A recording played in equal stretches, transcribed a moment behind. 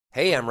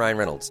Hey, I'm Ryan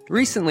Reynolds.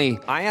 Recently,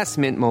 I asked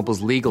Mint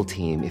Mobile's legal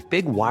team if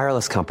big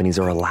wireless companies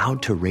are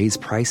allowed to raise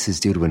prices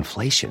due to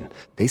inflation.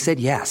 They said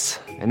yes.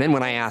 And then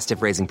when I asked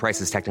if raising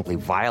prices technically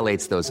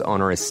violates those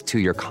onerous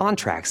two-year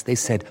contracts, they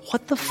said,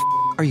 "What the f***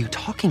 are you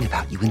talking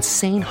about, you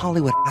insane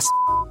Hollywood ass?"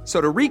 So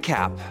to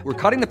recap, we're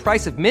cutting the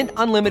price of Mint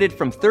Unlimited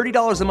from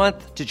 $30 a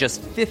month to just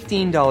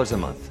 $15 a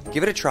month.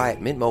 Give it a try at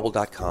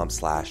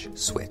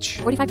mintmobile.com/switch.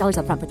 $45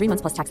 up front for 3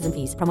 months plus taxes and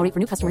fees. Promo rate for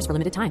new customers for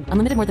limited time.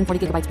 Unlimited more than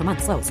 40 gigabytes per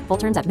month. Slows full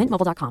terms at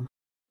mintmobile.com.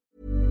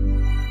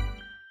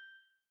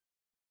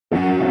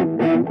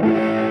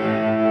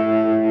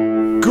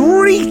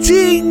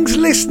 Greetings,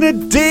 listener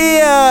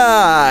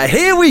dear!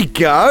 Here we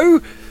go.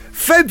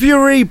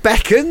 February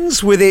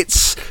beckons with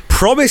its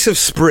promise of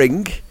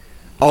spring.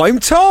 I'm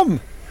Tom.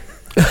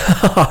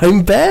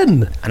 I'm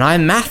Ben. And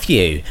I'm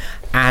Matthew.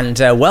 And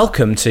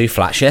welcome to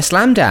Flatshare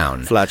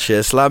Slamdown.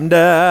 Flatshare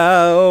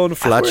Slamdown.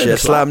 Flatshare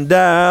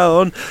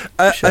Slamdown.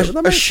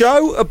 A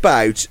show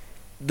about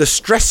the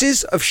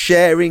stresses of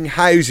sharing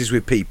houses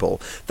with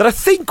people that I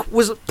think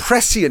was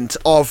prescient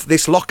of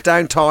this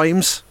lockdown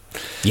times.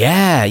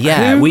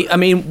 Yeah.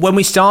 When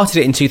we started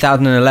it in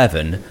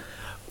 2011,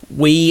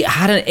 we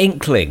had an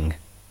inkling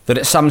that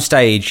at some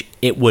stage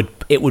it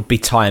would be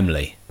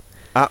timely.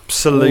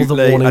 Absolutely. All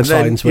the warning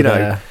signs were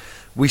there.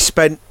 We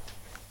spent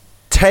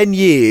 10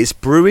 years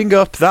brewing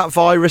up that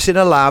virus in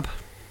a lab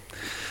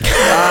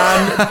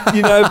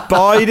and,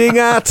 biding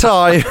our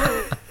time.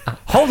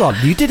 Hold on,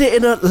 you did it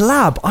in a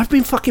lab? I've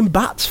been fucking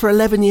bats for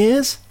 11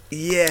 years?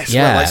 Yes,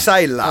 well, I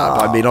say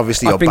lab. I mean,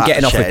 obviously I've been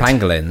getting off with shed.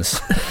 pangolins.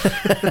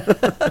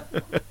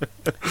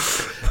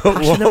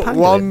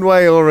 One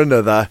way or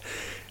another,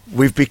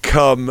 we've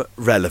become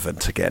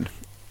relevant again.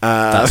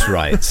 That's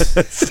right.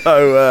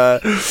 So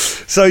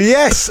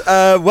yes,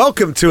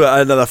 welcome to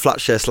another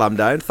Flatshare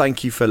Slamdown.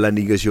 Thank you for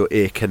lending us your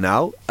ear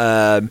canal.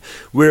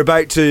 We're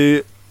about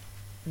to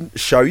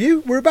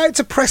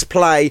press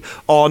play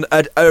on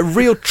a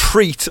real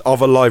treat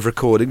of a live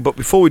recording. But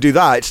before we do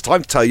that, it's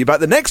time to tell you about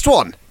the next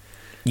one.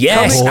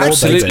 Yes,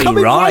 absolutely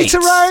coming right. right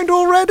around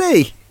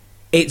already.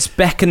 It's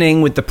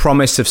beckoning with the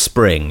promise of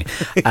spring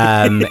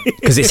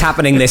because it's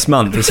happening this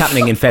month. It's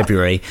happening in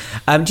February.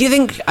 Do you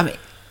think?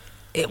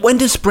 When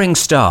does spring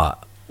start?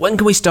 When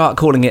can we start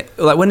calling it?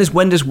 Like when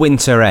does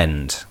winter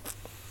end?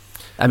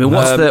 I mean,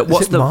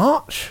 what's the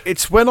March?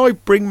 It's when I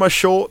bring my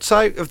shorts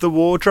out of the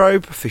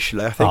wardrobe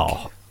officially, I think.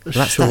 Oh,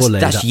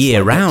 that's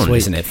year round,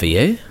 isn't it, for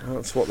you?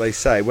 That's what they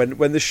say.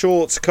 When the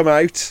shorts come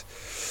out,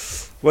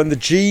 when the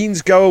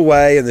jeans go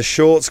away and the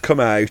shorts come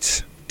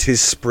out,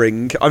 'tis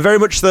spring. I'm very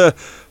much the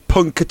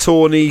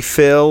Punxsutawney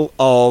Phil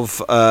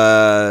of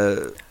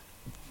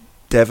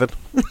Devon.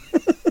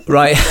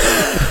 Right.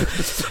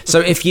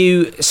 So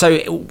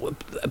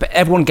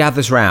everyone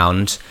gathers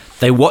round,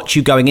 they watch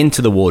you going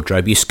into the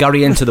wardrobe, you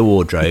scurry into the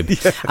wardrobe,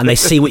 and they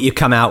see what you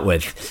come out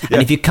with.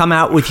 And if you come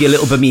out with your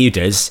little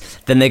Bermudas,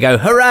 then they go,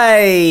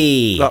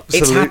 hooray! Absolutely.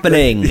 It's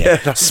happening.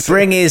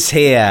 Spring is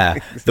here.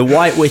 The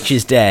White Witch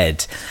is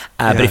dead.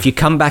 But if you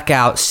come back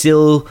out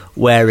still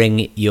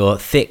wearing your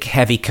thick,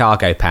 heavy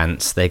cargo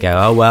pants, they go,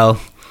 oh, well,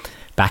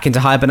 back into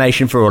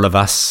hibernation for all of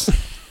us.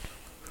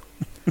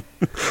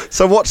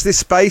 So watch this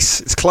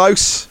space. It's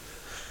close.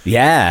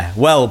 Yeah,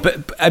 well,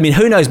 but I mean,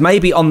 who knows?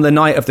 Maybe on the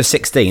night of the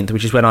 16th,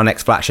 which is when our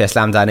next Flatshare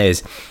Slamdown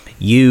is,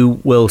 you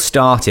will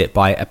start it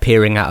by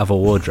appearing out of a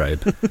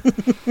wardrobe.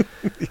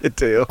 You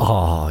do.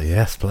 Oh,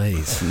 yes,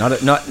 please. Not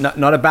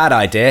a bad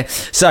idea.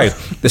 So,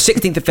 the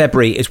 16th of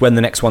February is when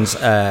the next one's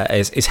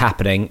is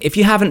happening. If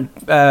you haven't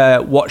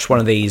watched one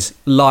of these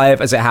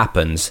live as it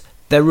happens,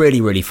 they're really,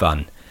 really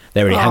fun.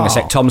 They're really... Hang on a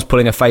sec. Tom's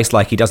pulling a face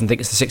like he doesn't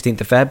think it's the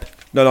 16th of Feb.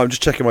 No, I'm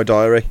just checking my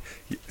diary.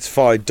 It's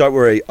fine. Don't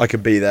worry. I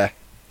can be there.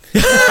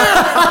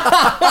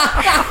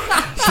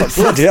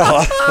 Bloody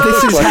hell.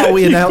 This is how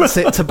we announce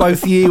it to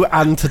both you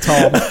and to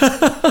Tom.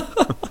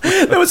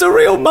 There was a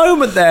real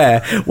moment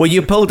there where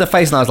you pulled a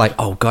face and I was like,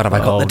 oh God, have I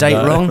got the date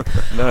wrong?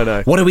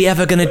 No. What are we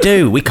ever going to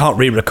do? We can't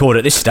re-record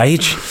at this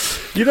stage.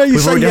 We've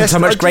already had so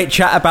much great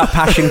chat about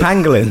pashing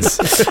pangolins.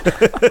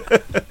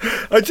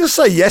 I just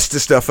say yes to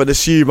stuff and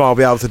assume I'll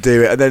be able to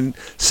do it, and then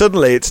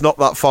suddenly it's not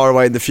that far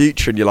away in the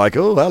future and you're like,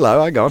 oh,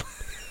 hello, hang on.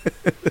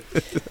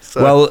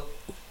 Well,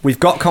 we've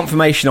got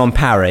confirmation on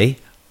Parry.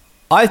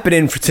 I've been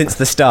in since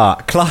the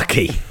start.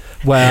 Clarky.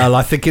 Well,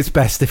 I think it's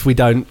best if we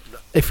don't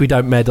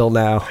meddle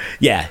now.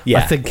 Yeah.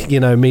 I think,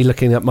 me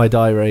looking at my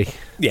diary.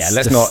 Yeah,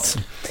 let's not.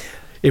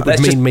 It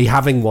would mean me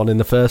having one in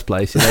the first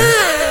place, But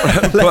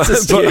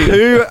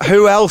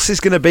who else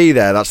is going to be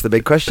there? That's the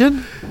big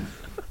question.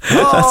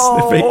 That's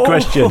the big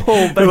question.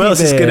 Who else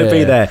is going to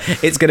be there?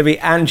 It's going to be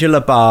Angela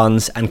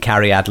Barnes and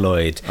Carrie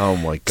Ad-Lloyd. Oh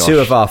my gosh. Two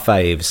of our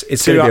faves.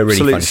 It's going to be a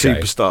really fun show.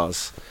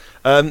 Superstars.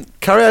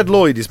 Carrie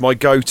Ad-Lloyd is my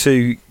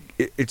go-to.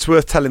 It's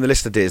worth telling the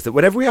listener, dears, that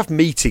whenever we have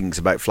meetings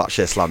about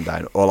Flatshare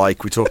Slamdown, or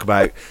like we talk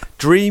about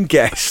dream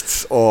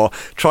guests or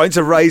trying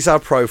to raise our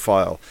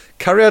profile,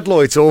 Carrie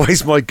Ad-Lloyd's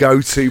always my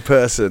go-to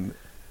person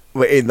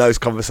in those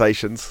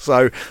conversations.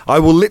 So I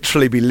will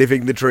literally be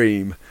living the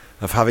dream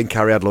of having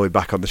Carrie Ad-Lloyd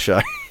back on the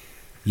show.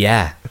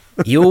 Yeah.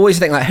 You always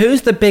think, like,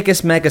 who's the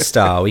biggest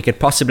megastar we could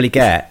possibly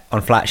get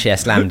on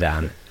Flatshare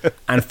Slamdown?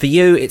 And for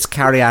you, it's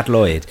Carrie-Ad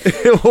Lloyd.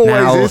 It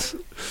always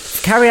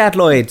is. Carrie-Ad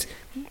Lloyd,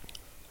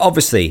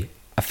 obviously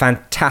a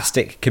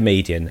fantastic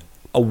comedian,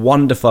 a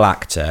wonderful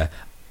actor,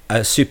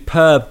 a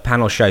superb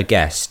panel show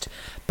guest,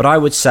 but I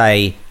would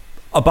say,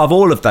 above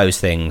all of those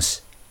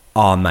things,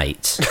 our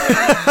mate.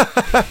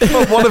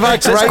 One of our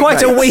So it's great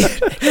quite a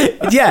mates.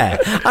 weird, yeah.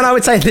 And I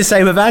would say the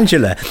same of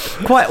Angela.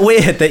 Quite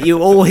weird that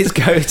you always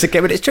go to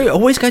get, but it's true.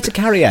 Always go to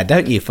Carrie-Ad,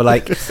 don't you? For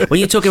like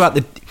when you're talking about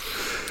the,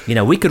 you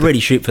know, we could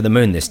really shoot for the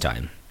moon this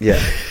time. Yeah.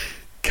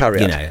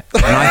 Carrie-Ad. You know,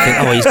 and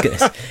I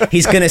think,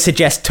 he's going to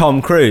suggest Tom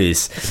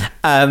Cruise,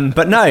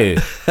 but no,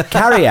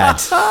 Carrie-Ad.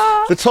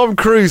 The Tom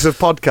Cruise of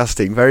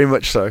podcasting, very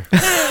much so.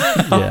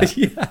 Yeah.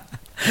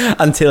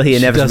 Until he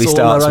inevitably She does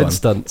all starts her own one.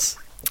 stunts.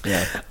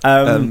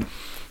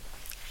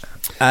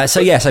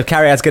 So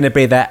Carrie-Ad's going to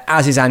be there,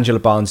 as is Angela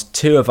Barnes,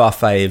 two of our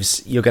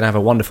faves. You're going to have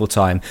a wonderful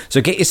time. So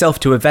get yourself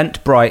to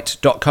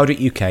eventbrite.co.uk,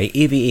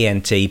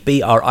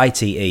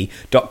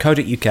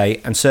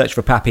 eventbrite.co.uk, and search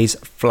for Pappy's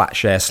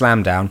Flatshare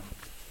Slamdown.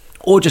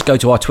 Or just go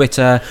to our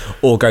Twitter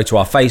or go to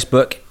our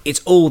Facebook.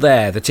 It's all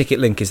there. The ticket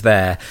link is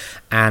there.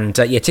 And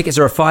tickets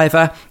are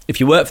 £5. If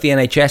you work for the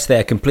NHS,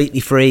 they're completely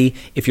free.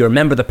 If you're a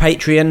member of the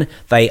Patreon,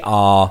 they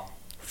are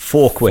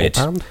 £4.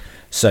 £4?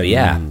 So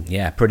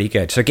yeah, pretty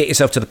good. So get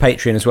yourself to the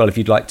Patreon as well if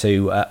you'd like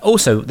to.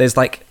 Also, there's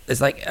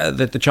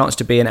the chance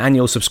to be an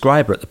annual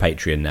subscriber at the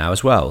Patreon now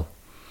as well.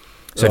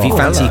 So if you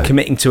fancy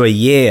committing to a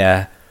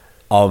year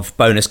of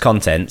bonus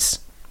contents,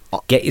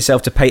 get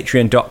yourself to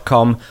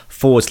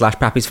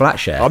patreon.com/Pappy's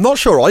Flatshare. I'm not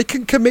sure I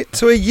can commit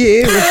to a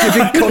year of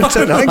giving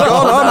content. Hang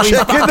on, I'm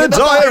checking the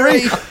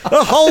diary.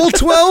 A whole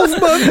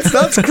 12 months.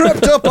 That's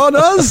crept up on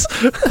us.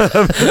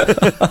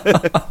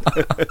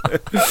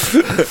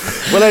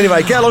 Well,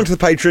 anyway, get along to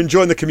the Patreon.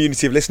 Join the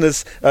community of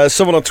listeners.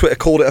 Someone on Twitter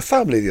called it a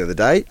family the other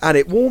day, and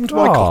it warmed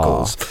my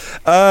cockles.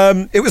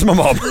 It was my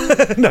mum.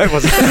 No, it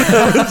wasn't.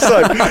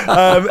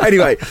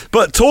 Anyway,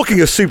 but talking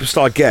of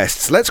superstar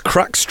guests, let's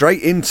crack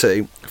straight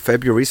into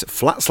February's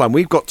Flat Slam.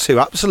 We've got two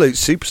absolute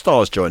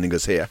superstars joining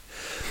us here.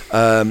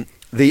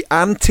 The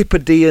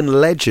Antipodean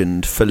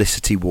legend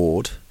Felicity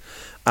Ward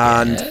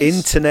and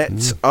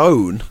internet's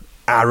own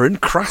Aaron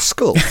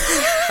Kraskell.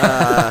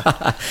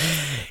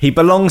 He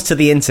belongs to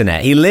the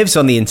internet. He lives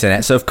on the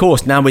internet. So, of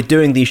course, now we're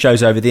doing these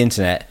shows over the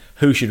internet.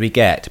 Who should we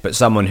get but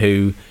someone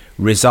who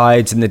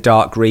resides in the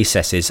dark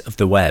recesses of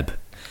the web?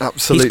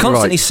 Absolutely He's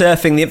constantly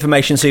surfing the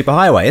information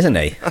superhighway, isn't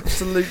he?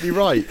 Absolutely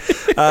right.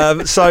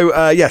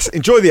 Yes,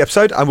 enjoy the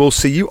episode and we'll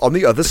see you on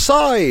the other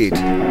side.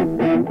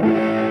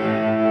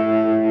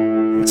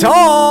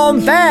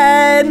 Tom,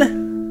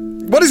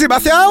 Ben! What is it,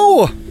 Matthew?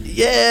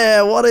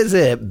 Yeah, what is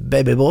it,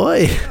 baby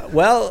boy?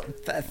 Well,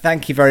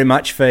 thank you very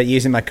much for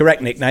using my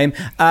correct nickname.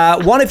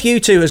 One of you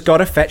two has got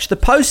to fetch the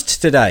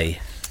post today.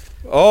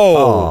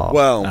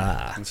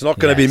 It's not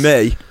going to be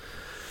me.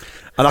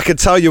 And I can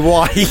tell you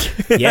why.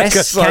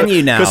 Yes, can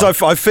you now?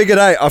 Because I figured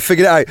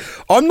it out.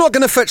 I'm not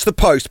going to fetch the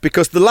post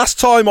because the last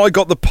time I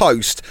got the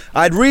post,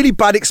 I had really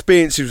bad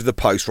experiences with the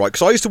post, right?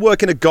 Because I used to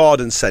work in a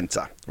garden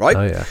centre, right?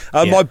 Oh, yeah.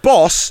 My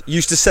boss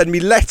used to send me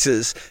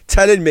letters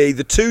telling me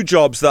the two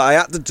jobs that I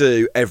had to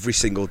do every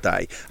single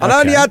day. And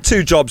I only had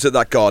two jobs at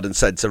that garden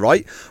centre,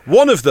 right?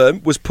 One of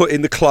them was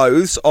putting the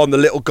clothes on the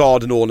little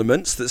garden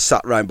ornaments that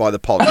sat round by the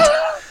pond.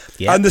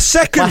 Yep. And the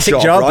second Classic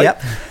job, right?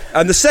 Yep.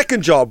 And the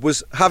second job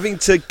was having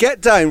to get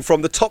down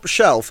from the top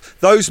shelf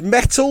those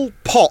metal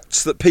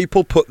pots that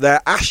people put their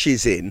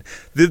ashes in.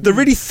 The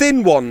really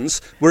thin ones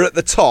were at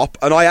the top,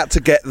 and I had to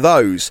get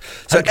those.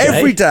 So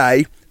every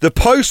day, the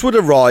post would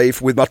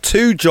arrive with my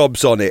two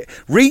jobs on it: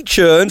 reach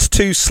urns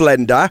too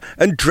slender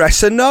and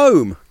dress a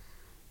gnome.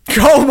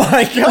 Oh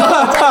my God,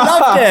 I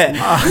loved it.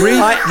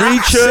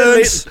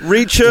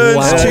 Reach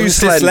urns too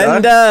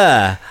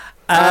slender.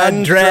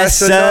 And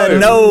dress a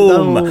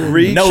gnome.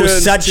 No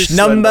such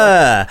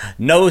number.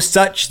 No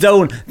such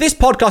zone. This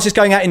podcast is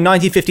going out in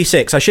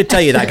 1956. I should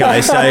tell you that,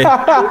 guys. So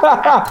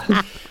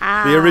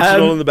the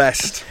original and the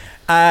best.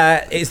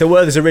 It's the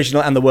Werther's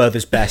original and the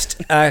Werther's best.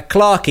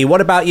 Clarky, what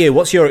about you?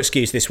 What's your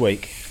excuse this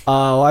week?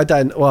 Oh, I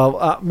don't.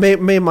 Well, me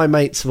and my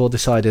mates have all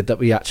decided that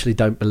we actually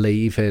don't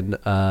believe in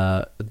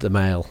the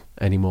mail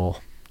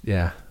anymore.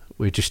 Yeah,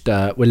 we're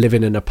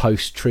living in a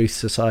post-truth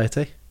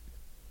society.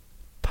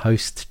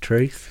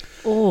 Post-truth.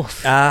 No,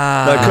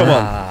 come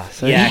on.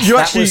 Yes, you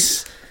actually.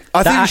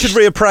 I think you should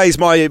reappraise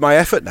my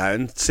effort now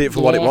and see it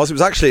for what it was. It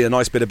was actually a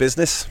nice bit of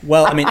business.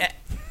 Well, I mean,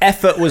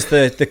 effort was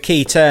the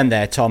key term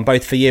there, Tom,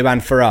 both for you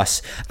and for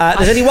us.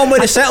 There's only one way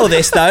to settle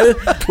this, though.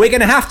 We're going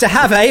to have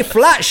a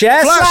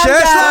Flatshare Slamdown!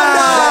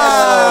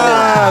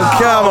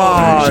 Come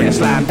on! Flatshare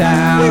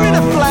Slamdown. We're in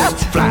a flat.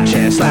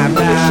 Flatshare Slamdown.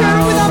 But we're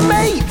sharing with our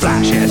mates.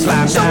 Flatshare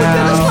Slamdown. So we're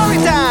going to slow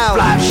it down.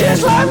 Flatshare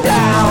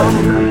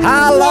Slamdown.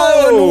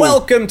 Hello, and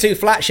welcome to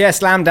Flatshare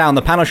Slamdown,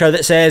 the panel show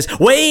that says,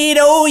 wait,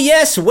 oh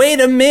yes, wait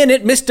a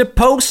minute, Mr.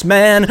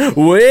 Postman.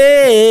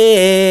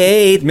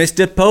 Wait,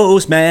 Mr.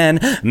 Postman.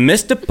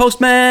 Mr.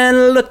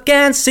 Postman, look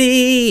and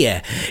see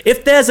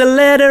if there's a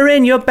letter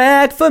in your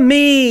bag for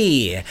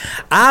me.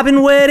 I've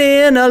been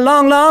waiting a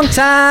long, long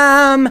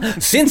time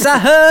since I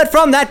heard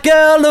from that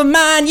girl of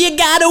mine. You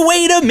gotta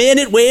wait a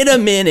minute, wait a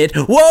minute.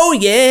 Whoa,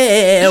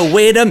 yeah,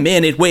 wait a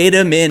minute, wait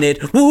a minute.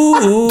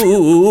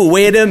 Ooh,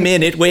 wait a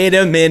minute, wait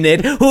a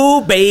minute.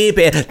 Ooh,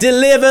 baby,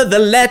 deliver the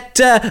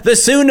letter, the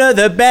sooner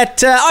the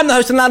better. I'm the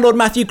host and landlord,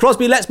 Matthew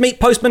Crosby. Let's meet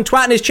Postman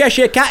Twat and his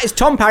Cheshire Cat. It's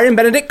Tom Parry and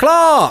Benedict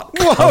Clark.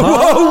 Whoa,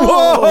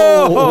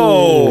 whoa,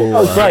 whoa!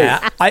 Oh, great.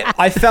 Yeah,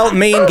 I felt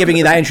mean giving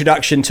you that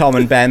introduction, Tom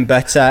and Ben,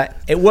 but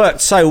it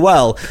worked so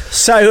well.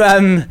 So,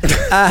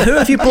 who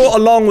have you brought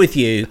along with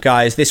you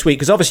guys this week?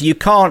 Because obviously you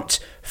can't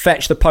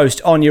fetch the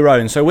post on your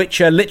own. So which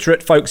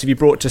literate folks have you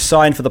brought to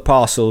sign for the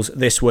parcels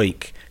this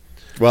week?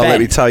 Well, Ben. let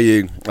me tell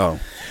you. Oh.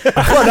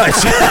 Well,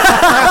 nice.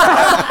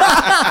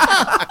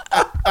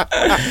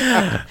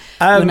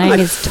 Your name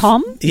is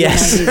Tom?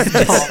 Yes. Your name is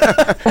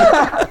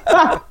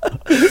Tom.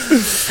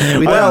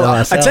 We don't know I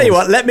ourselves. tell you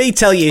what, let me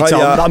tell you, Oh, Tom,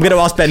 yeah. I'm going to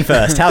ask Ben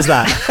first. How's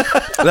that?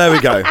 There we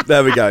go.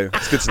 There we go.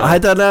 It's good to know. I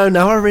don't know.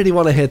 Now I really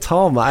want to hear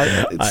Tom.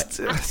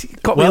 It's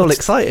got me Well, all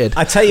excited.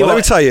 I tell you Well, let me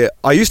what. tell you,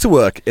 I used to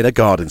work in a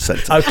garden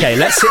centre. Okay,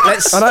 let's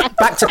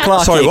back to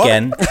Clarky Sorry, what?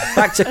 again.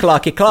 Back to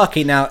Clarky.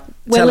 Clarky, now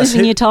We're tell us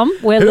losing you, Tom.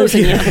 We're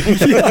losing you.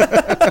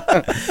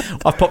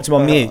 I've popped him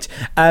on mute.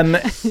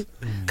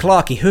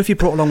 Clarky, who have you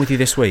brought along with you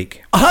this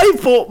week? I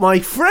brought my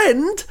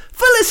friend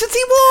Felicity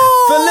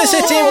Ward.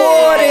 Felicity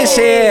Ward is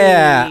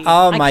here.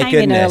 Oh my I came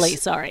goodness. in early,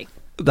 sorry.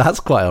 That's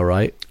quite all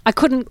right. I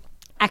couldn't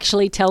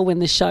actually tell when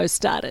the show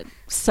started.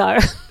 So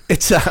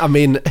It's. I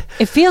mean,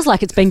 it feels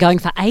like it's been going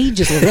for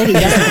ages already,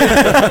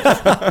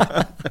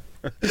 doesn't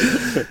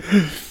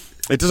it?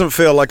 It doesn't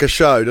feel like a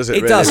show, does it?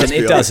 It really? doesn't. Let's be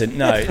It honest. doesn't.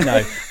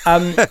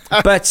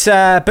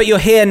 No. But you're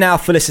here now,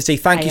 Felicity.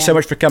 Thank I you so am.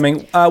 much for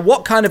coming.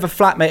 What kind of a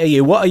flatmate are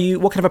you?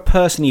 What kind of a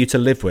person are you to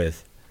live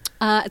with?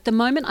 At the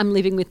moment, I'm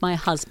living with my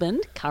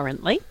husband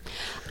currently.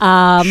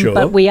 Sure.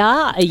 But we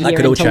are a year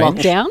could all into change.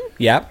 lockdown.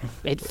 Yeah.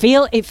 It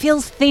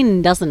feels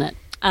thin, doesn't it?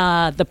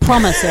 The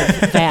promise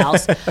of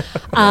vows.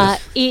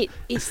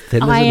 It's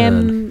thin as I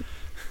an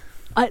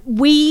am.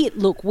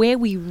 Where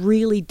we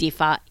really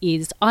differ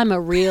is I'm a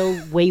real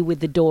we with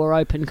the door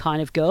open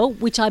kind of girl,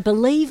 which I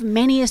believe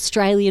many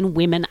Australian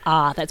women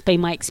are. That's been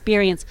my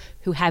experience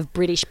who have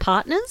British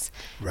partners.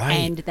 Right.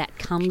 And that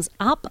comes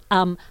up.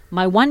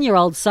 My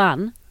 1-year-old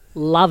son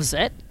loves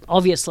it.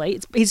 Obviously,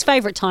 it's his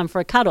favourite time for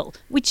a cuddle,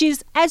 which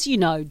is, as you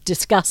know,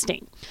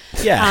 disgusting.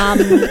 Yeah.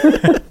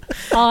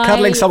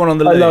 Cuddling I- someone on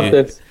the I loo. love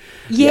this.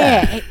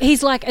 Yeah,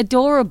 he's like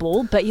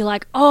adorable, but you're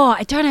like, oh,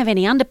 I don't have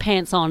any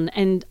underpants on.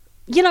 And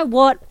you know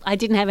what? I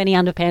didn't have any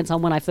underpants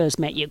on when I first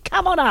met you.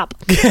 Come on up.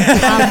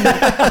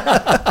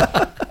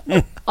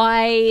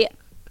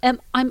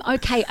 I'm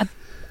okay.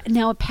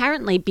 Now,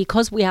 apparently,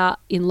 because we are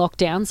in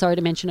lockdown, sorry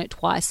to mention it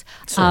twice,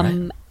 all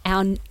right.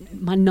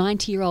 my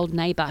 90-year-old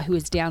neighbour who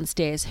is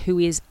downstairs, who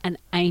is an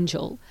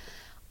angel,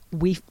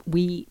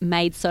 we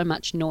made so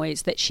much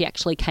noise that she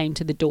actually came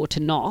to the door to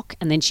knock,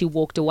 and then she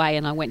walked away,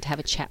 and I went to have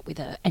a chat with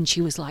her, and she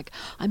was like,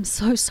 I'm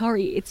so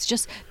sorry, it's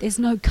just there's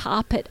no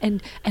carpet,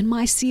 and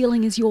my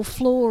ceiling is your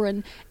floor,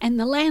 and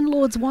the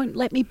landlords won't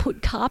let me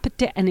put carpet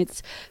down, and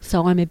it's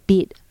so I'm a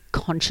bit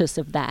conscious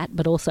of that,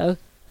 but also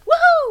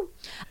woohoo.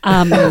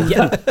 And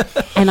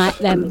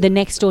the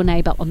next door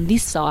neighbour on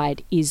this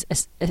side is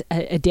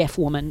a deaf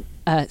woman,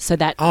 so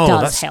that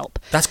does help.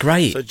 That's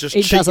great. So just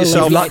It cheat does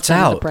yourself. alleviate some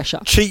of the out. pressure.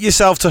 Cheat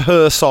yourself to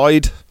her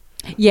side.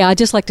 Yeah, I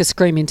just like to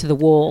scream into the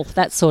wall.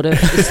 That sort of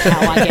is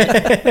how I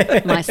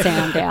get my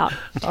sound out.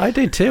 I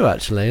do too,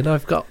 actually, and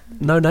I've got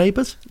no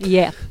neighbours.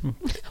 Yeah,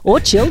 or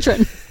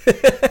children.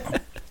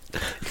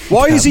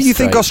 Why is it Damn you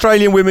think straight.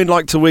 Australian women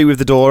like to wee with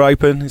the door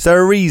open? Is there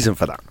a reason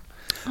for that?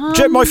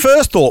 My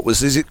first thought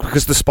was, is it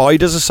because the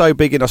spiders are so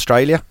big in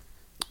Australia?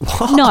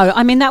 No,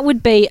 I mean, that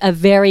would be a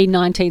very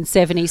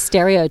 1970s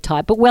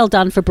stereotype, but well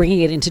done for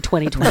bringing it into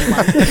 2021.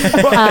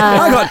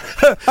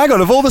 Hang on,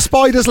 have all the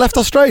spiders left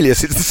Australia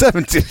since the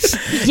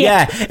 70s?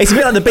 Yeah, it's a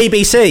bit like the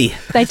BBC.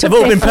 They took They've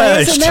all their been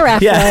flares purged. and their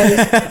afros.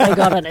 Yeah. They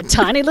got on a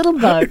tiny little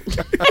boat.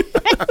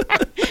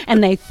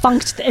 And they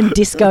funked and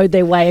discoed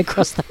their way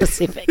across the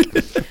Pacific.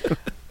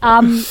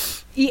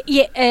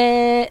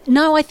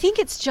 No, I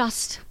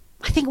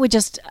think we're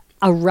just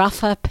a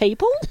rougher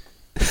people.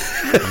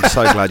 I'm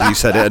so glad you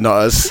said it and not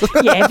us.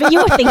 Yeah, but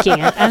you were thinking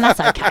it, and that's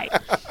okay.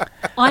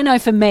 I know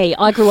for me,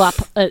 I grew up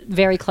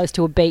very close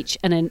to a beach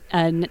and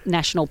a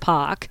national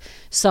park,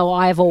 so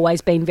I've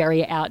always been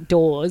very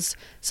outdoors.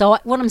 So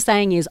what I'm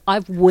saying is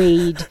I've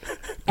weed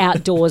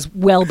outdoors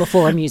well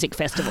before a music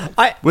festival.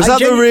 Was that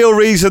the real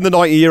reason the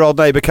 90-year-old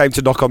neighbour came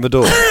to knock on the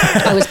door?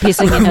 I was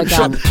pissing in her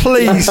garden.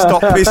 Please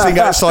stop pissing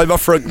outside my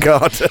front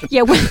garden.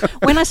 Yeah,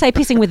 when I say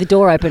pissing with the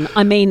door open,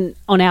 I mean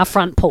on our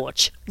front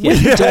porch.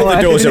 With the door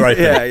The doors open. are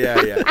open.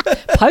 Yeah.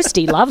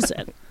 Posty loves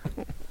it.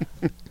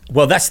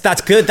 Well, that's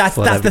good. That's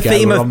Well, the there we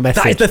theme go, we're of on that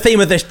message. is the theme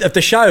of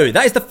the show.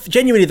 That is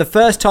genuinely the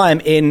first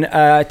time in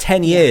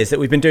 10 years that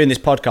we've been doing this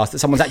podcast that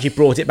someone's actually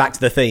brought it back to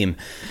the theme.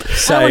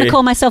 So I want to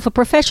call myself a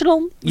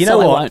professional. you know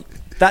so I what? won't.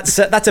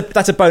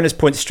 That's a bonus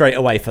point straight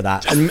away for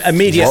that. An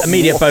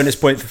immediate bonus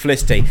point for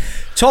Felicity.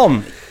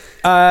 Tom,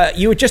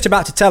 you were just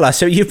about to tell us,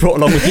 so you brought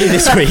along with you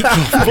this week.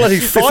 Bloody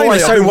Before I finally,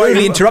 so I've been rudely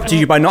waiting- interrupted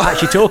you by not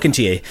actually talking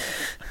to you.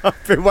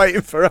 I've been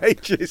waiting for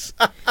ages.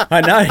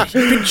 I know. You've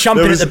been chomping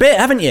There at was- the bit,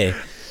 haven't you?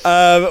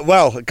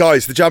 Well,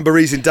 guys, the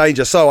Jamboree's in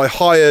danger, so I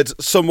hired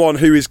someone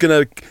who is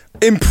going to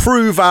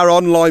improve our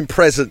online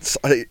presence.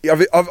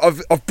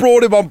 I've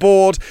brought him on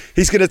board.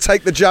 He's going to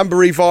take the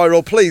Jamboree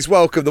viral. Please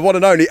welcome the one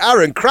and only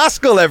Aaron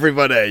Kraskell,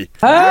 everybody.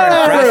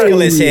 Aaron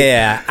Kraskell is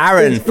here.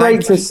 Aaron, It's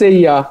great to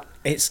see you.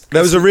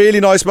 There was a really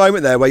nice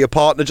moment there where your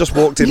partner just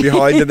walked in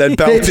behind and then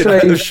belted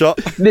out of shot.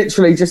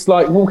 Literally, just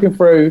like walking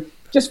through,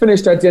 just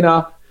finished her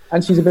dinner,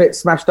 and she's a bit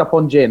smashed up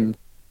on gin.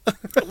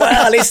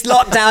 Well, it's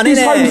lockdown, She's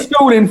isn't it?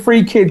 homeschooling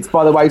 3 kids,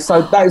 by the way,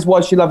 so that is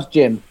why she loves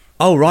gin.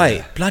 Oh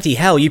right, bloody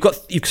hell!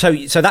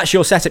 So that's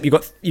your setup.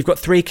 You've got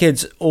 3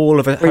 kids, all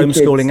of a 3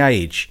 homeschooling kids.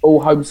 age,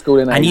 All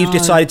homeschooling age. and you've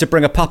decided to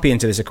bring a puppy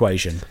into this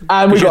equation.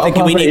 And we 'Cause you're got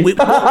a thinking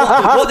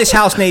puppy. what this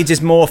house needs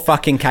is more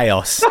fucking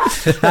chaos.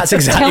 That's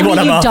exactly Tell me what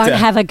I'm you after. don't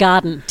have a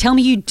garden. Tell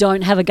me you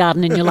don't have a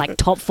garden and you're like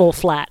top 4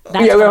 flat.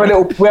 That's Yeah, we fine.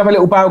 have a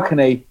little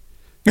balcony.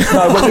 No,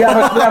 but we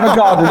have a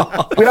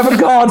garden. We have a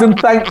garden,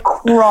 thank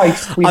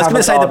Christ. I was going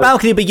to say the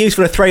balcony would be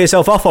useful to throw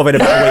yourself off of in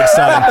about a week's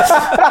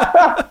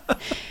time.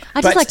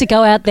 I just like to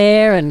go out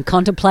there and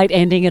contemplate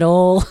ending it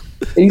all.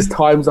 These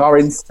times are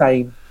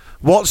insane.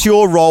 What's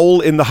your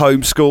role in the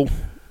homeschool?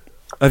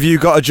 Have you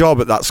got a job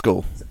at that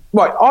school?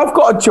 Right, I've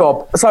got a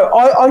job, so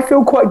I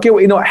feel quite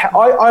guilty.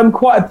 I'm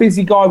quite a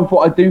busy guy with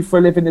what I do for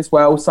a living as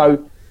well. So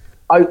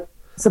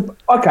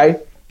okay.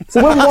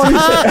 So when one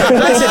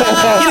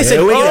Listen,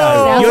 Here we go.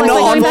 Sounds you're like we're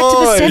going back to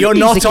the 70s You're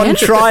not on again.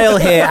 trial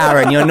here,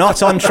 Aaron. You're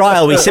not on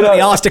trial. We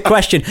simply asked a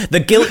question. The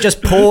guilt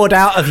just poured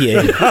out of you.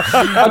 It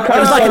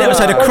was like an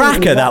episode of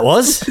Cracker, that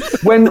was.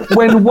 when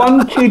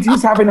one kid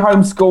is having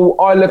homeschool,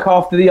 I look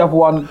after the other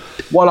one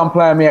while I'm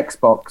playing my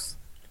Xbox.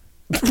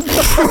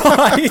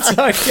 Right,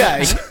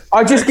 okay.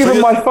 I just give him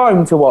my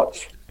phone to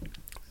watch.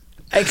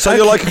 So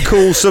you're like a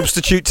cool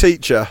substitute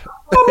teacher.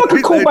 I'm like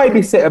a cool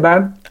babysitter,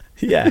 man.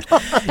 Yeah.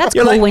 That's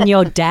You're cool like- when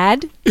you're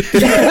dad. I'm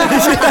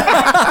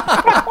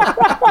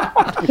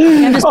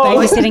just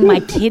babysitting my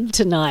kid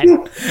tonight.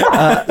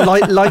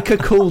 Like a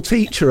cool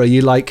teacher, are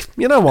you like,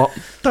 you know what?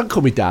 Don't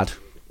call me dad.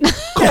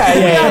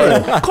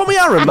 Yeah. Call me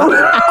Aaron, man.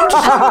 I'm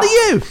just one of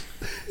you.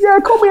 Yeah,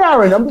 call me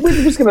Aaron. We're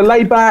just going to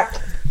lay back,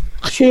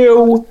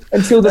 chill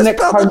until the Let's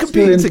next build a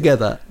computer homeschooling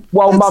together.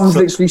 while mum's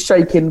literally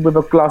shaking with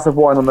a glass of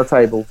wine on the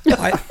table.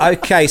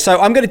 Okay, so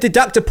I'm going to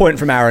deduct a point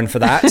from Aaron for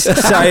that.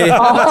 So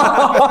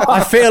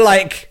I feel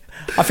like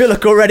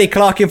already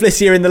Clark and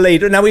Felicity are in the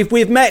lead. Now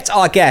we've met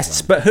our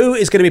guests, but who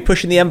is going to be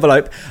pushing the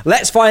envelope?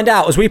 Let's find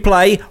out as we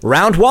play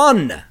round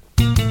 1.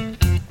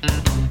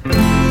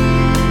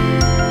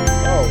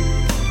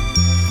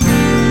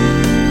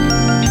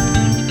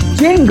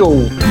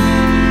 Jingle.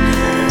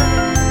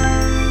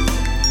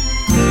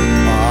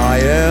 I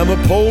am a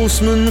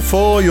postman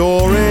for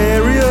your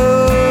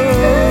area,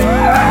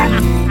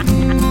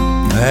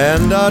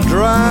 and I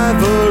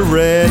drive a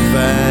red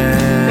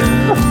van.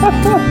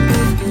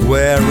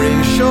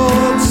 Wearing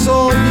shorts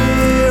all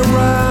year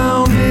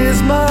round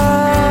is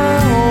my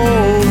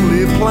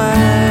only plan.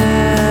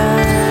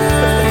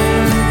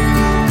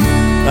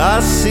 I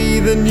see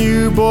the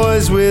new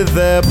boys with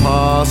their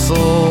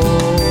parcels,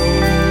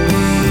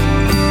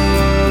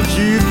 but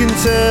you can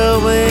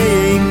tell they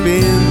ain't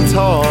been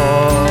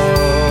taught.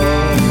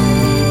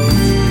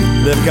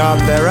 They've got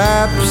their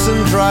apps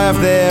and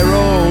drive their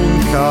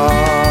own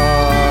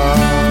cars,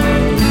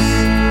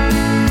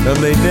 and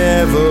they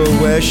never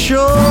wear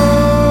shorts.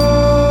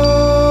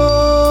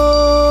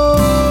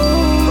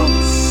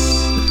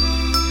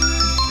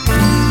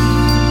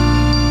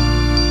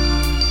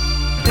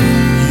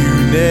 You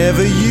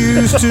never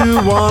used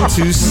to want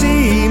to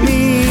see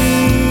me.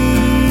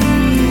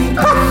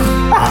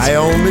 I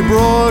only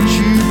brought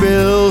you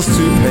bills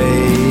to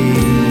pay.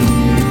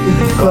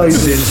 But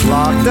since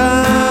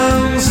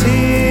lockdown's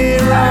here,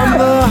 I'm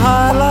the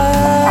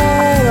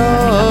highlight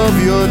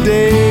of your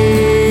day.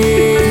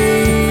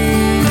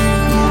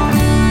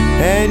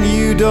 And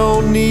you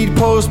don't need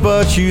post,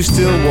 but you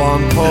still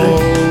want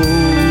post.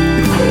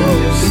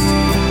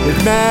 It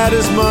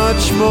matters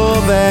much more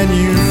than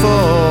you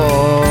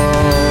thought.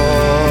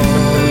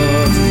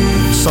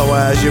 So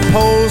as your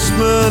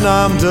postman,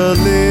 I'm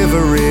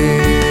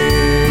delivering,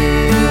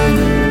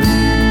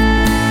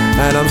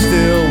 and I'm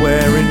still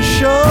wearing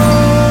shorts.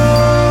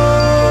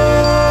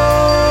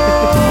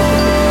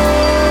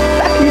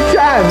 Jackie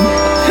Chan.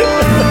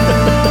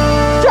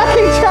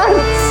 Jackie Chan.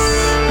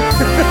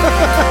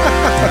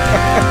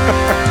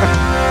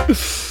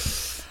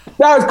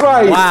 That was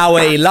great.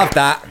 Wowie, love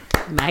that.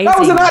 Amazing. That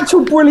was an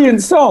actual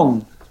brilliant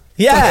song.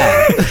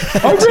 Yeah.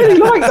 I really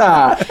like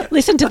that.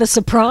 Listen to the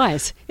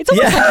surprise. It's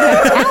almost Yeah. like you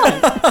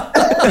have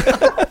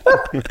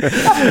talent.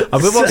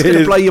 what's going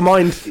to blow your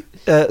mind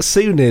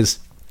soon is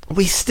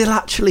we still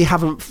actually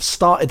haven't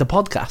started the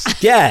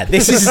podcast. Yeah,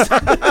 this is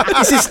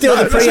still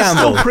the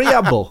preamble.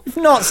 Preamble.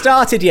 Not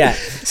started yet.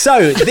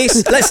 So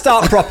let's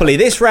start properly.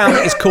 This round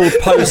is called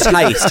Post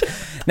Haste.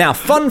 Now,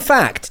 fun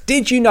fact,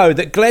 did you know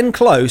that Glenn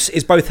Close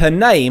is both her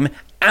name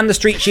and the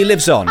street she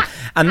lives on?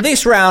 And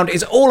this round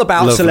is all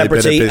about Lovely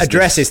celebrity bit of business.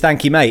 addresses.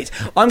 Thank you, mate.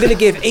 I'm going to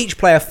give each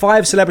player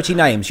 5 celebrity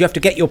names. You have to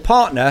get your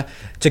partner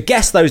to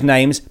guess those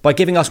names by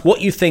giving us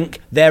what you think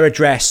their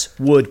address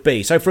would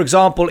be. So, for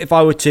example, if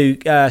I were to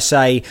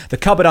say the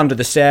cupboard under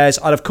the stairs,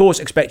 I'd of course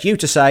expect you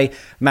to say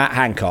Matt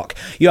Hancock.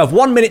 You have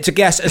 1 minute to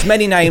guess as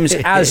many names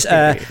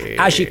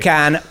as you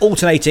can,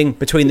 alternating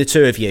between the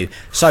two of you.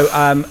 So,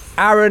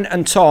 Aaron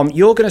and Tom,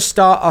 you're going to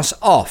start us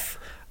off.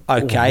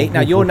 Okay,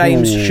 now your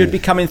names should be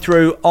coming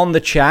through on the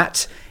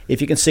chat,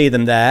 if you can see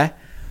them there.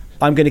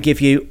 I'm going to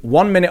give you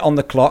 1 minute on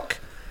the clock.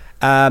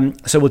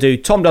 So we'll do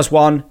Tom does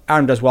 1,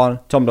 Aaron does 1,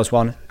 Tom does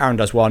 1, Aaron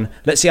does 1.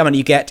 Let's see how many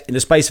you get in the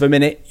space of a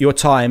minute. Your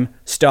time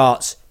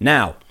starts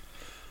now.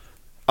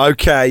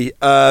 Okay,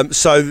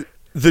 so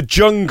the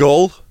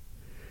jungle,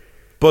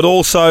 but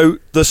also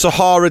the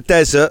Sahara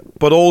Desert,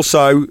 but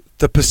also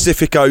the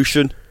Pacific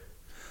Ocean.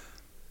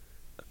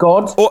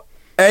 God. Or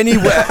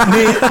anywhere,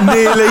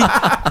 nearly.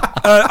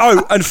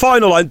 And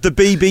final line, the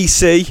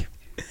BBC.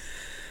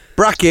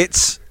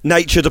 Brackets,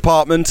 Nature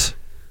Department.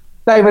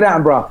 David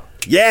Attenborough.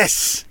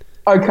 Yes.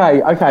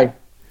 Okay.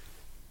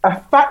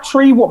 A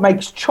factory what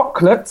makes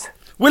chocolate.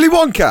 Willy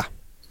Wonka.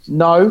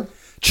 No.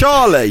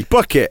 Charlie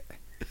Bucket.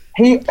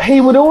 He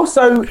would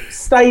also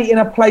stay in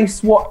a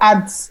place what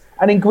adds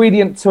an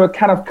ingredient to a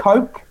can of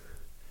Coke.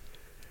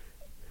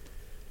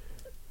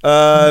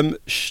 The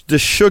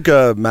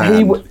Sugar Man.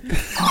 He would.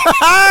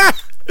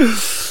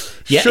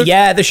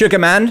 Yeah, the Sugar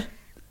Man.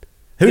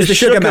 Who's the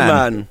Sugar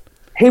Man?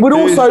 He would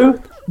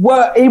also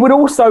work. He would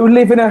also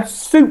live in a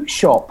suit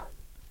shop.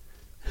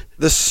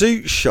 The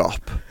suit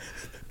shop.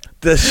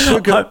 The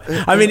sugar.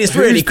 I mean, it's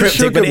really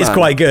cryptic, but it is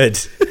quite good.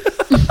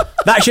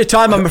 That's your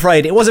time, I'm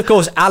afraid. It was, of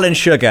course, Alan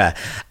Sugar.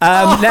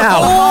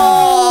 Now.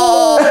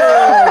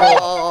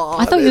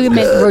 I thought you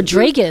meant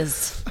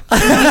Rodriguez. You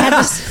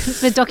had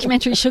the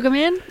documentary Sugar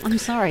Man? I'm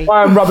sorry.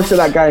 I am rubbish at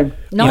that game.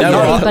 Not You know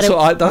really, what?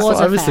 but That's what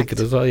I was fact.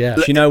 thinking as well, yeah.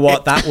 Do you know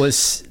what? That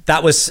was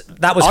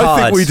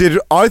hard.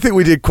 I think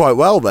we did quite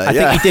well there. I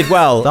think you did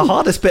well. The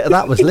hardest bit of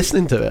that was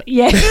listening to it.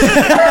 Yeah.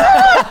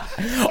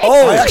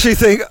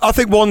 I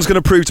think one's going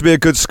to prove to be a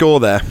good score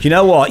there. Do you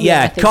know what?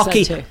 Yeah, Yeah, I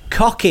think so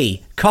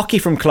cocky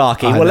from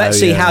Clarky. I Well, let's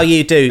know, see yeah. how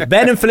you do.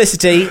 Ben and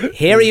Felicity,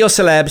 here are your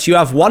celebs. You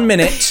have 1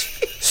 minute,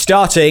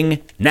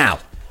 starting now.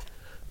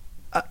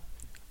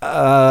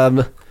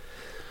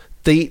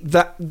 The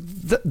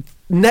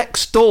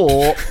next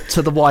door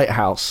to the White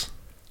House.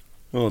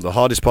 Oh, the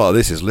hardest part of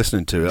this is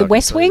listening to it. The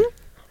West Wing?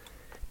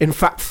 In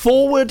fact,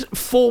 forward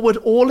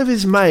all of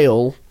his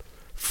mail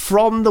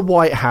from the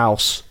White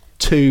House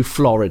to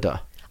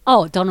Florida.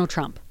 Oh, Donald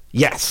Trump.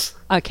 Yes.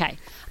 Okay.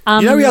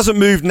 You know he hasn't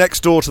moved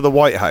next door to the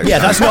White House. Yeah,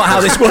 that's not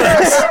how this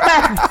works.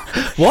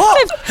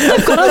 What?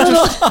 They've got a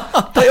little,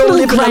 They all little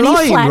live in a granny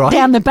line, flat right?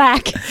 down the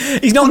back.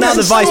 He's not now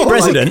the vice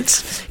president.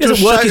 He doesn't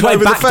Just work his way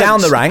shouting over back the down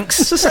the fence. ranks.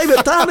 It's the same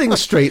at Downing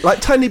Street, like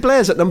Tony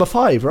Blair's at number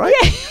 5, right?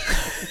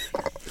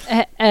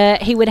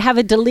 He would have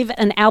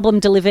an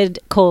album delivered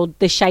called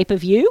The Shape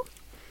of You.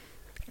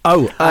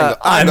 Oh,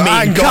 I mean,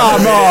 hang on.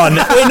 come on.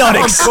 We're not...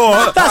 That's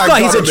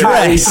not his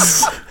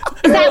address.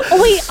 Is that,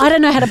 I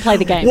don't know how to play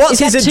the game. What's Is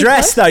his that too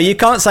address, close? though? You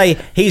can't say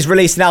he's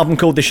released an album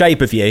called The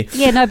Shape of You.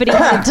 Yeah, no, but he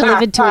had it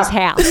delivered to his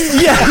house.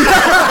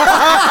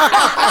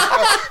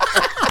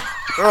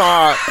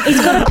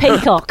 He's got a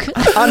peacock.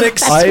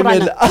 That's what I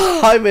know.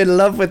 I'm in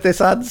love with this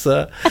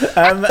answer. Is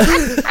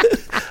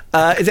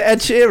it Ed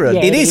Sheeran?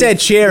 Yeah. It is Ed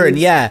Sheeran,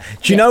 yeah.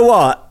 Do you know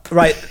what?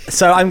 Right,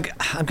 so I'll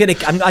give you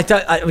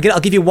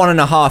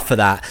 1.5 for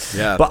that.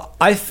 Yeah. But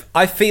I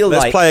feel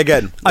Let's like play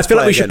again. I feel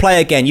like we should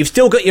play again. You've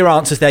still got your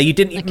answers there. You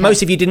didn't. Okay.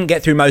 Most of you didn't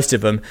get through most of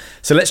them.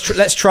 So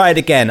let's try it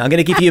again. I'm going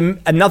to give you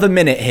another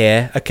minute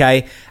here.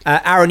 Okay,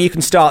 Aaron, you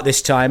can start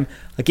this time.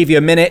 I'll give you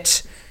a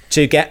minute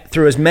to get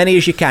through as many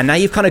as you can. Now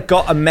you've kind of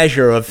got a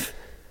measure of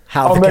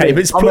how the game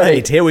is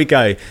played. Here we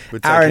go. We're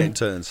taking it Aaron in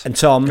turns. and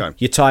Tom, Go.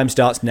 your time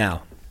starts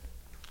now.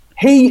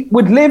 He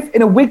would live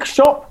in a wig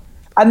shop,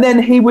 and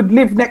then he would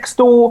live next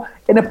door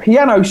in a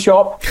piano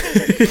shop.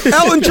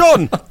 Elton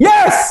John.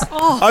 Yes.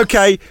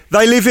 Okay,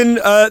 they live in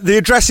the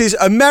address is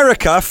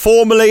America,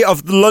 formerly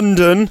of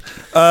London,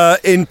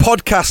 in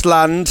podcast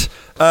land.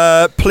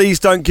 Please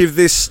don't give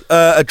this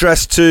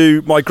address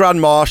to my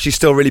grandma. She's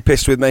still really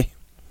pissed with me.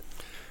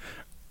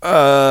 What?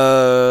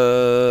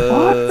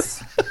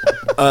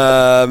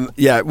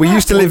 Yeah, we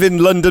used to live in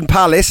London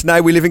Palace. Now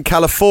we live in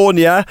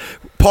California,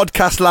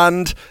 podcast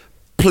land.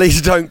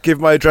 Please don't give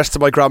my address to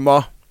my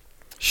grandma.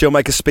 She'll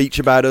make a speech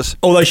about us.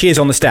 Although she is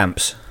on the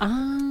stamps.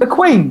 The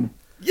Queen.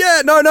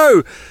 Yeah,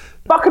 no.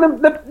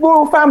 Buckingham, the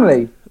royal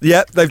family.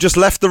 Yeah, they've just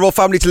left the royal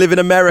family to live in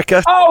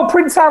America. Oh,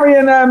 Prince Harry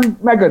and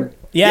Meghan.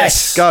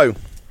 Yes. Go.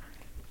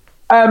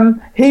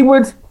 He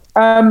would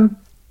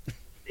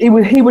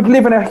he would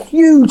live in a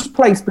huge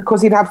place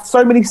because he'd have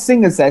so many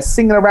singers there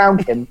singing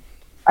around him,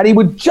 and he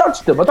would judge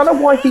them. I don't know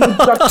why he would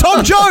judge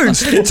Tom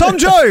Jones! Tom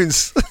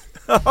Jones!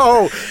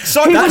 Oh,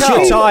 Simon That's Cowell.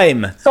 your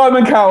time.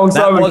 Simon Cowell.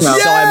 That was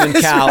Simon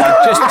Cowell.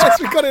 Yes,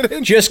 we got it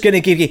in. Just going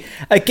to give you,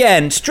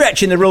 again,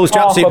 stretching the rules to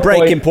Half absolute a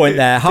breaking point. point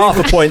there. Half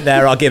a point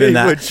there, I'll give him He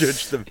that. would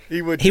judge them.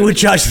 He would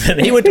judge them.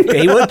 He would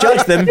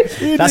judge them.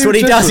 That's what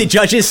he does. He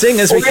judges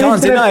singers. We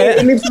can't deny He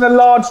it. lives in a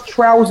large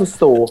trouser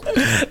store.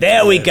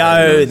 There we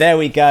go. There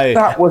we go.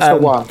 That was the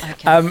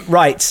one.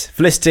 Right,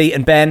 Felicity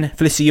and Ben.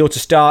 Felicity, you're to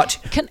start.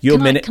 Can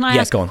minute. I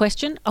ask go a on.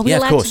 question? Are we Yeah,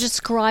 of allowed to course.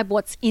 describe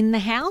what's in the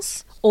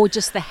house or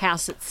just the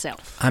house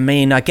itself? I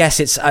mean, I guess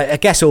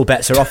all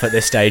bets are off at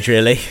this stage,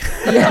 really.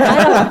 I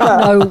don't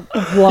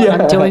know what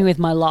I'm doing with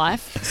my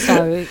life,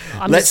 so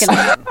I'm just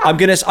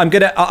going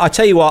to... I'll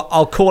tell you what,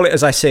 I'll call it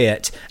as I see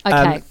it.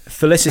 Okay.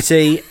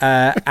 Felicity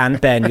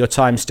and Ben, your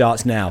time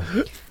starts now.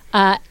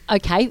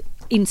 Okay.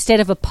 Instead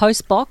of a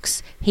post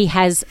box, he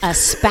has a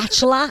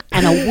spatula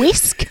and a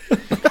whisk,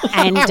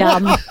 and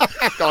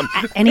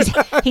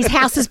his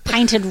house is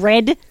painted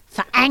red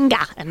for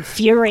anger and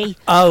fury.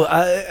 Oh,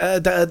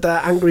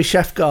 the angry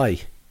chef guy.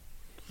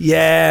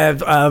 Yeah,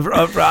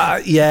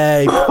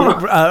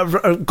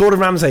 Gordon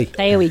Ramsay.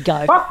 There we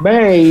go. Fuck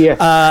me.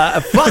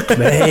 Fuck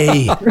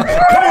me.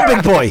 Come on,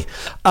 big boy.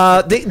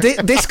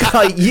 This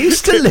guy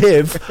used to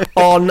live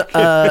on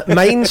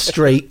Main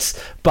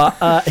Street,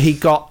 but he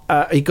got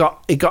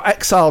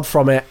exiled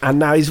from it, and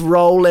now he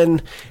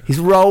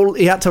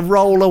had to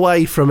roll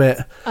away from it.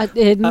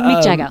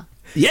 Mick Jagger.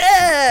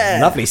 Yeah,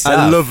 Lovely A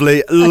stuff.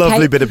 lovely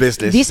Okay, bit of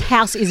business. This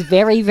house is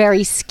very,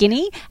 very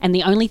skinny, and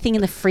the only thing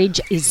in the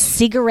fridge is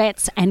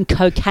cigarettes and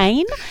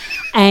cocaine,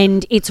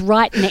 and it's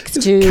right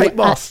next to Kate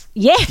Moss.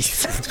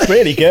 Yes. It's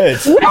really good.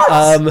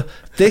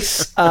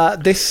 This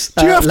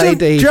do you have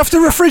lady. to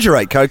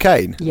refrigerate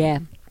cocaine? Yeah.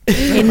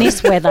 In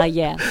this weather,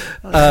 yeah.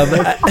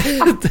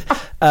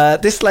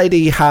 This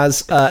lady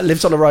has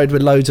lives on a road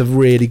with loads of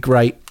really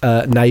great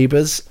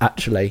neighbours.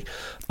 Actually,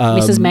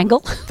 Mrs.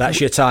 Mangle.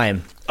 That's your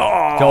time. Go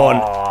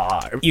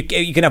on. You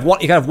can have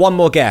one. You can have one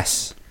more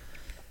guess.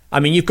 I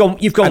mean, you've gone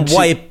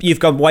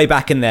way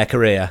back in their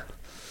career.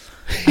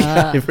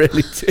 I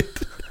really did.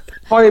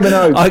 Kylie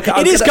Minogue.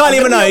 It is Kylie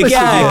Minogue.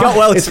 Yeah, got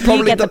well. It's You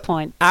probably get the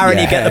point. Aaron,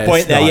 you get the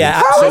point there.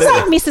 Yeah, How is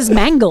absolutely. that Mrs.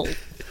 Mangle?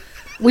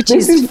 Which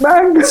is Mrs.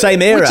 Mangle.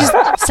 Same era.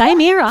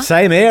 same era.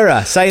 Same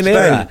era. Same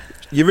era. Ben,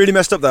 you really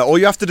messed up there. All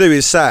you have to do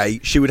is say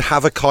she would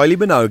have a Kylie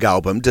Minogue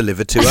album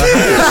delivered to her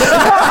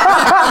house.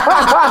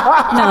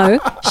 No,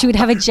 she would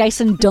have a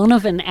Jason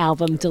Donovan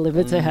album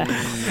delivered to her.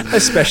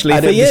 Especially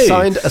And for it'd be you.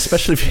 signed,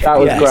 especially for That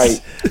was Yes.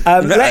 great.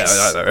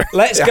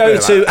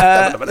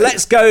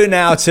 Let's go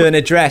now to an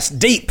address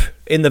deep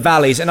in the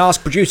valleys and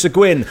ask producer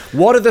Gwyn,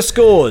 what are the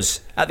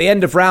scores at the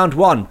end of round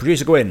one?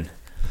 Producer Gwyn.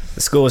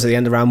 The scores at the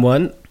end of round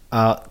one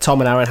are Tom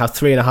and Aaron have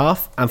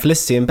 3.5, and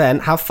Felicity and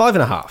Ben have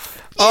 5.5.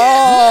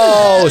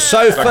 Oh,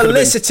 so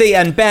Felicity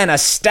and Ben are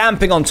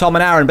stamping on Tom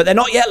and Aaron, but they're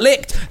not yet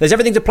licked. There's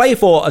everything to play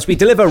for as we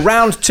deliver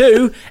round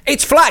two.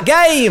 It's Flat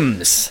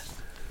Games.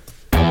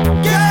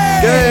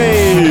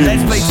 Games!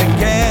 Let's play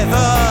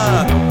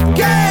together.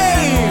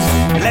 Games!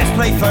 Let's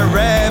play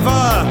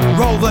forever.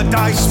 Roll the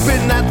dice,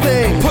 spin that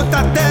thing, put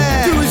that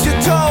there. Do as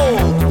you're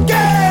told.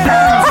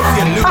 Games! If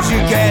you lose, you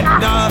get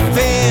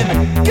nothing.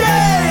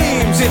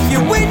 Games! If you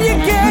win, you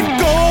get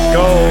gold.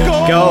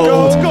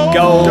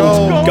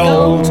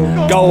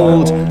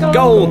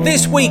 Gold.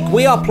 This week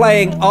we are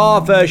playing our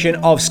version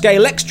of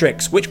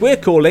Scalextrix, which we're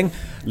calling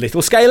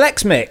Little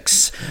Scalex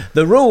Mix.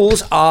 The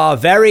rules are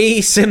very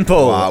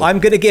simple. Wow. I'm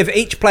going to give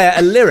each player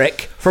a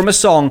lyric from a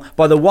song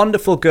by the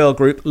wonderful girl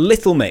group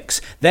Little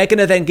Mix. They're going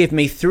to then give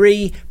me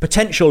 3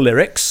 potential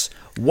lyrics.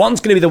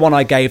 One's going to be the one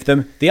I gave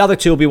them. The other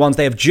 2 will be ones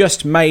they have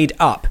just made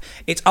up.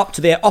 It's up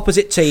to their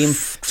opposite team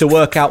to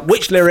work out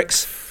which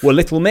lyrics were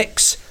Little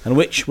Mix and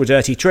which were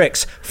Dirty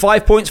Tricks.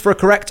 5 points for a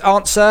correct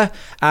answer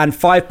and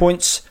 5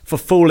 points for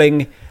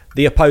fooling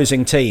the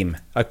opposing team.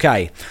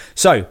 Okay.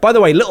 So, by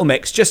the way, Little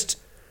Mix, just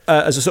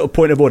as a sort of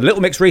point of order, Little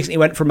Mix recently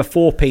went from a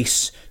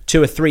 4-piece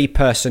to a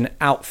 3-person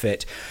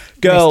outfit.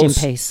 Girls,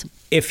 Rest in peace.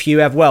 if you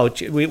have, well,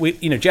 we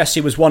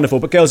Jessie was wonderful,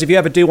 but girls, if you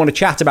ever do want to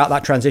chat about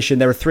that transition,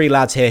 there are 3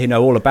 lads here who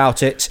know all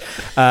about it.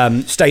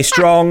 Stay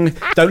strong.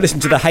 Don't listen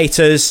to the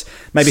haters.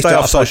 Maybe Stay start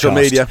off a social podcast.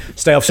 media.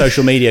 Stay off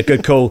social media.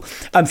 Good call.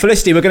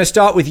 Felicity, we're going to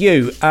start with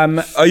you.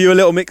 Are you a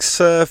Little Mix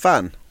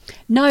fan?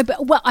 No,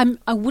 but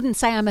I wouldn't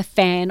say I'm a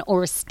fan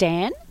or a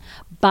stan,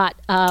 but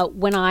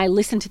when I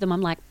listen to them,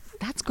 I'm like,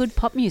 that's good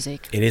pop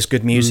music. It is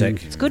good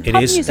music. It's good pop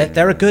music.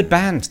 They're a good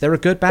band. They're a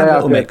good band, They are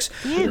Little good. Mix.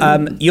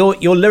 Yeah.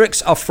 Your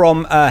lyrics are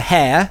from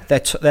Hair,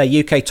 their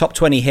UK top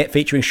 20 hit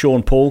featuring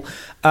Sean Paul.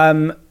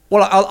 Well,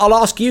 I'll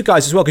ask you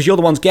guys as well because you're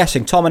the ones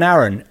guessing. Tom and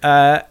Aaron,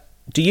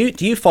 do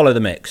you follow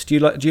the Mix? Do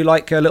you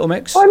like Little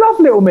Mix? I love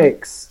Little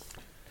Mix.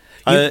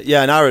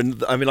 Yeah, and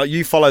Aaron, I mean, like,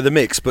 you follow the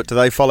Mix, but do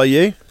they follow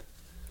you?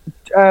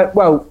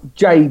 Well,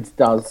 Jade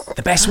does.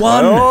 The best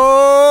one.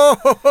 Oh!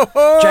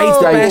 Jade's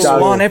the Jade best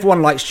does. one.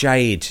 Everyone likes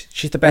Jade.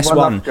 She's the best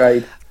Everyone one.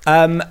 loves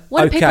Jade.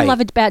 What do okay. people love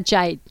about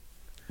Jade?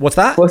 What's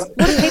that? What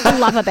do people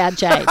love about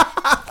Jade?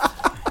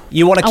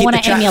 You want to I keep wanna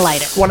the chat,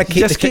 emulate it. Want to keep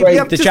Just the, keep- keep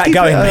yeah, the just chat keep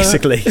going, it,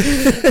 basically.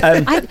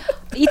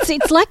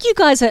 It's like you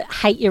guys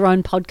hate your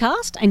own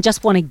podcast and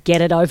just want to get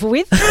it over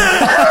with.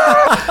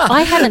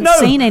 I haven't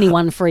seen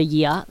anyone for a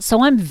year,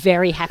 so I'm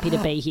very happy to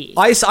be here.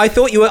 I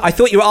thought you were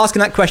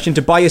asking that question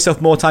to buy yourself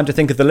more time to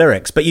think of the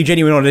lyrics, but you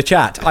genuinely wanted to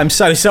chat. I'm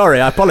so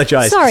sorry. I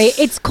apologise. Sorry,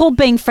 it's called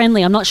Being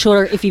Friendly. I'm not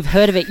sure if you've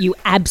heard of it, you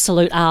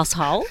absolute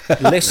asshole.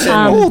 Listen,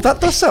 Oh,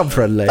 that does sound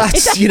friendly.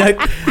 that's,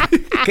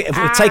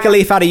 take a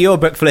leaf out of your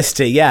book,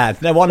 Felicity. Yeah,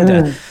 no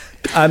wonder.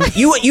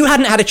 You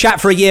hadn't had a chat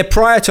for a year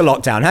prior to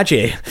lockdown, had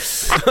you?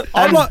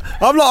 I'm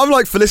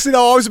like Felicity.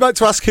 though. I was about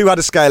to ask who had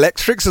a Scale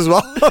Electrics as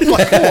well. I'm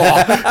like,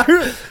 what?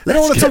 They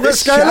don't want to talk about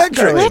Scale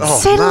Electrics.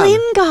 Let's settle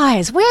in,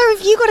 guys. Where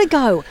have you got to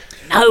go?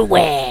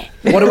 Nowhere.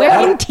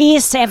 We're in tier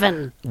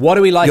 7. What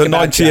do we like Your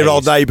about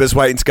 90-year-old Jade? neighbour's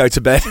waiting to go to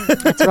bed.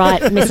 That's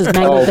right, Mrs.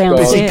 Mabel Oh, God.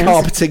 Busy downstairs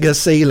carpeting a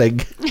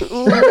ceiling.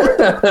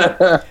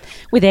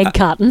 with egg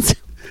cartons.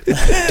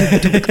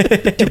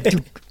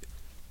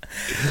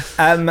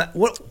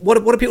 What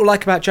do people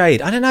like about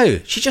Jade? I don't know.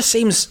 She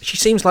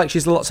seems like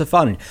she's lots of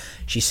fun.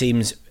 She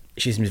seems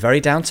very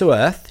down to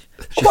earth.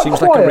 She Quite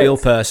seems like a quiet. real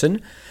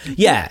person.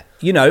 Yeah,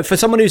 for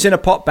someone who's in a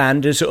pop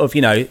band and sort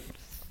of,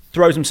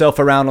 throws himself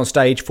around on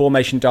stage,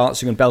 formation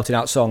dancing and belting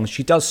out songs,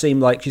 she does seem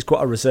like she's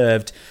quite a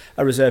reserved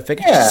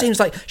figure. Yeah.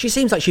 She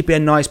seems like she'd be a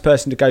nice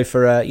person to go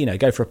for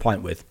a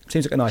pint with.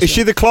 Seems like a nice. Is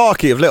she the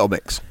Clarky of Little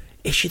Mix?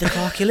 Is she the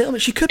Clarky a little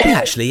bit? She could be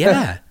actually.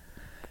 Yeah.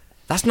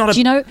 That's not a.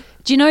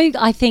 Do you know,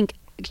 I think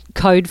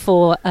code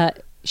for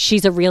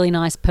she's a really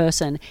nice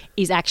person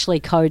is actually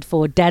code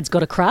for Dad's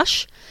got a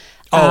crush.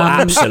 Oh,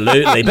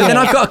 absolutely. But then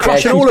I've got a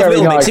crush Yeah, on all she's of very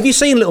Little Mix. nice. Have you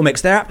seen Little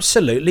Mix? They're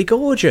absolutely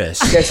gorgeous.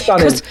 They're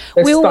stunning. Because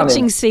They're we were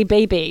stunning. watching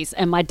CBeebies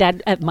and my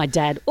husband, bear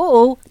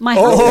with me.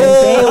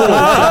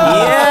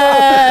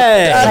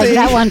 Yeah. Take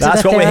that one to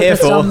That's the what we're here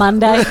therapist for. on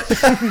Monday.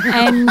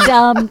 And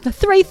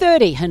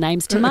 3:30, her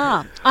name's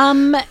Tamar.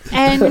 And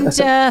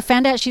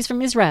found out she's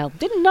from Israel.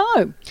 Didn't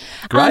know.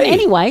 Great.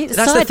 Anyway, That's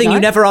the side thing. You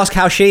note- never ask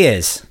how she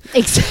is.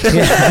 Exactly.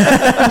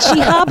 And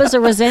she harbours a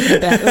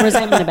resentment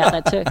about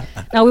that too.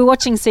 Now, we were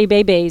watching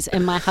CBeebies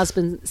and my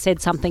husband said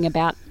something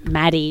about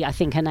Maddie, I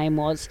think her name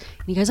was.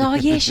 And he goes, oh,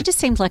 yeah, she just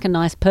seems like a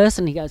nice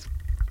person. He goes,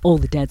 all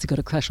the dads have got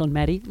a crush on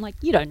Maddie. I'm like,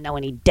 you don't know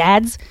any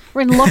dads.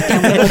 We're in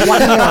lockdown with a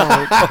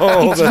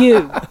 1-year-old. It's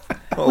you.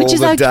 Which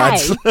is the okay.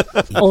 dads.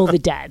 All the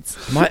dads.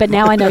 But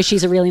now I know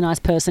she's a really nice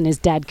person is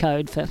dad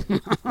code for...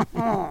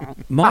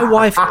 My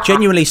wife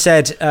genuinely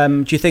said,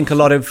 "Do you think a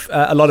lot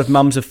of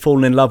mums have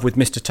fallen in love with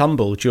Mr.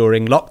 Tumble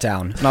during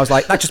lockdown?" And I was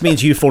like, "That just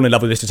means you've fallen in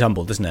love with Mr.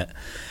 Tumble, doesn't it?"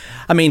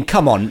 I mean,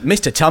 come on,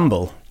 Mr.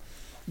 Tumble.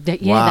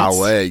 Yeah,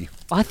 Wowee.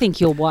 I think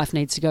your wife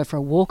needs to go for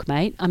a walk,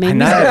 mate. I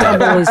mean, I know. Mr.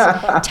 Tumble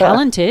is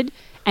talented.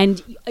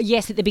 And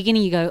yes, at the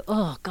beginning you go,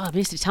 oh, God,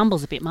 Mr.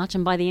 Tumble's a bit much.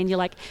 And by the end you're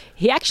like,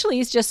 he actually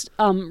is just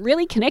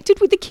really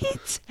connected with the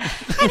kids.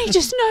 And he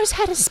just knows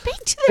how to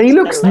speak to them. He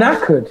looks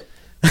knackered.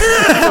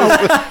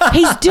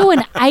 He's doing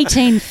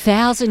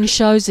 18,000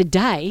 shows a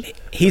day.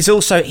 He's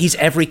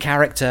every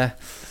character.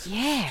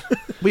 Yeah.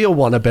 We all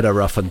want a bit of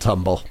rough and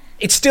tumble.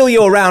 It's still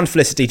your round,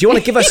 Felicity. Do you want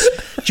to give us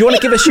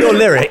your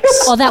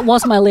lyrics? Oh, that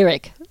was my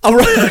lyric. Oh,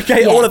 right,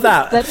 okay, Yeah. all of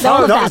that.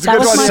 All of that that. was a That good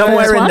was one. my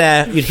Somewhere first in one.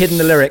 there, you'd hidden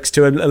the lyrics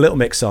to a Little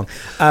Mix song.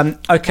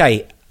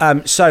 Okay,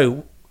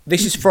 so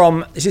this is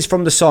from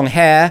the song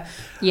Hair.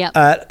 Yep.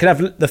 Can I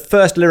have the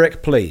first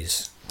lyric,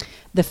 please?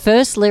 The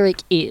first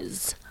lyric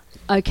is,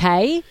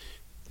 okay,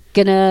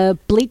 gonna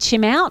bleach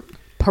him out,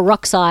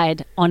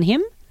 peroxide on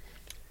him,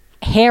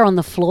 hair on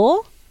the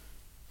floor,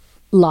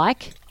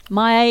 like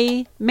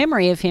my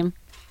memory of him.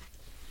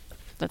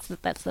 That's the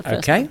first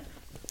Okay. one.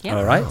 Yep.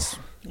 All right.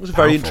 It was a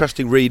very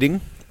interesting reading.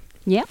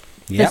 Yep.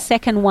 Yep. The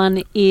second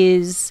one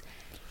is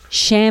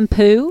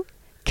shampoo,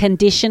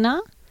 conditioner,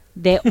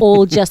 they're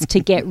all just to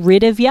get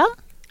rid of ya.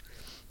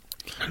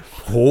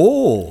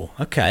 Oh,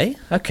 okay.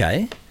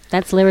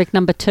 That's lyric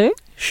number 2.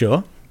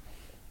 Sure.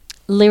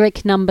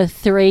 Lyric number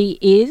 3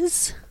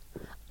 is,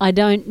 I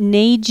don't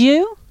need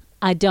you,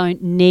 I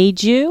don't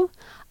need you,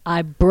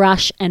 I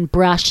brush and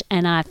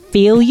I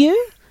feel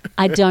you,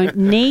 I don't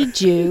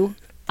need you,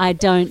 I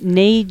don't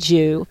need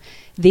you,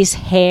 this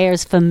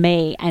hair's for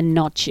me and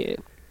not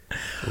you.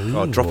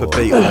 Oh, drop a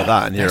beat like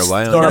that and you're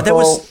away. You know, aren't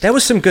you? there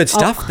was some good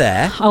stuff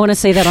there. I want to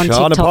see that on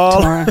Shana TikTok Paul.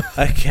 tomorrow.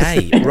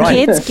 Okay, right.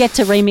 Kids, get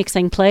to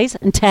remixing, please,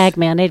 and tag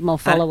me. I need more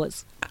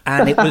followers.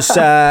 And it was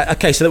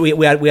okay. So that we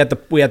had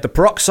the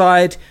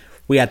peroxide,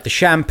 we had the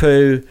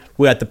shampoo,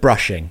 we had the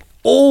brushing,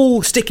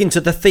 all sticking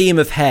to the theme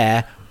of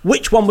hair.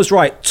 Which one was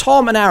right?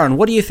 Tom and Aaron,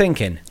 what are you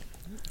thinking?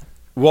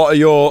 What are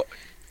your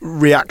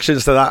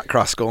reactions to that,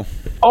 Kraskell?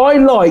 I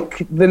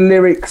like the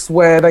lyrics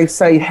where they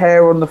say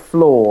hair on the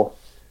floor.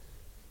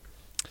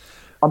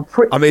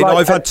 I mean,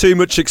 I've had too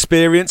much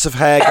experience of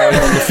hair going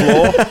on the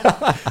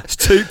floor. It's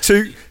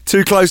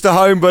too close to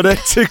home, buddy.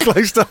 Too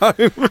close to home.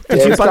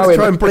 Did you both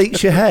try and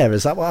bleach your hair?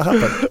 Is that what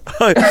happened?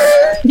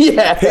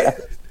 Yeah.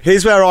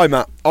 Here's where I'm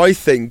at. I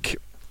think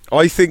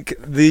I think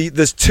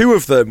there's two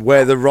of them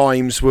where the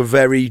rhymes were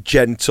very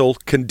gentle,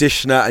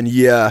 conditioner and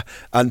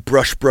and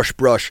brush.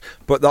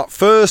 But that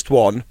first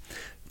one,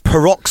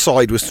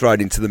 peroxide was thrown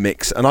into the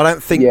mix, and I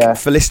don't think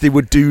Felicity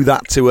would do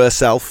that to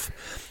herself.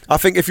 I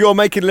think if you're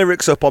making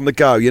lyrics up on the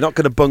go, you're not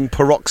going to bung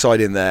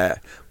peroxide in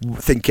there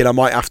thinking I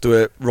might have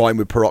to rhyme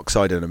with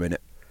peroxide in a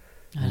minute.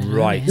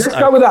 Right. Let's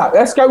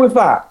go with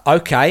that.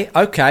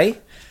 Okay.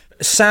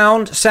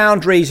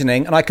 Sound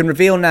reasoning, and I can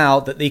reveal now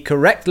that the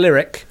correct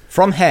lyric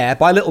from Hair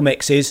by Little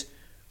Mix is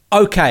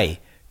okay.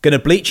 Gonna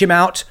bleach him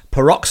out,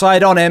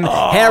 peroxide on him,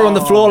 hair on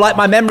the floor like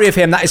my memory of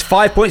him. That is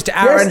 5 points to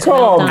Aaron Yes,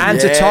 Tom. and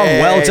to Tom.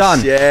 Well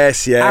done.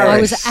 Yes. I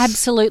was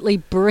absolutely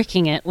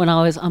bricking it when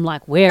I'm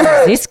like,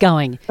 where is this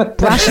going?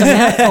 Brushing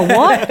out for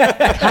what?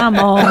 Come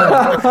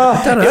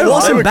on. It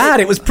wasn't bad.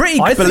 It was pretty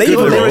I think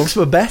believable. the lyrics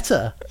were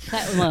better.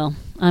 Well,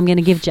 I'm going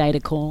to give Jade a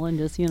call and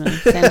just, send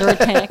her a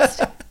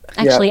text.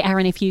 Actually,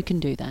 Aaron, if you can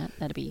do that,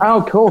 that'd be... Oh,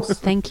 of course.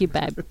 Thank you,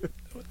 babe.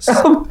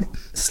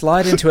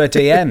 Slide into her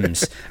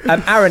DMs.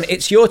 Aaron,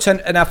 it's your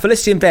turn. Now,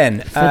 Felicity and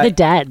Ben. For the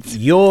dads.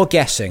 You are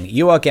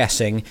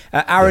guessing.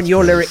 Aaron,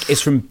 your lyric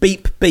is from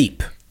Beep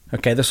Beep.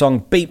 Okay, the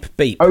song Beep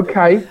Beep.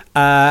 Okay.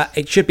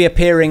 It should be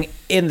appearing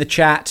in the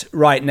chat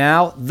right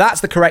now.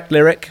 That's the correct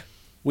lyric.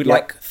 We'd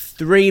like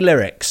 3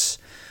 lyrics.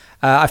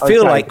 I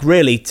feel like,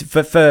 really,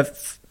 for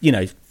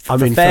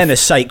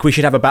fairness' sake, we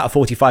should have about a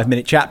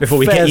 45-minute chat before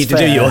we get you to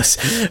do yours.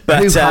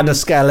 But Who had a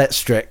scale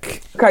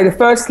electric? Okay, the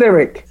first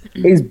lyric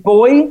is,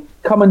 boy,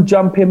 come and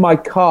jump in my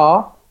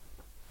car.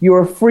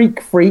 You're a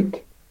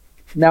freak.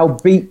 Now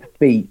beep,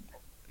 beep.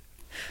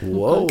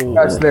 Whoa.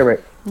 First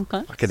lyric.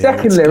 Okay.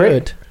 Second lyric.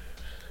 Good.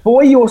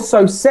 Boy, you're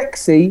so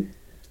sexy,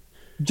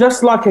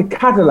 just like a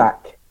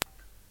Cadillac.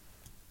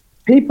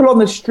 People on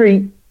the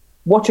street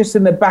watch us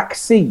in the back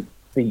seat.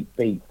 Beep,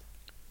 beep.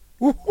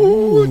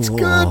 Ooh, it's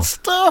good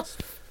stuff.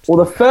 Or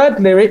the third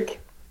lyric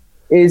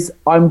is,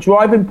 I'm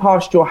driving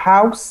past your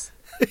house.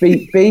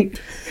 Beep, beep.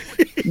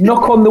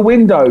 Knock on the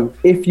window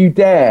if you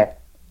dare.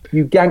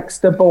 You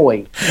gangster boy.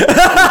 Beep,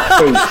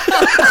 beep.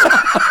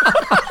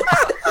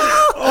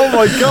 Oh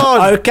my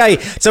God. Okay,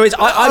 so it's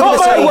I'm going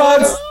to say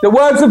words, the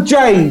words of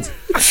Jade.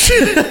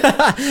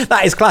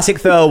 that is classic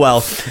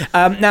Thirlwell.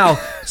 Now,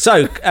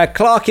 so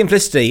Clark and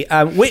Felicity,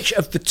 which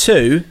of the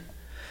two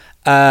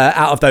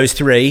out of those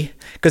 3?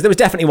 Because there was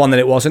definitely one that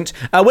it wasn't.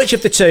 Which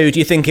of the 2 do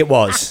you think it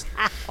was?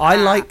 I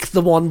like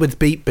the one with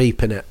beep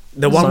beep in it.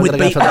 The one with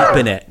beep beep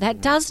in it.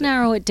 That does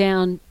narrow it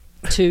down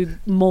to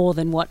more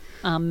than what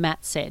Matt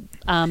said.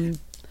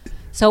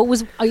 So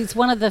it's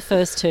one of the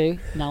first 2.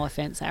 No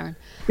offence, Aaron.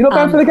 You're not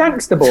going for the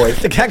gangster boy?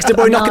 The gangster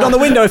boy knocking on the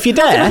window if you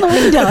dare. On the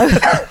window.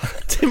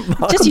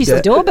 Just use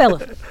the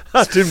doorbell.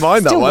 I didn't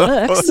mind that Still one.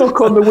 works. Knock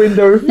on the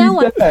window if No you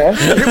one- dare.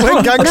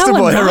 When Gangster No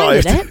Boy one minded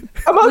arrived. it.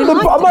 I'm We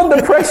liked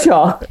under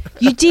pressure.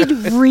 You did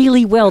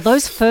really well.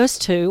 Those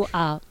first 2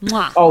 are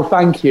mwah. Oh,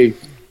 thank you.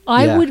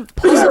 I would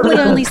possibly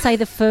only say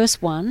the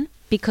first one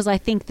because I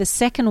think the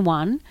second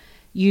one,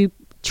 you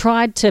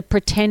tried to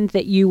pretend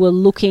that you were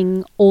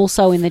looking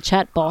also in the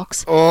chat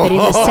box, but in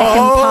the second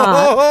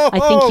part, I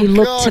think you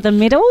looked to the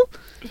middle,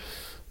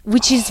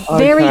 which is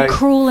very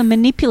cruel and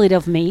manipulative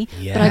of me.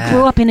 Yeah. But I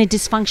grew up in a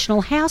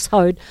dysfunctional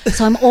household,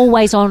 so I'm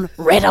always on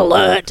red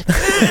alert.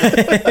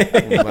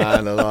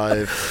 Man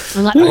alive.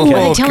 I'm like, are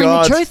they telling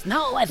God. the truth?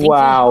 No, I think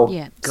Wow.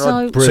 yeah.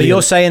 God, So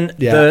you're saying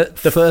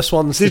The first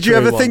one's Did the you true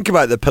ever one. think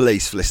about the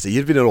police, Felicity?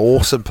 You'd been an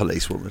awesome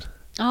policewoman.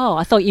 Oh,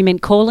 I thought you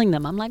meant calling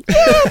them. I'm like,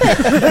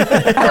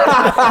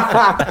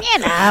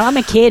 I'm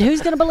a kid.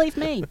 Who's going to believe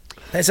me?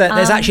 There's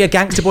actually a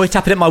gangster boy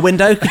tapping at my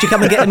window. Could you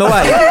come and get him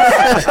away?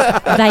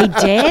 They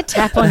dare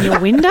tap on your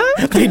window?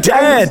 He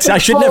dared. I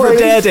should never have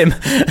dared him.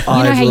 You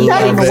know how you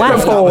get him away.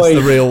 That was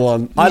the real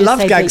one. I just love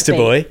say Gangster beep,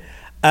 Boy.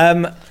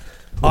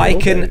 I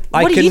can.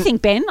 What do you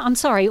think, Ben? I'm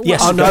sorry.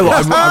 Yes. Oh, no,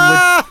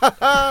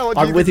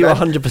 I'm with you Ben?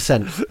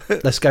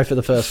 100%. Let's go for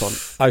the first one.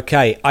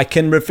 Okay, I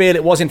can reveal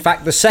it was in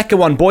fact the second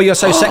one. Boy, you're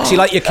so sexy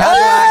like your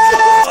Cadillac.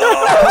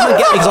 Come and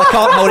get me because I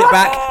can't hold it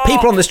back.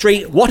 People on the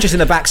street, watch us in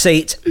the back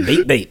seat.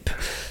 Beep beep.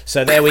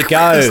 So there we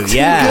go.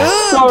 Yeah,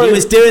 Sorry. he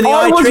was doing the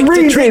eye trick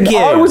to trick you.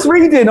 I was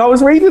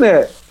reading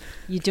it.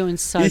 You're doing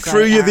so He great.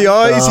 threw you the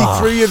Aaron. eyes. He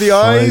threw you the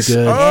eyes.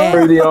 good. Oh,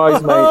 Through the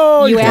eyes, mate.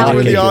 oh, You he out. threw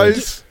you the Really good.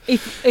 eyes.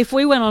 If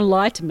we went on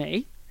Lie to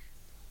Me,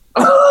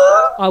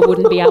 I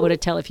wouldn't be able to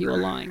tell if you were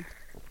lying.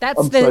 That's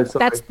I'm so sorry.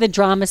 that's the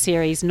drama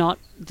series, not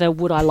the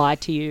Would I Lie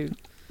to You.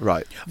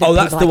 Right. Oh,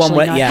 that's people the one actually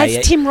where know. yeah, It has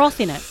yeah. Tim Roth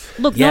in it.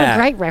 Look, Yeah. not a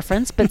great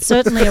reference, but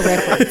certainly a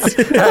reference.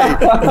 Hey,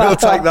 we'll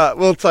take that.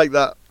 We'll take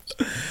that.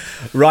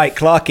 Right,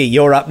 Clarky,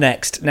 you're up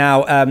next.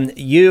 Now,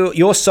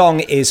 your song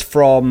is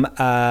from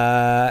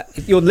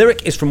your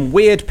lyric is from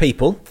Weird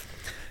People.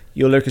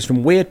 Your lyric is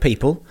from Weird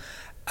People.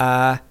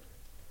 Now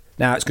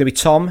it's going to be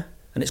Tom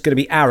and it's going to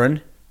be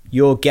Aaron.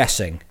 You're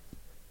guessing.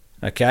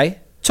 Okay,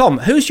 Tom,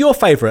 who's your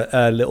favourite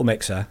Little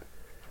Mixer?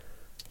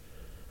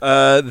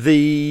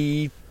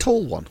 The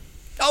tall one.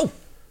 Oh,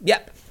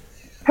 yep.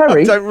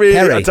 Perry. I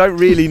don't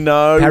really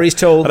know. Perry's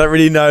tall. I don't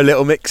really know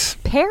Little Mix,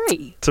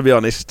 Perry. to be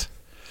honest.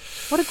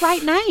 What a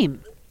great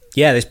name.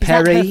 Yeah, there's Is that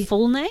her Perry.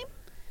 full name?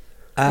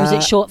 Or is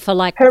it short for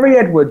like... Perry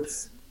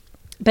Edwards.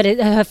 But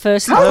her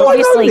first... How do I know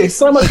obviously, this?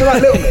 So much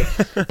about Little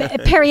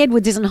Mix. Perry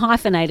Edwards isn't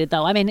hyphenated,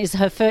 though. I mean, is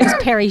her first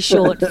Perry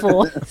short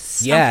for...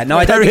 Yeah, no,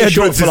 I don't Perry think it's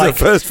short Edwards for is like... the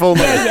first full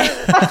name.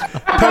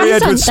 Perry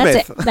Edwards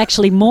Smith. That's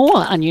actually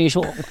more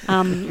unusual.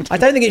 I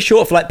don't think it's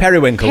short for like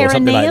periwinkle or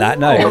something like that.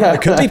 No,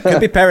 Perineum? it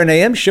could be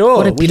perineum, sure.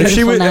 What a We don't-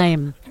 beautiful would-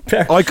 name.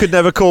 I could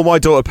never call my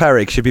daughter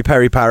Perry. She'd be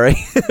Perry Parry.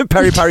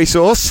 Perry Parry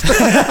sauce.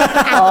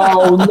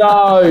 Oh,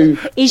 no.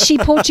 Is she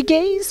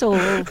Portuguese or...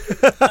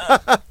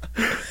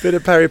 Bit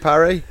of Perry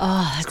Parry.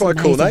 Oh, that's It's quite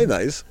a cool amazing. name,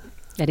 that is.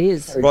 It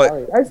is. Right,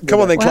 That's come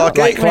on then, well, Clarky.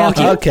 Right,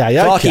 Clarky. Okay,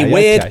 Clarky,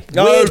 weird okay.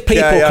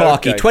 people, Clarky.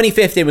 Okay.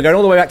 2015, we're going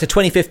all the way back to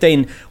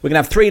 2015. We're going to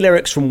have 3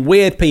 lyrics from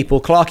weird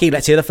people. Clarky,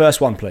 let's hear the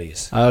first one,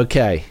 please.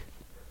 Okay.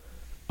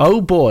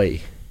 Oh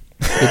boy,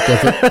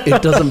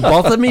 it doesn't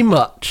bother me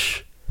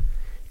much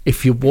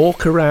if you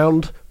walk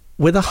around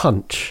with a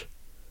hunch.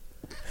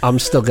 I'm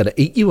still going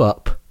to eat you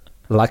up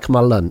like my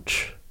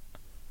lunch.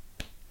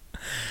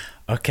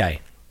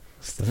 Okay.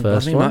 That's the Doesn't bother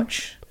first me one.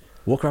 much.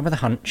 Walk around with a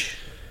hunch.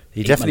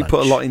 He Eat definitely my put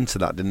a lunch. lot into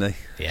that, didn't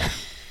he? Yeah.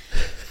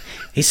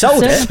 He sold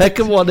So- it.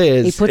 Second one He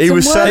is put He some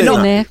was work selling in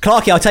that. there.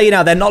 Clarky, I'll tell you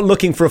now, they're not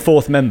looking for a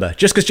 4th member.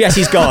 Just because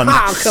Jesse's gone.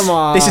 Oh, come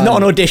on. This is not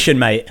an audition,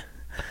 mate.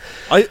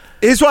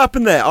 Here's what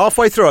happened there.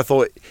 Halfway through, I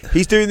thought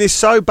he's doing this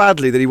so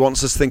badly that he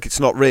wants us to think it's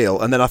not real.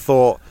 And then I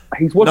thought,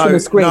 He's watching no, the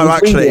screen. no, he's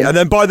actually. reading. And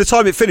then by the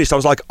time it finished, I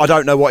was like, I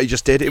don't know what he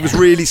just did. It was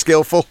really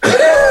skillful.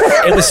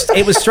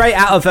 It was straight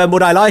out of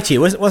Would I Lie to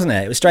You, wasn't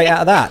it? It was straight out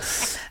of that.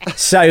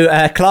 So,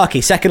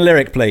 Clarky, second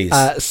lyric, please.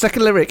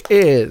 Second lyric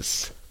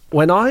is,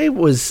 when I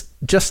was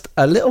just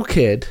a little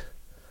kid,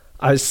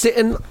 I was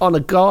sitting on a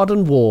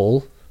garden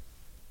wall.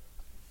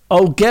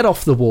 Oh, get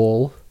off the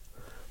wall.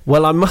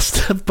 Well, I must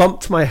have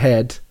bumped my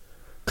head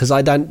because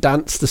I don't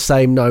dance the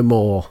same no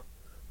more.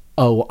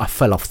 Oh, I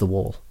fell off the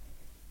wall.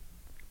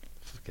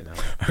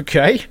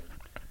 Okay.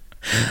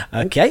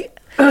 Okay.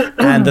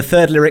 And the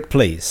third lyric,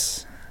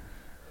 please.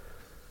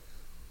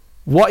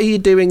 What are you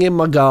doing in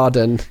my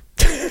garden?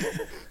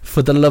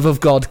 For the love of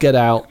God, get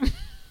out.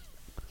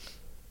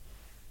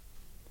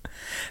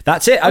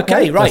 That's it.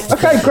 Okay, right.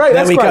 Okay, great.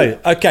 There That's we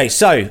great. go. Okay,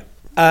 so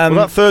Well,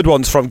 that third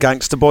one's from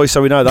Gangster Boy,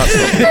 so we know that's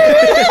not.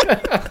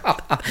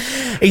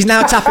 he's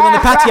now tapping on the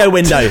patio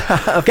window.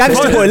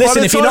 Gangster Boy,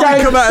 listen, if you're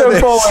not... Come out of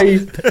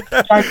Gangster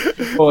boy.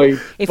 Gangster boy.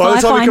 If By the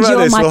I time we find come out you of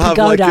on this, my we'll have,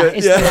 like, pagoda, a-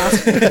 it's yeah. the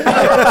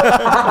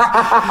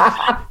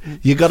last.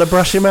 You got to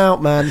brush him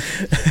out, man.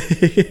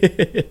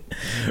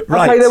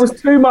 Right. Okay, there was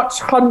too much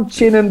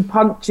hunching and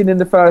punching in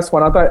the first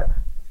one. I don't.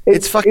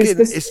 It's fucking-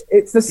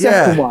 It's the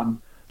second yeah.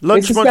 one.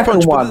 Lunch, It's the munch, second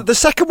punch. one. But the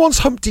second one's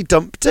Humpty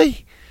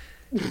Dumpty.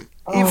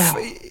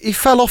 He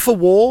fell off a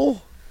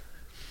wall.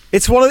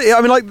 It's one of the.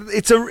 I mean, like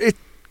it's a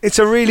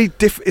really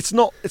it's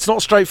not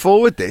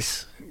straightforward.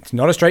 This It's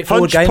not a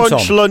straightforward hunch, game,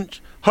 punch, Tom.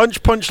 lunch,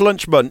 hunch, punch,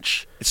 lunch,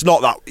 munch. It's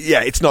not that. Yeah,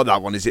 it's not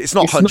that one, is it? It's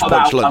not It's hunch, not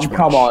punch, that lunch, one. munch.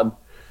 Come on.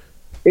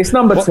 It's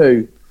number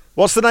 2.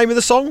 What's the name of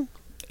the song?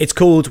 It's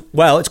called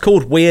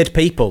Weird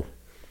People.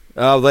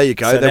 Oh, there you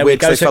go. So They're there we weird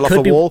go. 'cause they So it fell could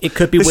off be- a wall. it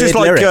could be this weird is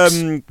like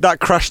lyrics. that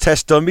Crash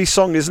Test Dummy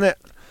song, isn't it?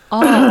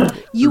 Oh,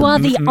 you are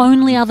the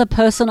only other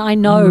person I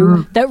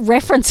know that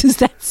references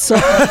that song.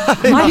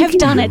 I have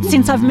done it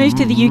since I've moved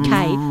to the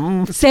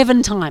UK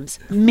 7 times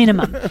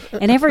minimum,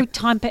 and every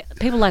time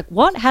people are like,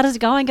 "What? How does it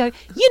go?" I go,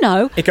 "You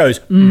know, It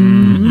goes...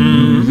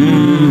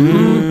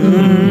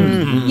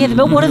 yeah,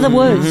 but what are the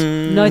words?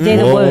 No, they're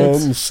the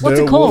words. What's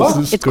it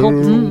called? It's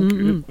called." Yeah,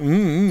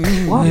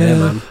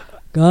 man.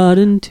 Got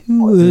into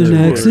an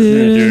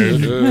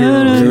accident.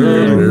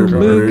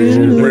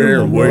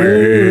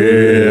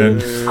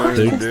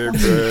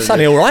 It's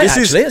sounding all right, This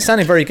is- actually. It's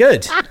sounding very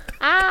good.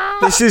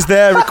 This is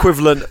their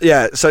equivalent.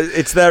 Yeah, so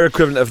it's their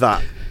equivalent of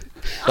that.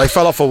 They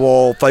fell off a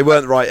wall. They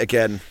weren't right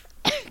again.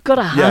 Got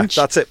a Yeah, hunch.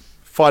 that's it.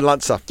 Final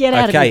answer. Get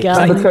out Okay, of the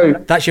garden. Number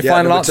 2. That's your Yeah,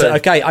 final number answer. 2.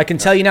 Okay, I can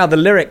tell you now the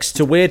lyrics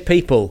to Weird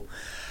People.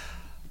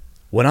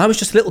 When I was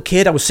just a little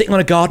kid, I was sitting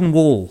on a garden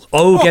wall.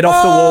 Oh, get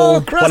off the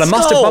wall. Well, I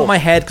must have bumped my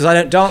head because I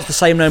don't dance the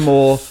same no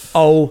more.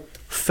 Oh,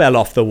 fell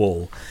off the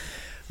wall.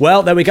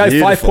 Well, there we go.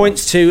 Beautiful. 5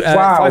 points to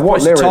Wow, 5 what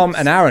points to Tom lyrics.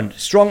 and Aaron.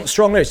 Strong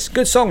lyrics.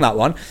 Good song, that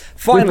one. We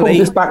Finally,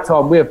 pulled this back,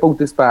 Tom. We have pulled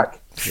this back.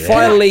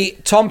 Finally,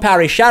 Tom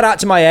Parry, shout out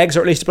to my eggs,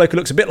 or at least a bloke who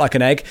looks a bit like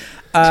an egg.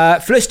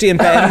 Felicity and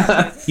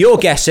Ben, you're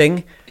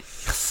guessing.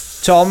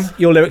 Tom,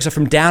 your lyrics are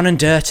from Down and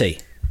Dirty.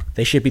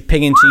 They should be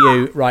pinging to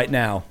you right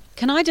now.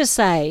 Can I just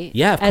say,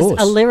 Yeah, of as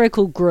course. a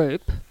lyrical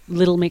group,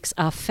 Little Mix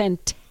are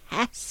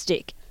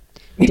fantastic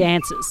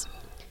dancers.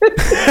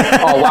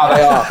 Oh, wow,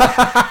 they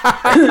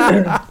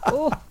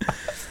are.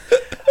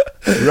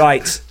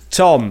 Right,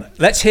 Tom,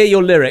 let's hear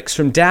your lyrics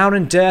from Down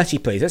and Dirty,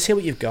 please. Let's hear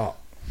what you've got.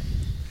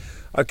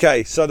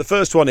 Okay, so the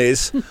first one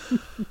is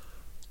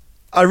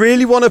I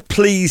really want to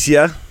please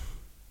you.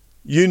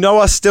 You know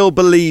I still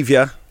believe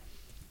you.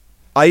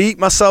 I eat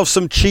myself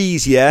some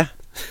cheese, yeah.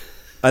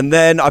 And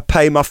then I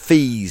pay my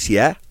fees,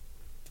 yeah.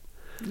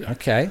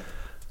 Okay.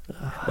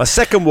 My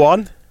second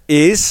one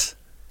is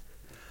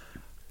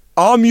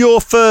I'm your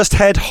first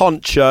head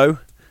honcho,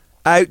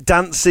 out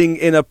dancing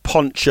in a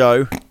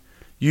poncho.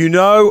 You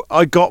know,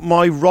 I got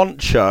my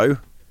Roncho,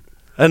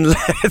 and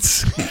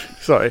let's.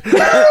 Sorry.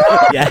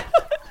 Yeah.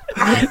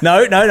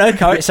 No.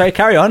 Sorry,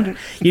 carry on.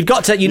 You've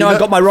got to. I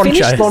got my Roncho.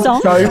 Finish the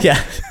song.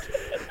 Yeah.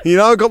 You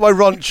know, I got my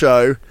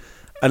Roncho,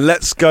 and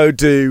let's go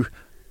do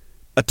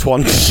a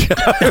Twancho.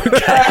 Okay,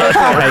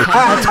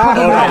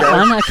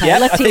 Yeah,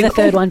 let's I hear the think-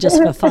 third one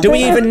just for fun. Do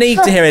we even need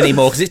to hear any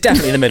more? Because it's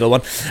definitely the middle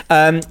one.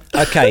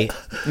 Okay.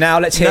 Now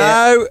let's hear.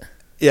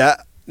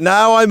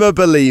 Now I'm a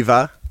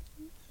believer.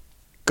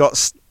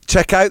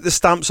 Check out the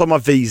stamps on my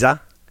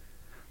visa.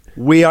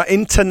 We are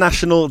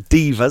international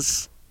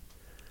divas,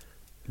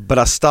 but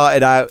I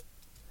started out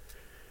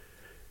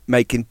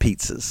making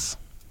pizzas.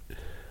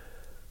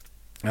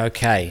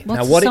 Okay.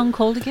 What's now the song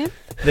called again?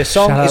 The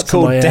song Shout is out to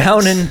called my ex.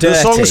 Down and Dirty.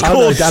 The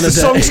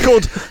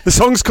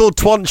song's called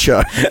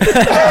Twancho.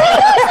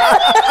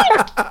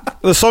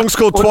 The song's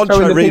called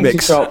Twancho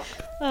Remix.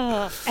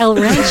 El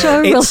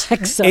Rancho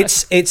Relaxo.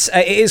 It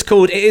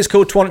is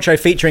called Twancho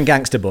featuring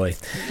Gangster Boy.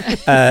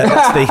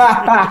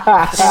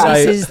 That's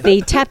This is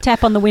the Tap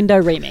Tap on the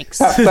Window remix.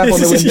 Tap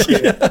on the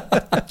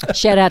window.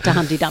 Shout out to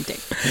Humpty Dumpty.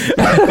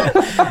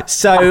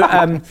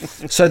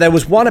 So there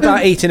was one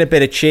about eating a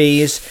bit of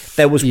cheese.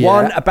 There was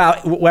one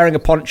about wearing a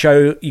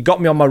poncho. You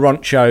got me on my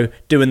Roncho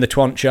doing the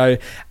Twancho,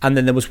 and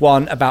then there was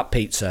one about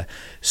pizza.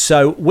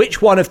 So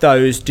which one of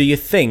those do you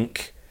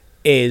think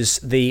is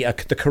the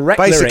correct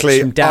Basically,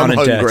 lyrics from Down I'm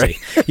and hungry.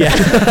 Dirty? Yeah.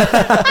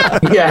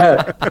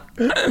 Yeah.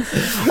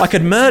 I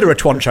could murder a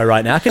Twancho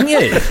right now, couldn't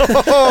you?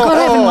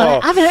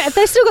 God, have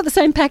they still got the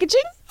same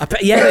packaging? I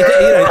bet, yeah, they do, you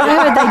know. I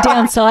heard they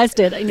downsized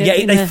it.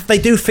 They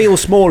do feel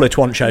smaller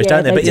Twanchos, Yeah,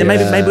 don't they? they But do.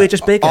 maybe we're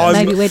just bigger.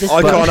 Maybe we're just.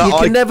 I But can't- you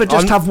can never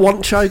just I'm- have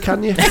one show,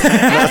 can you?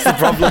 That's the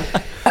problem.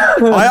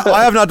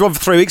 I haven't had one for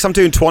 3 weeks. I'm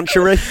doing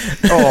Twanchery.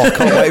 Oh,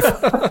 can't wait.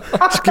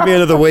 Just give me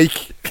another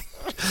week.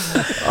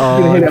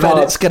 Oh, I hit it bet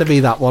hard. it's going to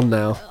be that one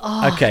now.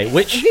 Okay, Is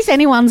which this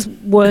anyone's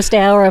worst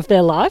hour of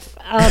their life?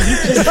 I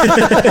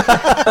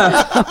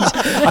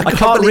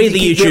can't read the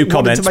believe you YouTube keep wanting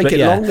comments, to make but it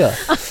yeah. longer.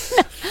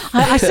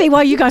 I see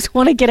why you guys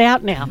want to get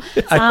out now.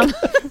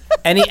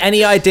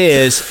 Any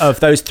ideas of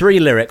those three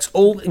lyrics,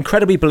 all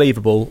incredibly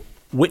believable?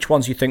 Which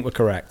ones you think were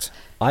correct?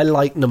 I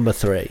like number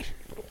 3.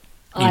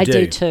 I do.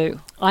 do too.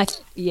 I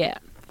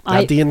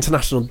The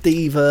International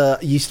Diva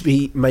used to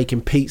be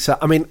making pizza.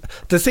 I mean,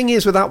 the thing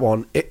is with that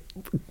one,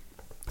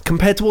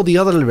 compared to all the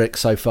other lyrics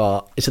so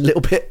far, it's a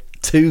little bit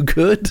too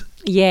good.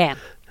 yeah.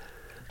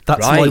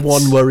 That's my Right.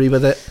 one worry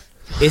with it.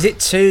 Is it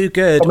too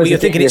good? Tom Well, is you're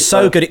a thinking genius, it's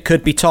so though. good it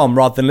could be Tom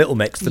rather than Little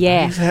Mix,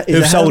 Yeah.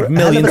 who've sold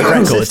millions of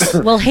records.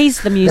 Well,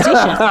 he's the musician.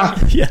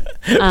 Yeah,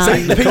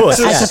 of course.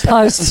 As Yeah.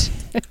 opposed.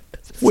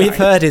 We've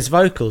heard his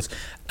vocals.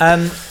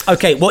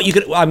 Okay, I'm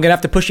going to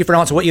have to push you for an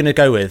answer. What are you going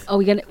to go with? Are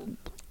we going to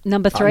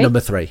number 3?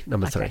 Number three.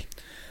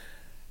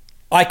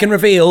 I can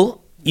reveal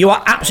you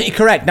are absolutely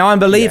correct. Now I'm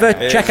a believer.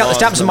 Check out the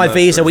stamps on my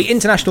visa. We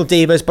international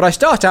divas, but I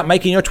start out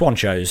making your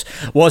Twanchos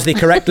was the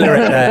correct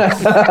lyric there.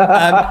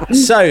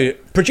 So,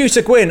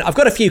 producer Gwyn, I've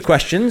got a few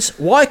questions.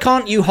 Why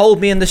can't you hold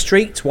me in the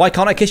street? Why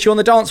can't I kiss you on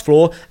the dance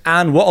floor?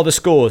 And what are the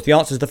scores? The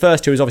answer to the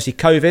first two is obviously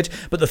COVID,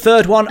 but the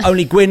third one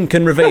only Gwyn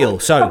can reveal.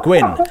 So,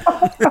 Gwyn,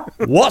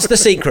 what's the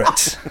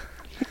secret?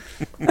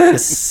 The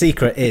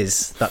secret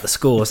is that the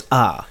scores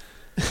are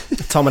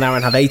Tom and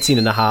Aaron have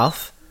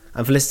 18.5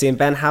 and Felicity and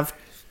Ben have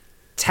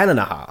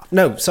 10.5.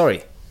 No,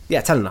 sorry.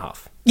 Yeah,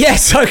 10.5.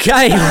 Yes,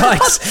 okay, right.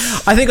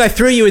 I think I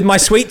threw you with my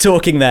sweet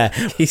talking there.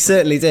 He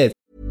certainly did.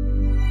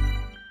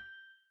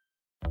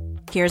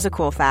 Here's a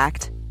cool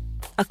fact.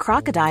 A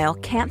crocodile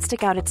can't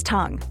stick out its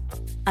tongue.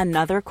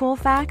 Another cool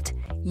fact,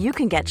 you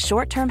can get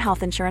short-term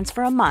health insurance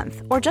for a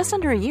month or just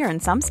under a year in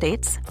some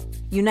states.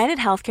 United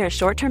Healthcare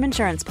short-term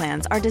insurance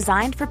plans are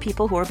designed for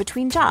people who are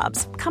between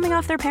jobs, coming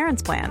off their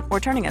parents' plan, or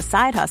turning a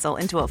side hustle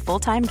into a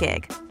full-time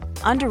gig.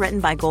 Underwritten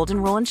by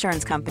Golden Rule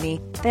Insurance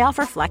Company, they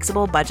offer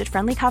flexible,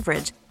 budget-friendly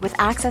coverage with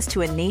access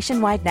to a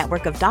nationwide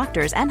network of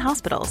doctors and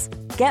hospitals.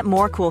 Get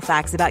more cool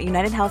facts about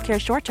United Healthcare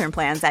short-term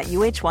plans at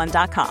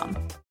uh1.com.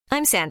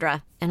 I'm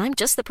Sandra, and I'm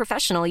just the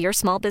professional your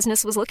small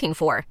business was looking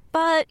for.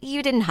 But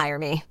you didn't hire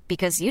me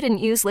because you didn't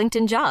use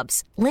LinkedIn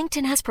Jobs.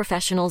 LinkedIn has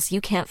professionals you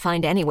can't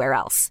find anywhere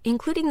else,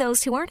 including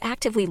those who aren't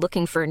actively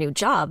looking for a new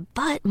job,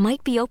 but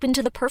might be open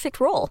to the perfect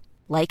role,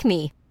 like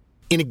me.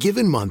 In a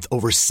given month,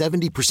 over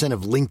 70%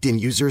 of LinkedIn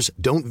users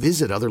don't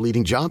visit other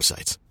leading job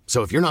sites.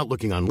 So if you're not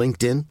looking on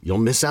LinkedIn, you'll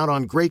miss out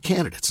on great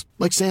candidates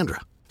like Sandra.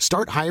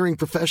 Start hiring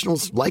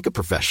professionals like a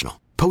professional.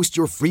 Post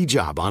your free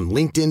job on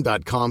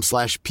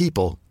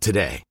linkedin.com/people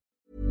today.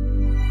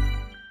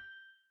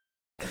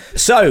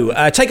 So,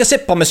 take a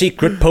sip on my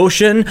secret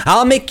potion.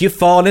 I'll make you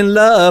fall in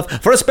love.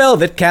 For a spell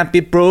that can't be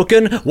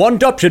broken, one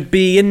drop should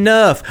be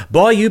enough.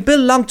 Boy, you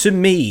belong to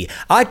me.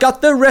 I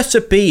got the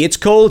recipe. It's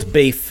called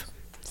beef.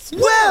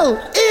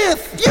 Well,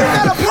 if you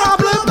got a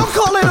problem, don't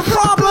call it a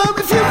problem.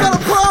 If you got a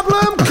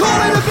problem,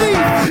 call it a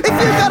beef. If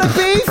you got a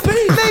beef,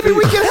 maybe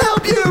we can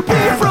help you.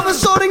 Beef Brothers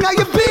sorting out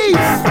your beef.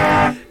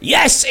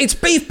 Yes, it's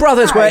Beef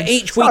Brothers, where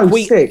each week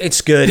we... sick.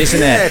 It's good,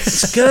 isn't it?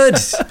 It's good.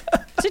 It's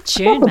a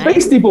tune, The mate.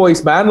 Beastie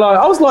Boys, man.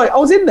 I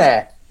was in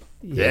there.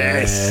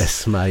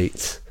 Yes,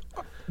 mate.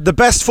 The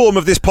best form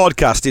of this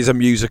podcast is a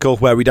musical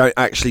where we don't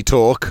actually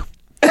talk.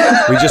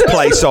 We just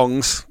play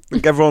songs. I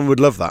think everyone would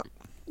love that.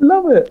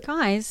 Love it.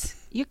 Guys,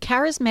 you're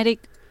charismatic.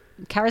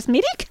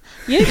 Charismatic?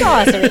 You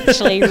guys are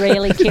actually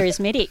really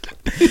charismatic.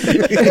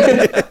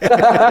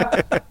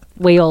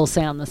 We all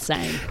sound the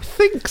same.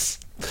 Thanks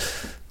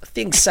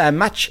so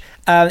much.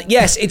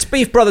 Yes, it's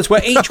Beef Brothers,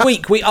 where each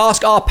week we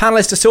ask our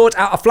panellists to sort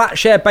out a flat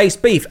share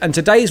based beef, and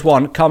today's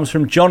one comes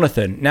from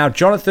Jonathan. Now,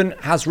 Jonathan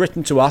has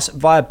written to us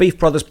via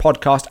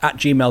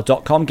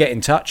beefbrotherspodcast@gmail.com. Get in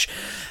touch.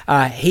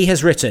 He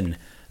has written,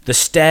 "The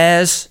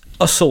Stairs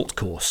Assault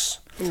Course.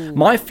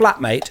 My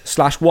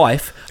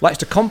flatmate/wife likes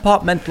to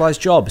compartmentalise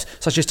jobs,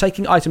 such as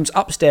taking items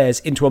upstairs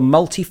into a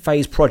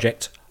multi-phase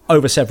project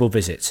over several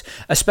visits,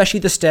 especially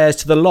the stairs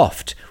to the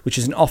loft, which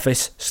is an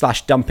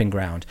office/dumping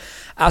ground.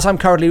 As I'm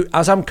currently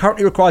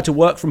required to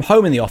work from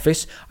home in the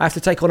office, I have to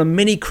take on a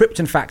mini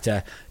Krypton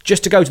factor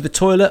just to go to the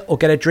toilet or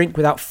get a drink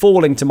without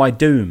falling to my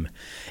doom.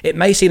 It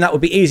may seem that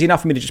would be easy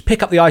enough for me to just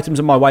pick up the items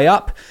on my way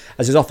up,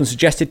 as is often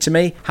suggested to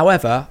me.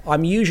 However,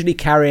 I'm usually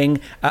carrying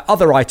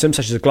other items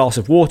such as a glass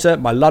of water,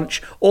 my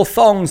lunch, or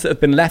thongs that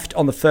have been left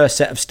on the first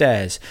set of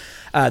stairs.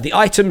 The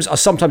items are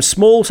sometimes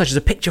small, such as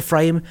a picture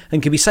frame,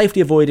 and can be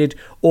safely avoided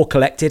or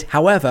collected.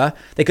 However,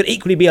 they could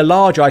equally be a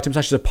large item,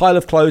 such as a pile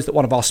of clothes that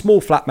one of our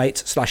small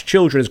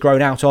flatmates/children has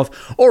grown out of,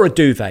 or a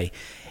duvet.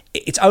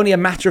 It's only a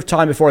matter of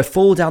time before I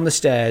fall down the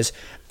stairs,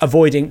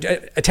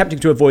 attempting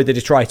to avoid the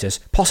detritus.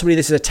 Possibly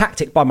this is a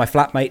tactic by my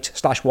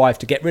flatmate/wife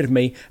to get rid of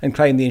me and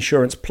claim the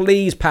insurance.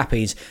 Please,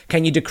 Pappies,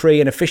 can you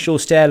decree an official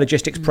stair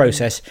logistics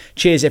process?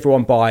 Cheers,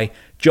 everyone. Bye,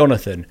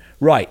 Jonathan."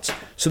 Right.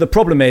 So the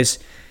problem is,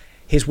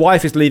 his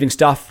wife is leaving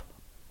stuff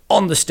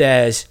on the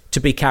stairs to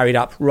be carried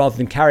up rather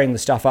than carrying the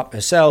stuff up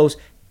herself.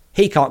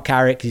 He can't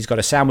carry it because he's got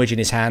a sandwich in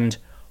his hand.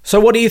 So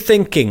what are you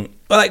thinking?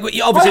 Like,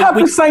 obviously, I have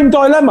the same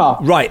dilemma.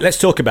 Right, let's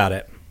talk about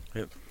it.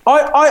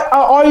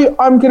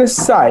 I'm going to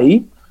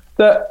say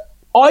that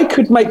I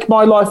could make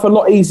my life a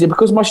lot easier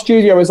because my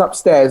studio is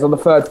upstairs on the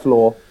 3rd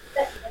floor.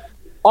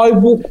 I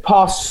walk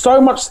past so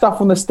much stuff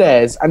on the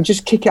stairs and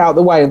just kick it out of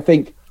the way and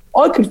think,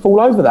 I could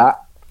fall over that.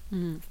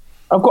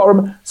 I've got to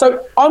remember. So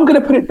I'm going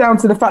to put it down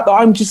to the fact that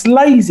I'm just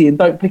lazy and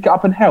don't pick it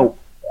up and help.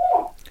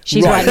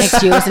 She's right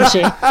next to you, isn't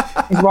she?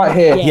 He's right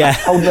here. Yeah.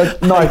 Hold the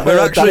knife. We're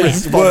actually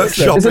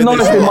workshopping. There's a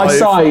knife in my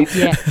side.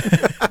 Yeah.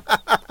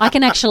 I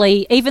can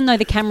actually, even though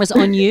the camera's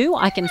on you,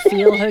 I can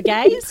feel her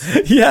gaze.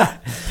 Yeah.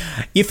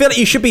 You feel like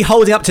you should be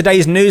holding up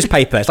today's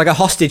newspaper. It's like a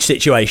hostage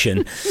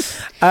situation.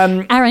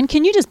 Aaron,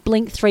 can you just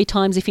blink 3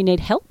 times if you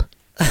need help?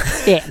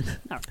 Yeah.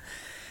 All right.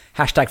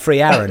 Hashtag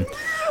free Aaron.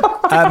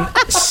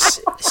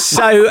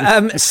 So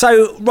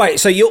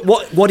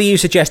what are you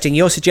suggesting?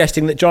 You're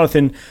suggesting that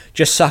Jonathan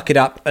just suck it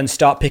up and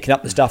start picking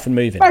up the stuff and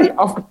moving. Mate,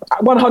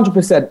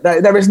 100%.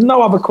 There is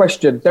no other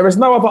question. There is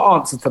no other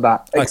answer to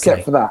that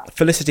except for that.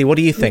 Felicity, what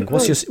do you think?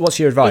 What's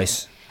your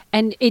advice?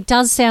 And it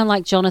does sound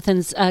like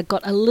Jonathan's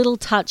got a little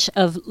touch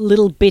of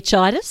little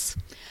bitchitis.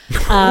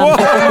 That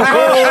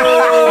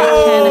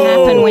can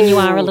happen when you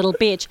are a little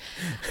bitch.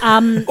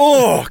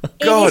 Oh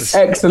God!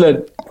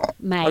 Excellent.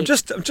 Mate. I'm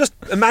just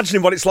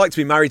imagining what it's like to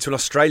be married to an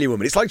Australian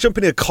woman. It's like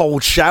jumping in a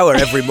cold shower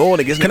every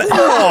morning, isn't it?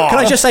 Can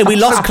I just say, we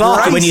lost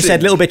Clarky when you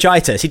said little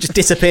bitchitis. He just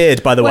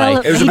disappeared, by the way.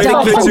 It was a bit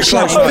too close.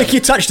 I think you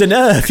touched a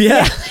nerve,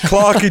 yeah.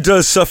 Clarky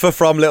does suffer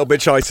from little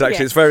bitchitis, actually.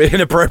 Yeah. It's very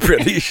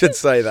inappropriate that you should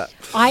say that.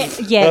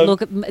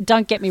 Look,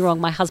 don't get me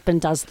wrong. My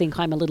husband does think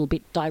I'm a little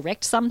bit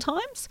direct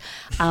sometimes,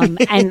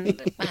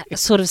 and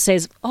sort of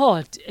says, "Oh,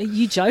 are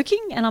you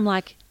joking?" And I'm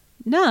like,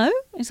 "No."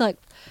 He's like,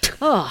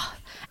 "Oh."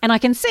 And I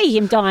can see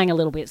him dying a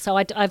little bit. So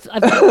it's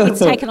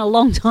taken a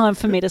long time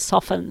for me to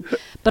soften.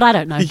 But I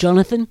don't know,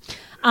 Jonathan.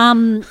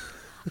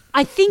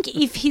 I think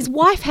if his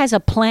wife has a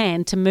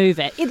plan to move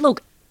it, it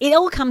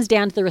all comes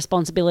down to the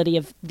responsibility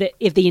of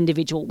the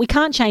individual. We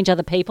can't change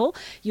other people.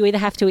 You either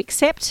have to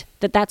accept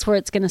that that's where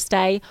it's going to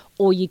stay,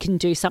 or you can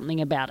do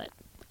something about it.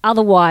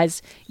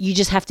 Otherwise, you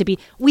just have to be...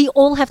 We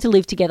all have to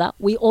live together.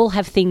 We all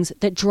have things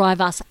that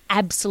drive us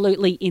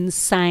absolutely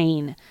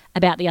insane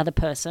about the other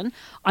person.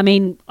 I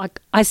mean, I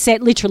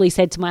literally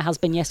said to my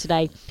husband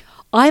yesterday,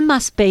 I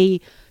must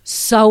be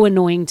so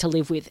annoying to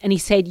live with. And he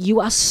said, you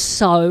are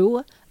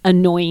so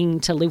annoying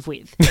to live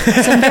with.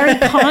 Some very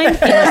kind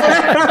things.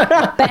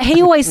 But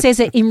he always says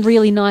it in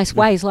really nice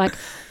ways, like...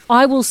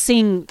 I will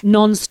sing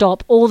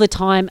non-stop all the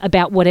time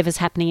about whatever's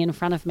happening in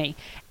front of me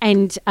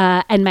and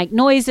make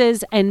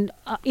noises. And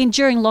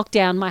during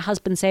lockdown, my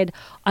husband said,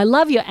 I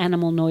love your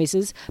animal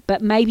noises,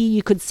 but maybe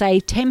you could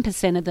save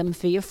 10% of them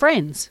for your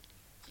friends.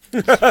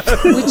 Which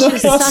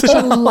is such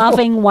a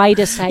loving way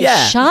to say,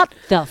 shut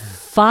the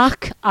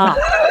fuck up,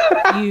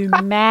 you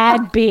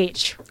mad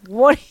bitch.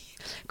 What?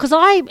 Because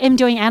I am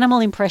doing animal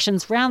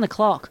impressions round the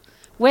clock.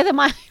 Whether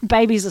my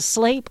baby's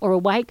asleep or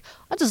awake,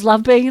 I just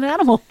love being an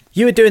animal.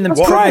 You were doing them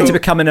prior to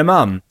becoming a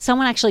mum.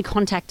 Someone actually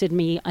contacted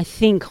me, I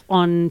think,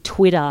 on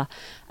Twitter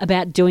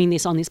about doing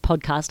this on this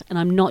podcast, and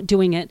I'm not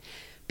doing it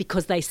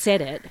because they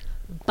said it,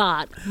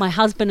 But my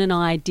husband and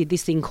I did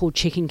this thing called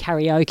chicken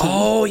karaoke.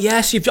 Oh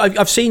yes,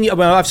 I've seen you.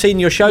 Well, I've seen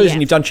your shows, Yeah.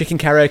 and you've done chicken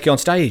karaoke on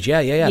stage.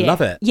 Yeah.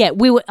 Love it. Yeah,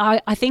 we were.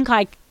 I think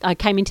I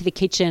came into the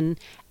kitchen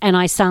and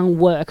I sung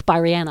 "Work" by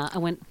Rihanna. I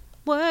went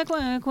work,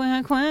 work,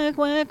 work, work,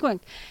 work, work,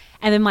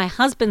 and then my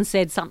husband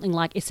said something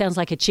like, "It sounds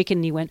like a chicken."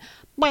 And he went,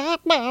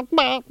 "Bark, bark,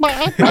 bark,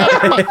 bark,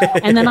 bark, bark."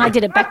 And then I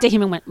did it back to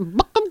him and went,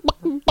 "Bark,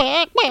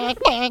 bark, bark,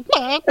 bark,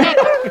 bark, bark."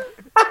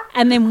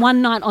 And then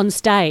one night on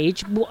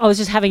stage, I was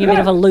just having a bit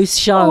of a loose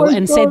show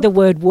and said the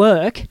word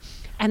 "work."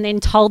 And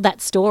then told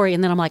that story,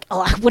 and then I'm like,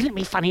 oh, wouldn't it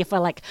be funny if I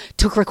like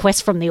took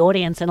requests from the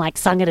audience and like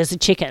sung it as a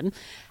chicken?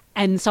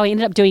 And so I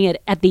ended up doing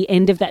it at the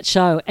end of that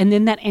show, and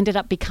then that ended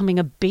up becoming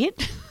a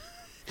bit.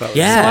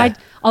 Yeah. So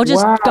I'll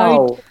just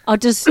Wow. I'll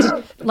just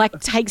like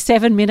take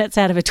 7 minutes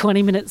out of a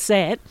 20-minute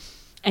set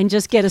and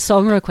just get a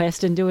song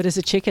request and do it as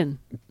a chicken.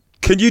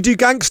 Can you do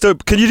Gangster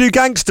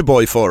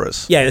Boy for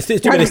us? Yeah, let's do a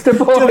Gangster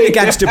bit Boy. of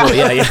Gangster Boy.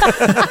 Yeah.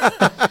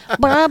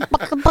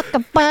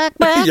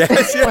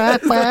 Yes,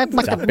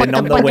 Tapping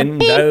on the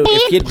window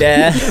if you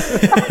dare.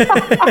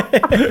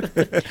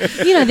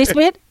 You know this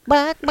bit?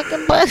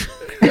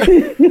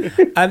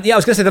 Yeah, I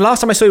was going to say, the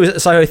last time I saw you was at the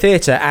Soho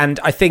Theatre, and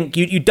I think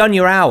you'd done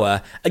your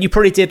hour, and you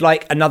probably did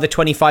like another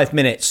 25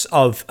 minutes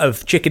of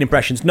chicken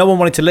impressions. No one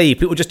wanted to leave.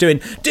 People were just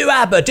doing, do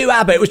ABBA.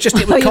 It was just,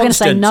 it Oh, was you're going to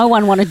say constant. no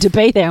one wanted to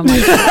be there. I'm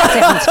like,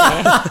 that sounds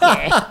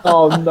fair. Yeah,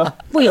 Oh no.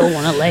 we all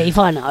want to leave.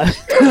 I know.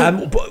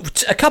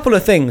 But a couple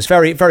of things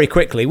very, very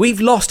quickly. We've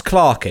lost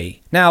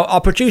Clarky. Now,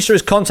 our producer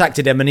has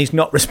contacted him and he's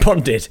not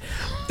responded.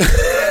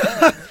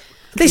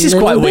 This is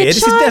Little quite bit weird.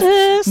 This has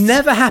shy-est.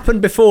 never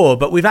happened before,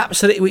 but we've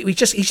absolutely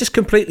he's just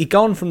completely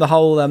gone from the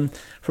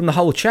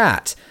whole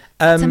chat.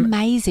 It's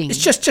amazing. It's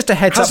just a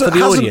heads up for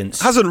the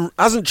audience.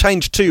 Hasn't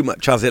changed too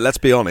much, has it? Let's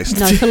be honest.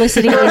 No,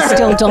 Felicity is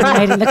still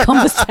dominating the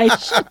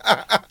conversation.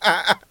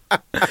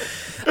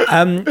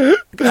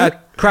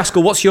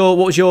 Kraskell, what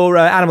was your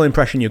animal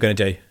impression you're going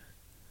to do?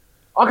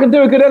 I can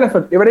do a good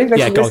elephant. You ready?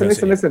 Yeah, go on,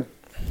 Listen.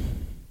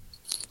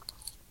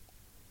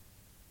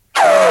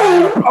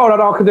 Oh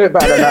no, I can do it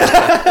better than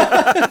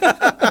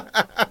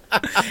that.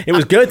 It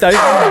was good though.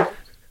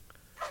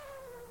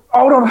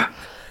 Hold on.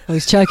 Oh,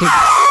 he's choking.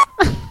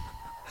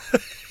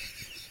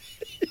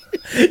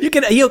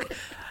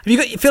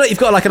 You feel like you've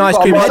got like an ice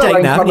cream Oh, headache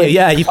sorry, now, haven't you?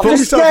 Yeah, you've I'm put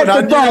just scared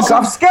the dog.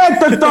 I'm scared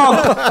the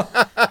dog.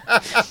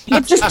 He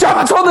just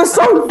jumped on the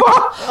sofa.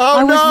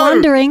 I was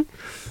wondering.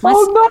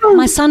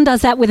 My son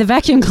does that with a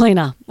vacuum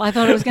cleaner. I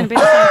thought it was going to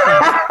be the same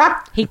thing.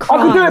 He I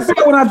can do cries. it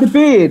better when I have the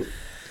beard.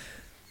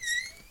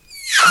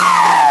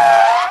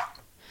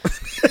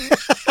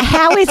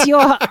 How is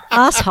your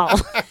asshole?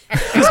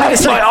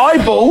 That's my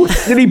eyeball.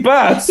 Did he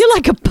burst? You're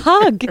like a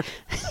pug.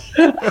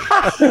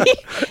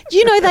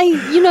 you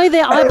know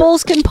their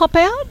eyeballs can pop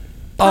out.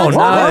 Oh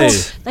no!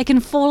 They can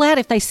fall out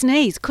if they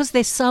sneeze because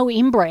they're so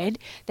inbred.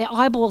 Their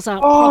eyeballs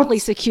aren't properly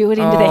secured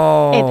into their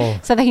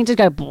head, so they can just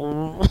go.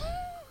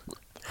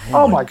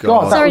 Oh my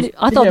god! Sorry,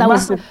 I thought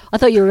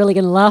you were really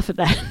going to laugh at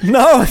that.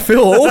 No, I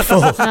feel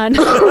awful.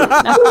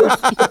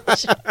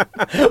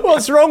 No.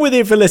 What's wrong with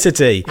you,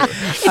 Felicity?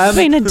 It's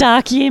been a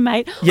dark year,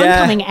 mate. Yeah. I'm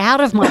coming out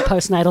of my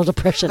postnatal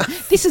depression.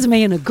 This is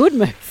me in a good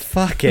mood.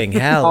 Fucking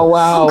hell! Oh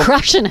wow! I'm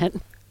crushing it.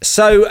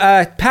 So,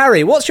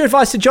 Parry, what's your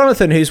advice to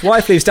Jonathan, whose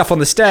wife leaves stuff on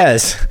the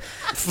stairs?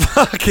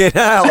 Fucking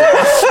hell.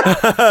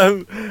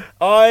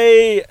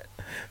 I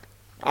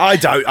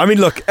don't. I mean,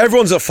 look,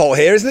 everyone's at fault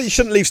here, isn't it? You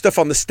shouldn't leave stuff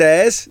on the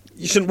stairs.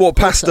 You shouldn't walk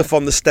past stuff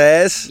on the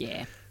stairs.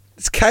 Yeah.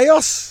 It's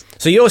chaos.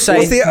 So you're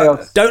saying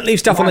chaos? don't leave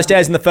stuff on the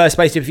stairs in the first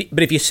place,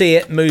 but if you see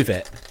it, move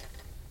it.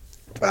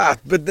 But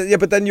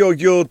then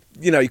you're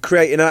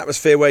creating an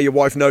atmosphere where your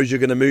wife knows you're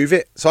going to move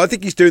it. So I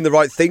think he's doing the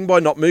right thing by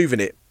not moving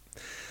it.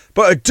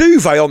 But a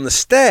duvet on the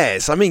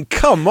stairs, I mean,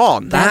 come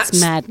on. That's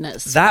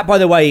madness. That, by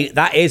the way,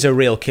 that is a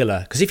real killer.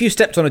 Because if you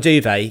stepped on a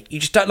duvet, you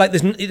just don't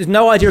there's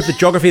no idea of the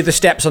geography of the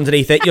steps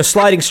underneath it. You're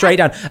sliding straight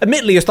down.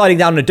 Admittedly, you're sliding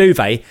down a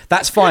duvet.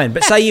 That's fine.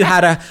 But say you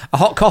had a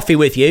hot coffee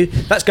with you,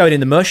 that's going in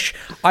the mush.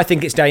 I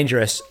think it's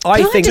dangerous.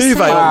 I think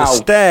duvet on the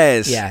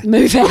stairs. Yeah.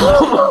 Move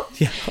out.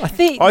 Yeah.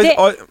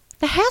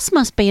 The house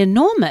must be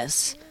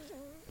enormous.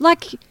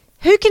 Like,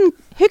 who can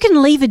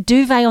leave a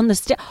duvet on the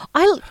stairs?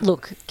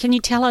 Can you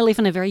tell I live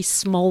in a very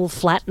small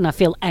flat and I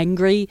feel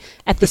angry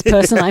at this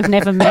person I've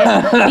never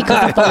met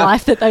because of the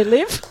life that they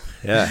live?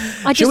 Yeah.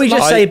 Should we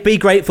just say be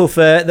grateful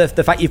for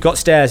the fact you've got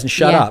stairs and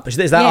shut up? Is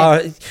that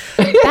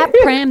that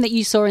pram that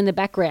you saw in the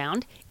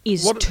background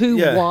is too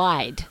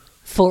wide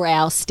for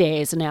our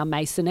stairs and our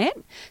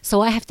masonette.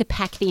 So I have to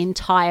pack the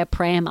entire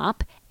pram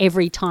up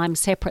every time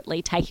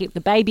separately, taking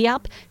the baby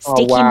up,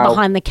 stick him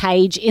behind the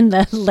cage in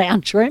the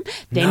lounge room,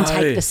 then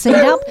take the seat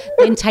up,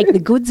 then take the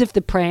goods of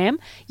the pram.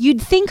 You'd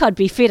think I'd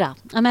be fitter.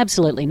 I'm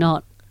absolutely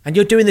not. And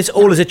you're doing this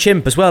all as a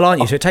chimp as well,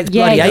 aren't you? So it takes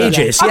bloody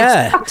ages.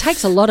 Yeah. It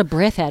takes a lot of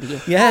breath out of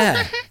you.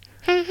 Yeah.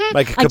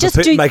 Make a cup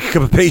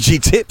of PG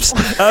tips.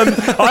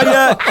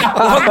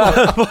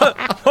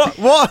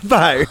 What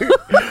about?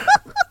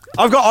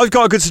 I've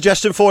got a good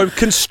suggestion for him.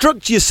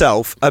 Construct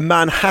yourself a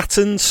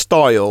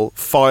Manhattan-style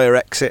fire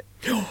exit.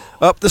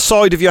 up the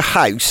side of your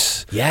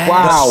house. Yes.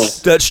 Wow.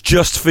 That's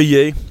just for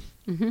you.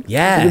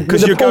 Yeah.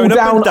 Because The you're going up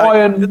and pull-down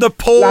iron down. The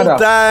pull ladder.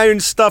 down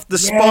stuff, the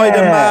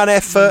Spider-Man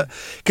effort.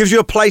 Gives you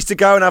a place to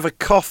go and have a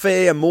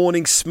coffee, a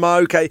morning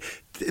smoke, a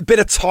bit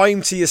of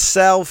time to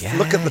yourself.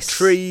 Look at the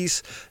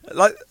trees.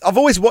 Like I've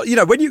always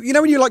when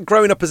you like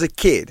growing up as a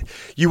kid,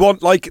 you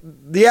want like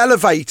the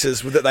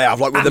elevators that they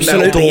have, like with the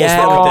metal doors.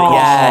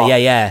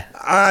 Yeah.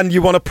 And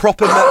you want a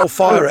proper metal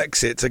fire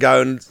exit to go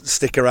and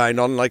stick around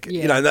on, like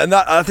and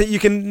that, I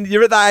think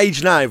you're at that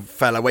age now,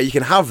 fella, where you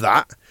can have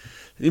that.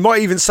 You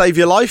might even save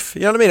your life.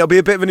 You know what I mean? It'll be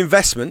a bit of an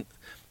investment.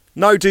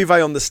 No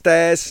duvet on the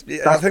stairs.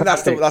 I think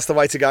that's the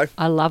way to go.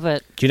 I love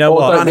it. Do you know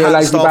what? Don't be a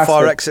lazy Style bastard.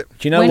 fire exit.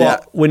 Do you know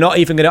what? We're not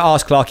even going to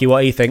ask Clarky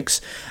what he thinks.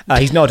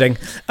 He's nodding.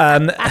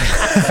 But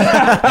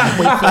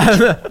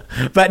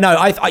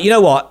no, you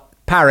know what,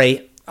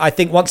 Parry? I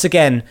think once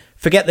again,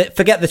 forget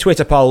the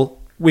Twitter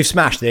poll. We've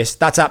smashed this.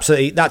 That's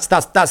absolutely that's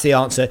the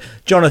answer.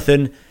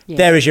 Jonathan,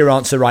 there is your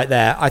answer right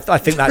there. I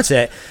think that's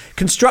it.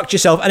 Construct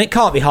yourself, and it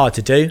can't be hard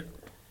to do.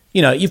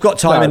 You know, you've got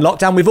time in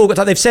lockdown. We've all got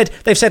time. They've said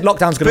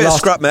lockdown's going to last. Bit of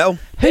scrap metal.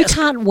 Who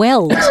can't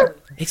weld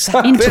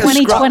Exactly. in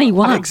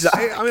 2021?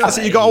 Exactly. I mean, that's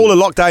it. You got all the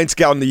lockdown to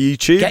get on the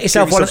YouTube. Get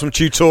yourself some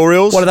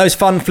tutorials. One of those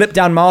fun flip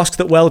down masks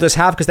that welders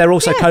have, because they're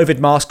also COVID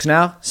masks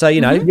now. So you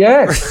know.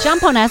 Yes.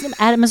 Jump on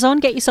Amazon,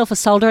 get yourself a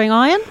soldering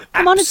iron.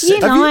 Come on, it's year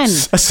 9.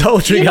 A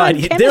soldering iron.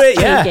 Do it,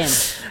 yeah. Again.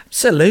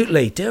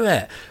 Absolutely, do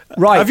it.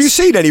 Right. Have you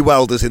seen any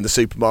welders in the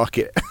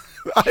supermarket?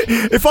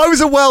 If I was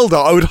a welder,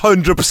 I would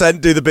 100%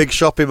 do the big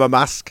shop in my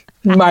mask.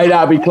 Mate,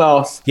 that'd be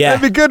class. Yeah.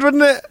 That'd be good,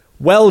 wouldn't it?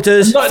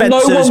 Welders, No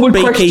fencers, one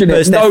would question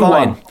beekeepers, it. they're No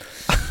fine. one.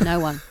 No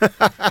one.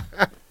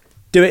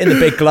 Do it in the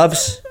big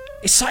gloves.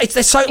 They're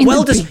so In the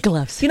welders. big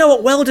gloves. You know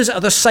what? Welders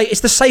are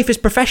it's the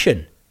safest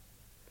profession.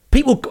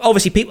 People.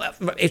 It's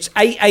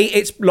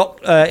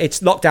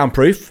lockdown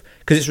proof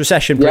because it's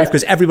recession proof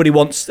because everybody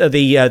wants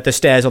the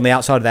stairs on the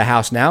outside of their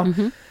house now.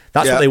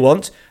 That's what they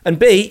want. And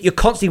B, you're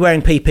constantly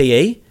wearing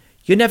PPE.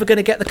 You're never going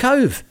to get the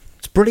cove.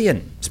 It's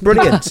brilliant. It's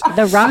brilliant.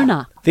 The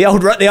Rona. The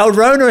old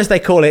Rona, as they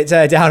call it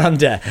down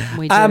under.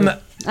 We do.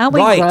 Aren't we,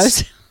 right.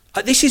 Rose?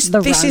 This is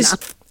Rona.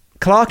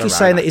 Clark is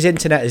saying that his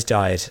internet has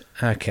died.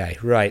 Okay,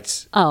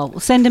 right. Oh,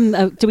 send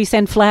him. Do we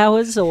send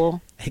flowers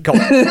or? It got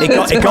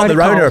the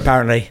Rona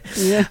apparently.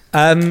 Yeah.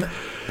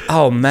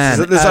 Oh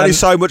man, There's only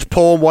so much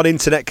porn one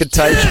internet could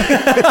take.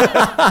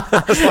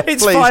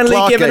 It's finally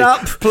Clarky, given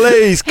up.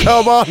 Please,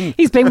 come on.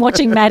 He's been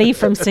watching Maddie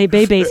from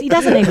CBeebies. He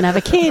doesn't even have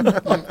a kid.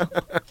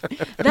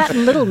 That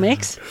and Little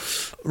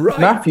Mix. Right.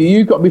 Matthew,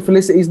 you've got to be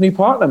Felicity's new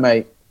partner,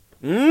 mate.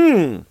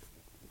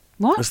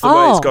 What? That's the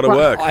way it's got to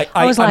work.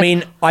 I was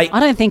like, I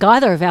don't think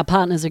either of our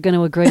partners are going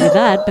to agree with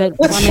that, but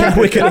I mean,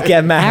 we're going to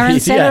get married. Aaron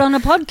said yeah. it on a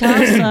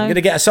podcast. So. We're going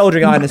to get a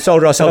soldering iron and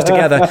solder ourselves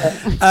together.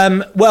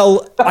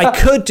 Well, I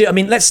could do. I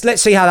mean, let's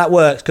see how that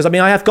works because I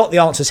mean, I have got the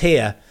answers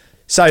here,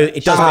 so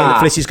it does mean that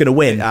Felicity's going to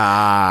win.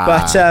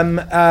 But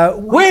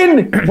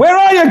Gwyn, where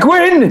are you,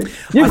 Gwyn?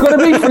 You've got to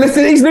be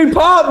Felicity's new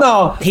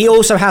partner. he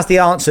also has the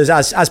answers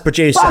as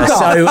producer.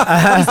 So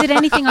Is it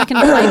anything I can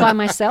play by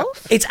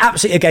myself? it's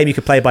absolutely a game you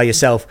could play by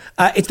yourself.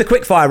 It's the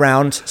quickfire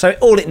round, so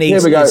all it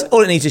needs Here we go. is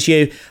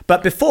you.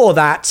 But before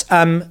that,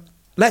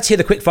 let's hear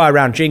the quickfire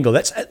round jingle.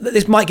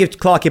 This might give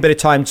Clarky a bit of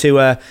time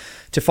to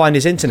find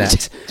his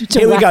internet. To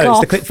Here we whack go.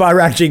 off. It's the quickfire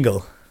round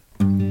jingle.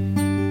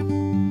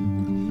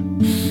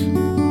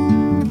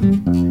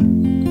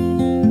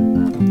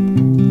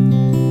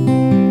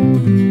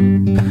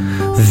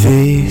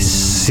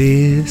 This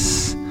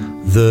is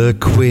the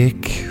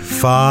quick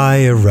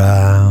fire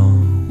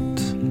round.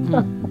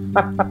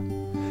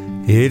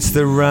 It's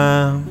the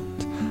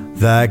round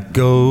that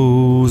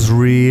goes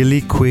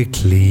really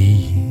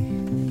quickly,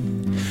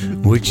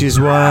 which is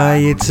why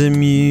it's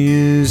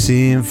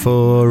amusing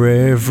for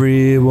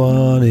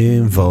everyone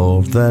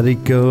involved that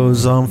it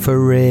goes on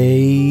for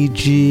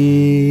ages.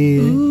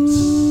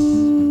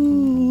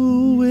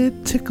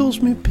 It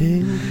tickles me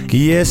pink.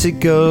 Yes, it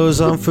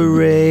goes on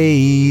for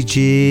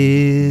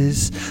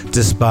ages,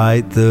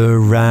 despite the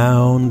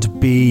round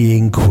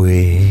being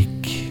quick.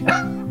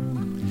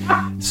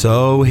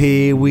 So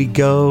here we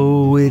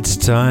go, it's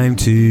time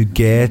to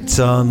get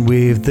on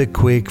with the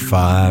quick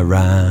fire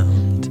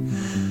round.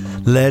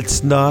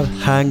 Let's not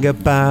hang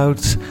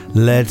about,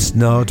 let's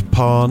not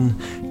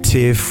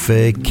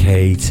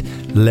pontificate,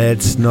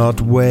 let's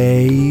not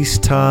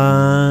waste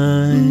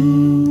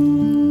time.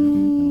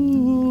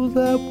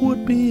 That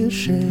would be a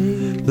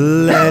shame.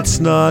 Let's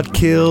not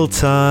kill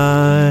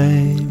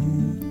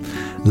time.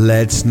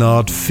 Let's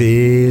not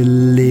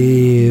filibuster.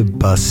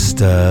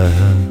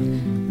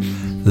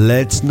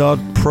 Let's not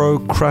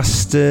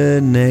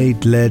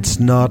procrastinate. Let's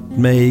not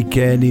make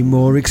any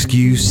more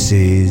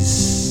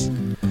excuses.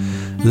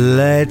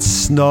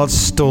 Let's not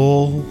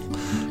stall.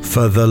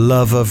 For the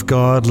love of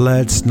God,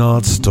 let's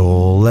not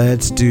stall.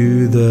 Let's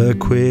do the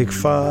quick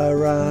fire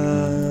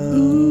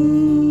round.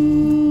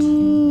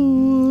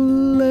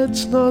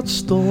 Let's not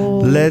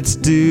stall. Let's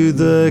do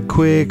the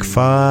quick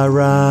fire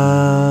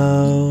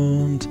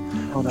round.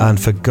 And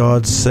for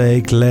God's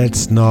sake,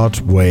 let's not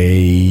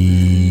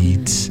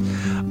wait.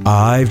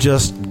 I've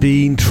just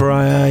been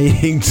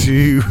trying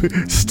to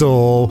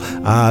stall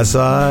as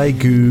I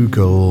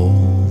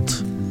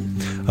googled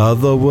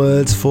other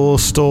words for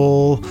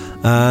stall,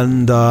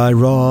 and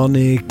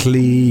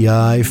ironically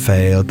I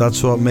failed.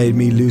 That's what made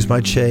me lose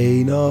my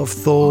chain of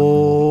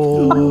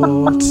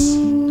thought.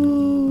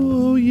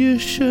 You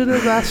should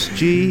have asked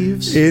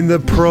Jeeves. In the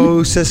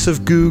process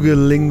of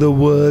googling the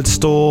word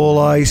stall,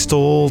 I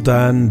stalled,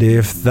 and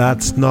if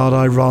that's not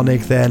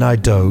ironic, then I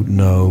don't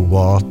know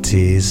what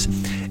is.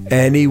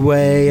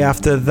 Anyway,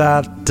 after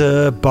that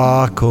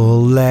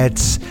debacle,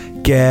 let's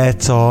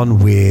get on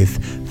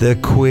with the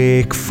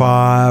quick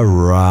fire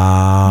round.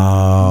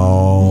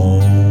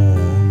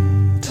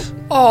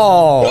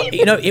 Oh,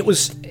 it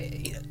was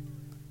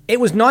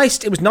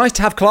nice. It was nice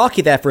to have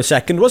Clarky there for a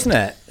second, wasn't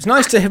it? It's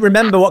nice to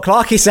remember what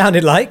Clarky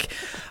sounded like.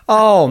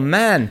 Oh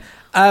man.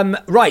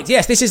 Right,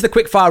 yes, this is the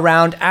quickfire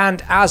round,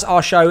 and as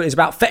our show is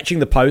about fetching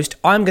the post,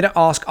 I'm going to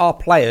ask our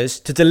players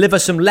to deliver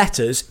some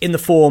letters in the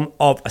form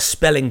of a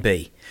spelling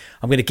bee.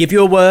 I'm going to give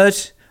you a word,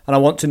 and I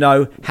want to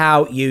know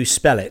how you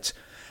spell it.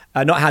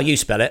 Not how you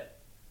spell it.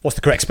 What's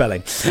the correct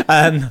spelling?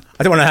 I don't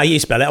want to know how you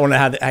spell it. I want to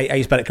know how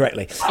you spell it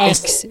correctly.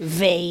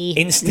 XV.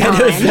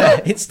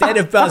 Instead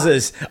of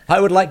buzzers, I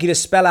would like you to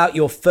spell out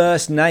your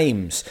first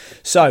names.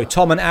 So,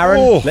 Tom and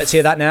Aaron, let's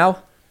hear that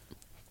now.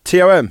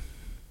 Tom.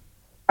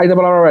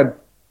 ARRN.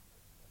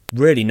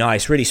 Really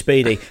nice, really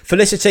speedy.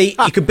 Felicity,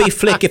 you can be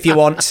Flick if you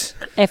want.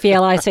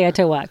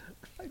 FELICO2Y.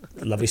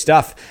 Lovely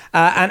stuff.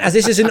 And as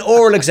this is an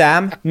oral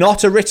exam,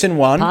 not a written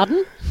one.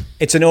 Pardon?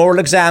 It's an oral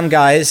exam,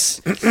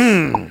 guys.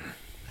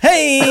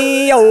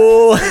 Hey!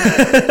 Oh.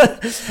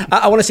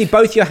 I want to see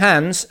both your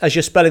hands as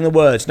you're spelling the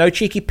words. No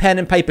cheeky pen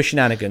and paper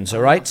shenanigans,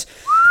 all right?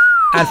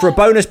 And for a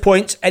bonus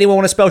point, anyone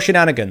want to spell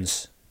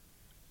shenanigans?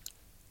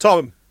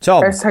 Tom.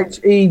 SHEGIANS.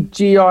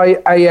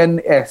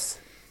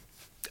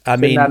 I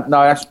mean, no,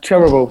 that's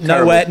terrible.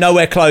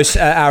 Nowhere close,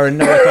 Aaron.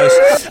 Nowhere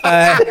close.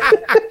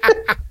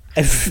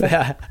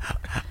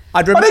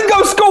 I didn't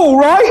go to school,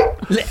 right?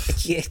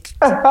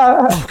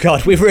 Oh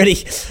God, we've really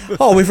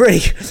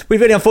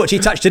unfortunately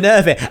touched a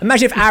nerve here.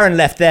 Imagine if Aaron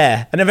left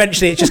there, and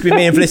eventually it's just going to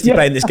be me and Felicity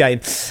playing this game.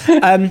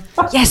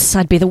 Yes,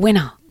 I'd be the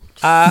winner.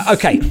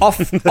 Okay,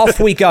 off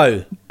we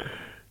go.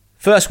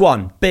 First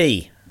one,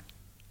 B.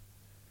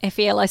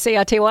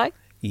 FELICITY.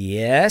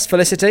 Yes,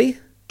 Felicity.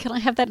 Can I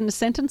have that in a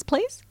sentence,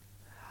 please?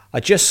 I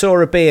just saw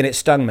a B and it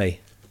stung me.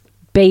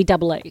 BEE.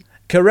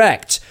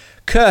 Correct.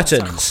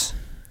 Curtains.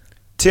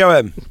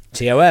 TOM.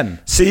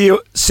 CURTAINS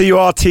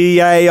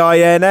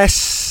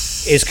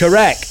is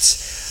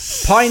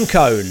correct. Pine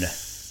cone.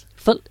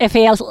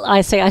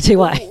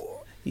 FELICITY.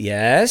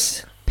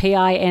 Yes.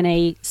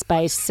 PINE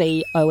space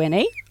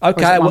CONE.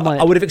 Okay, I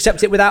would have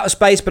accepted it without a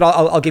space, but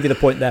I'll give you the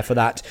point there for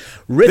that.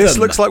 Rhythm. This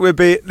looks like we're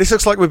being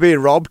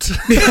robbed.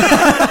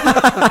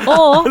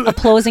 Or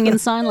applauding in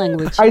sign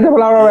language.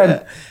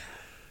 ARRN.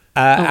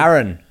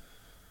 Aaron.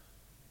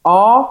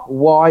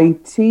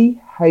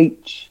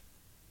 RYTHM.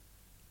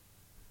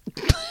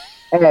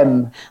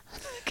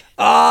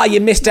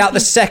 You missed out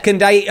the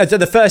second H,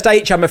 the first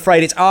H. I'm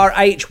afraid it's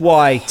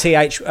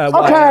RHYTH.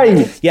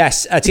 Okay.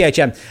 Yes,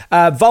 THM.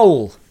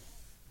 Vole.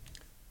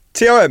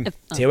 TOM.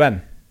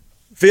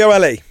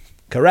 VOLE.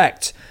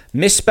 Correct.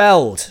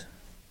 Misspelled.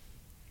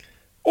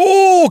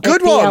 Oh,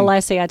 good one.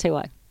 FELICITY.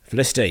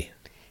 Felicity.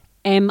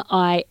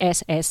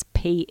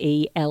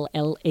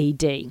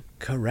 MISSPELLED.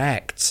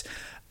 Correct.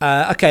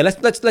 Okay,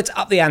 let's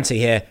up the ante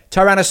here.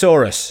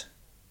 Tyrannosaurus.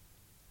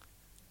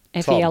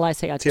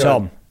 FELICITY.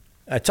 Tom.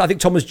 I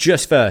think Tom was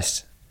just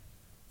first.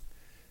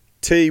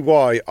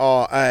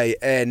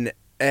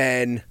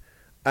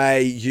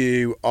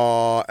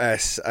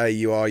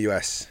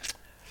 TYRANNAURSAURUS.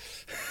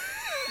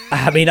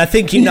 I mean, I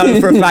think you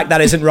know for a fact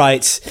that isn't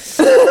right.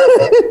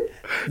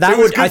 That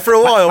was good for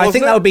a while. I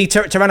think that would be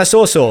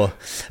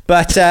Tyrannosaurus.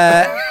 But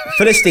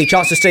Felicity,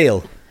 chance to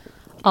steal.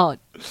 Oh,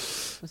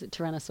 was it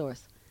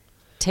Tyrannosaurus?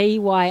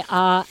 TYRAN.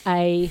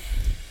 I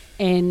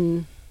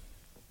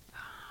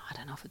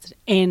don't know if it's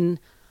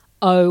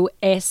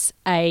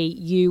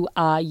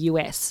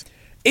NOSAURUS.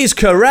 Is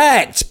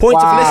correct. Point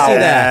to Felicity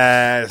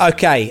there. Yes.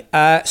 Okay.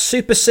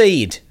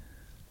 Supersede.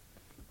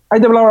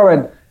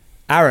 ARRN.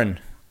 Aaron.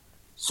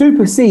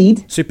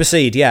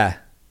 Supersede, yeah.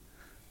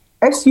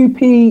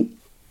 SUPERSEED.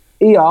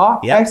 Yeah,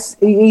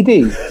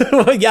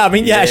 I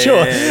mean, yeah,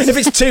 sure. If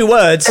it's two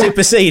words,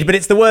 supersede, but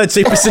it's the word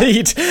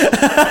supersede.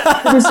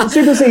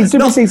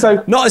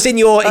 Supersede. Not as in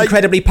you're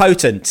incredibly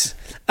potent.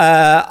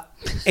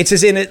 It's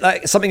as in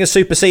like something has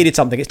superseded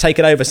something. It's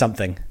taken over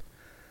something.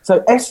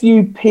 So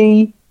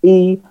SUPERCIDE.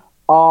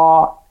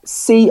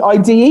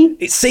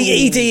 It's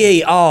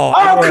CEDE. Oh,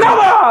 come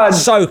on!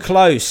 So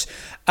close.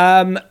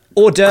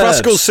 Hors d'oeuvres.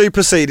 Classical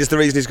supersede is the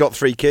reason he's got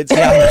 3 kids.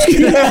 Yeah.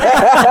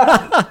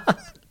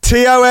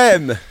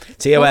 TOM.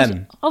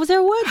 Was there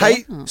a word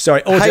there?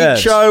 Sorry, hors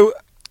d'oeuvres.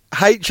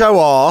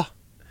 HORD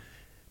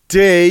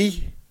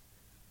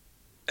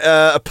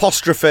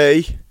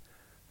apostrophe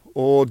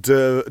hors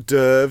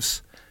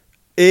d'oeuvres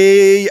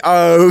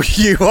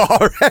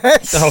EOURS.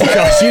 Oh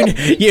gosh,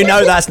 you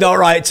know that's not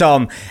right,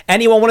 Tom.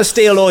 Anyone want to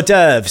steal hors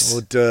d'oeuvres?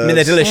 Hors d'oeuvres. I mean,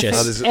 they're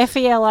delicious.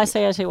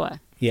 FELICOTY.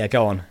 Yeah,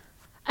 go on.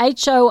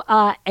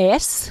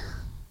 HORSD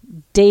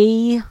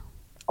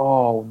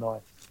Oh,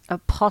 nice.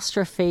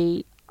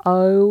 apostrophe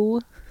O.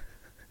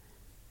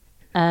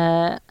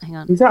 Hang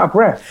on. He's out of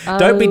breath.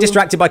 Don't be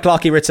distracted by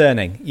Clarky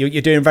returning.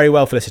 You're doing very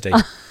well, Felicity.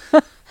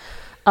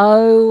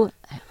 O.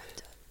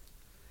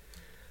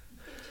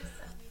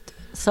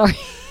 Sorry.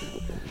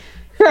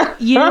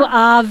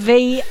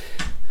 URVRES.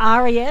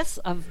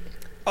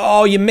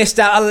 Oh, you missed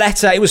out a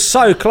letter. It was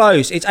so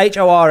close. It's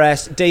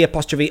HORSD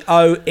apostrophe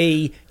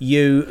OEUVRES.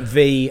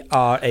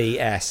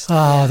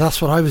 Oh,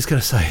 that's what I was going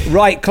to say.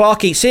 Right,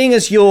 Clarky, seeing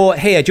as you're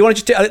here, do you want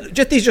to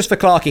just these just for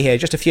Clarky here,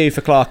 just a few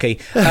for Clarky.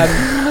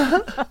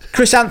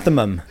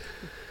 Chrysanthemum.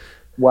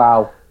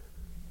 Wow.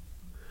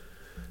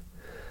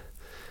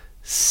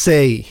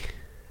 C.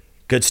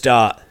 Good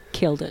start.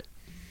 Killed it.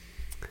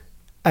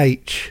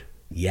 H.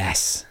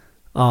 Yes.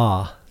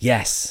 R.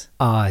 Yes.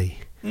 I.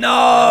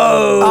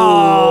 No!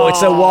 Oh,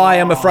 it's a Y,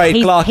 I'm afraid,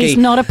 Clarky. He's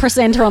not a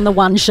presenter on the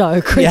One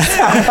Show, Chris.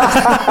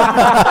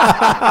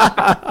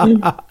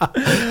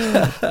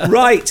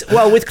 Right.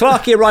 Well, with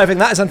Clarky arriving,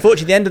 that is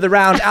unfortunately the end of the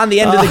round and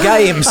the end of the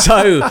game.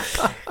 So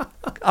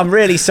I'm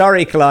really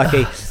sorry,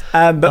 Clarky.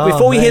 But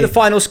before we hear the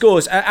final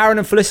scores, Aaron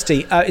and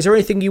Felicity, is there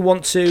anything you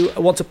want to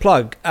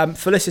plug?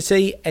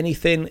 Felicity,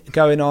 anything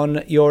going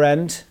on your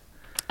end?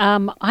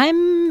 So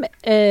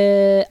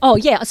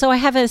I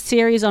have a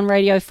series on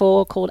Radio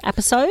 4 called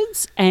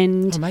Episodes,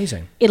 and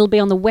amazing. It'll be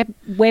on the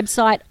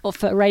website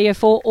for Radio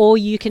 4, or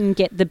you can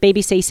get the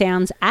BBC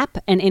Sounds app,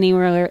 and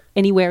anywhere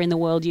in the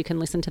world you can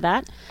listen to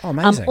that. Oh,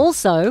 amazing.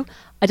 Also,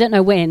 I don't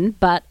know when,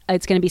 but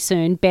it's going to be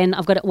soon. Ben,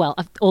 I've got it. Well,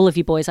 all of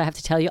you boys, I have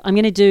to tell you, I'm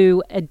going to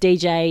do a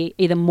DJ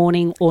either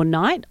morning or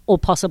night, or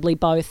possibly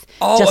both.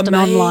 Oh, just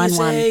amazing. an online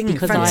one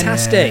because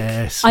fantastic.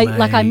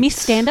 I miss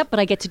stand up,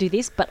 but I get to do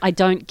this. But I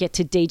don't get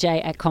to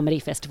DJ at comedy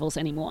festivals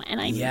anymore, and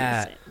I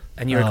miss it.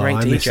 And you're a great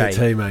DJ. I miss it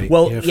too, mate.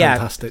 Well, you're a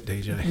fantastic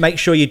DJ. Make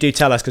sure you do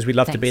tell us because we'd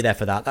love to Thanks. be there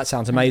for that. That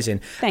sounds amazing.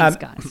 Thanks,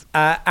 guys.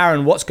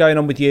 Aaron, what's going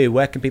on with you?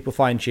 Where can people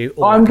find you?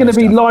 All I'm that going to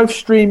kind be of stuff. live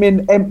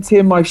streaming,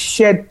 emptying my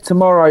shed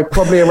tomorrow,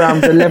 probably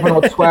around 11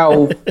 or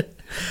 12,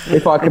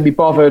 if I can be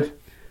bothered.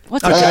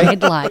 What's a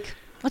shed like?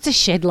 What's a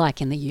shed like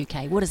in the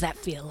UK? What does that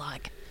feel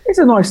like? It's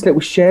a nice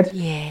little shed.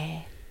 Yeah.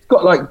 It's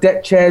got like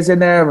deck chairs in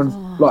there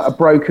and like a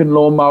broken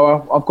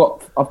lawnmower. I've got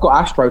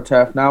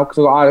AstroTurf now because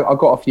I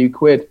got a few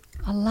quid.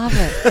 I love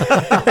it.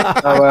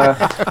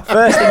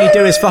 First thing you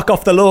do is fuck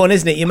off the lawn,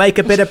 isn't it? You make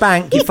a bit of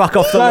bank, you fuck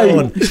off the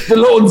lawn. The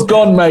lawn's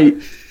gone,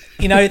 mate.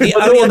 You know, the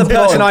only other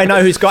person I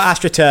know who's got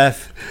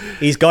AstroTurf,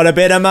 he's got a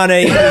bit of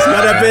money. He's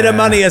got a bit of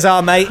money as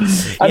our mate.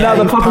 And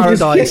now the puppy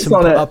just Paradise kicks and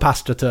on put it. up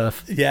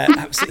AstroTurf. Yeah,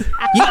 absolutely.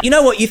 You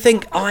know what? You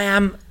think I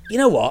am... You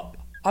know what?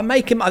 I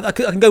make him... I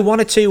can go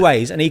one of two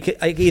ways, and I can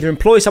either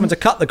employ someone to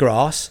cut the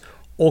grass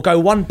or go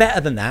one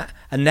better than that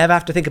and never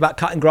have to think about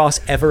cutting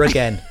grass ever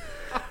again.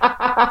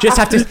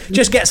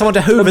 Just get someone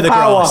to hoover the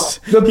grass.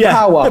 The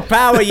power. The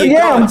power you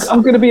yeah, got.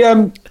 I'm going to be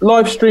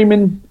live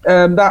streaming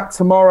that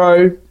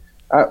tomorrow.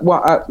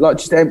 Like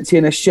just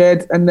emptying a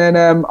shed, and then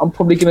I'm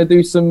probably going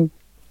to do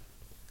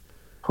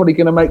probably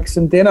going to make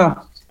some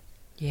dinner.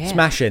 Yeah.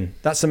 Smashing.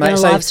 That's Gonna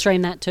amazing. live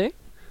stream that too?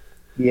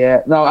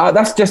 Yeah, no,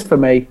 that's just for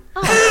me.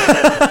 You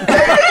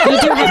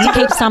do have to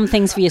keep some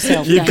things for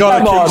yourself. You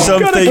don't got Come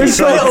on. to keep something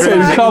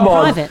sacred. Come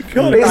on. Private. It's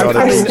Gotta keep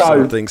pesto.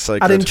 something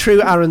sacred. And in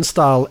true Aaron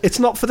style, it's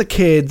not for the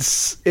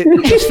kids,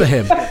 it's just for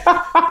him.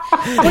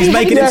 He's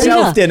making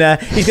himself dinner.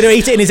 He's going to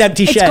eat it in his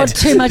empty It's shed. got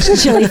too much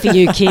chili for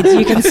you kids.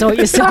 You can sort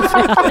yourself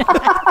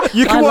out.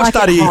 You can I watch like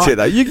Daddy it eat hot. it,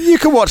 though. You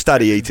can watch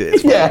Daddy eat it.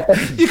 As well.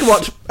 Yeah, You can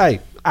watch, hey,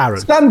 Aaron.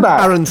 stand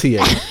back. Aaron to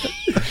you.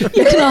 You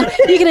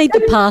can eat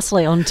the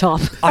parsley on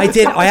top. I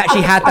did. I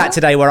actually had that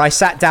today, where I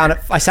sat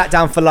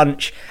down for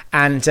lunch,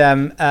 and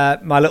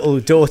my little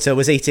daughter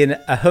was eating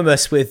a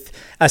hummus with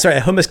a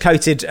hummus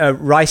coated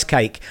rice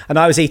cake, and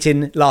I was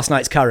eating last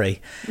night's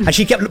curry, and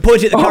she kept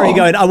pointing at the curry,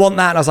 going, "I want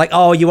that." And I was like,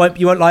 "Oh, you won't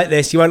like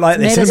this. You won't like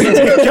this." Medicine.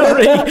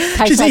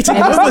 Curry. She's like eating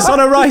medicine. hummus on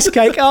a rice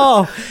cake.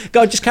 Oh,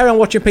 God, just carry on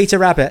watching Peter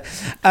Rabbit.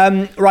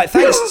 Right,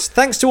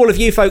 thanks to all of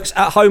you folks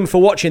at home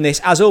for watching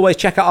this. As always,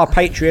 check out our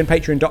Patreon,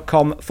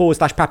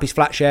 patreon.com/Pappy's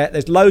Flatshare.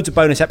 There's loads of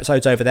bonus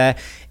episodes over there.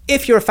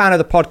 If you're a fan of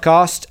the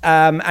podcast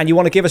and you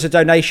want to give us a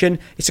donation,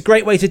 it's a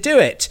great way to do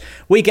it.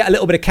 We get a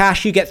little bit of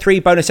cash. You get 3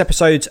 bonus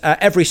episodes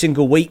every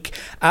single week.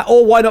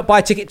 Or why not buy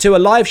a ticket to a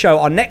live show?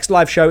 Our next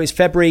live show is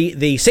February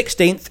the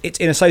 16th. It's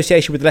in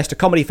association with the Leicester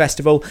Comedy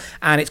Festival,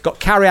 and it's got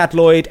Carrie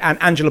Lloyd and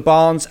Angela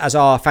Barnes as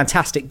our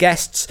fantastic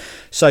guests.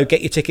 So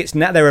get your tickets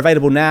now. They're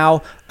available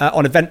now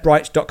on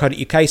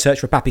eventbrite.co.uk. Search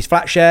for Pappy's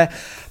Flatshare.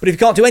 But if you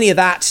can't do any of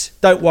that,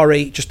 don't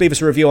worry. Just leave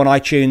us a review on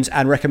iTunes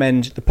and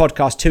recommend the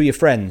podcast to your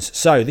friends.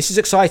 So this is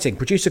exciting.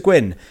 Producer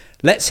Gwyn,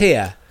 let's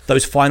hear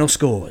those final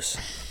scores.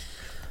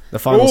 The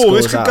final Oh,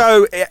 scores this could are-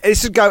 go.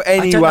 This could go I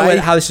don't anyway.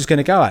 know how this is going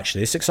to go,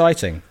 actually. It's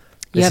exciting.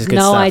 You This have is good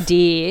no stuff.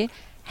 idea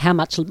how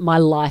much my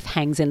life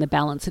hangs in the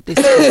balance at this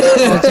point.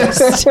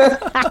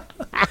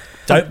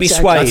 Don't be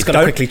swayed. That's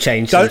gonna quickly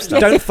change some stuff.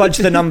 Don't fudge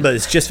the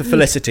numbers just for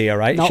Felicity. All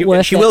right. Not She'll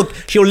worth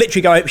it.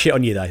 literally go apeshit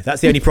on you though.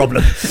 That's the only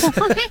problem.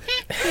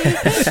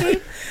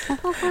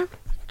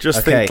 Just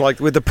Okay. think, like,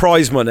 with the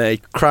prize money,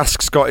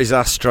 Krask's got his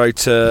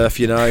AstroTurf,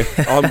 you know.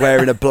 I'm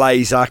wearing a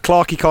blazer.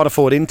 Clarky can't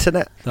afford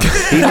internet. He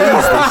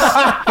needs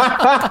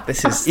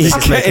This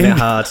is making it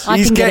hard.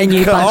 I can get a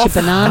new bunch of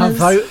bananas.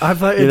 I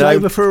voted You know-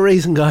 Labour for a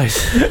reason, guys.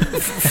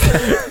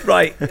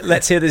 Right.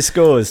 Let's hear the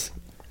scores.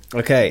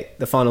 Okay,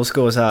 the final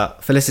scores are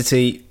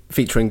Felicity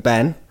featuring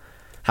Ben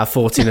have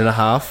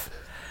 14.5,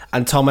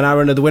 and Tom and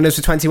Aaron are the winners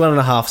with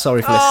 21.5.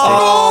 Sorry, Felicity.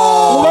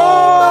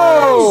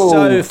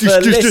 So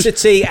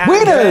Felicity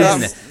and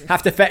Ben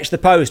have to fetch the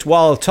post,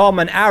 while Tom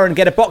and Aaron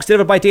get a box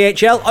delivered by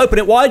DHL. Open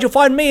it wide, you'll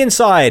find me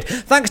inside.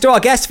 Thanks to our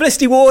guests,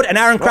 Felicity Ward and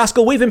Aaron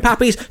Kraskell. We've been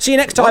Pappies. See you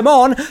next time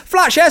on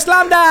Flatshare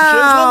Slamdown.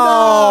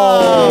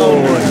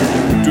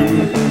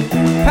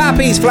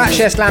 Pappies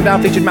Flatshare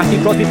Slamdown featured Matthew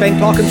Crosby, Ben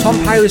Clark and Tom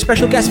Parry with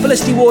special guests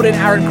Felicity Ward and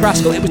Aaron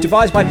Kraskell. It was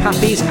devised by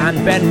Pappies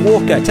and Ben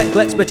Walker. Technical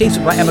expertise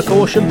was by Emma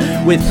Corsham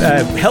with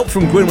help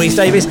from Gwyn Rhys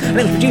Davies, and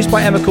it was produced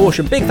by Emma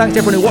Corsham. Big thanks to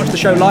everyone who watched the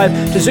show live,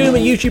 to Zoom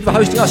and YouTube for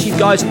hosting us. You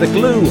guys are the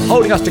glue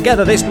holding us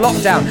together this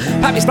lockdown.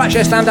 Pappies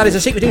Flatshare Slamdown is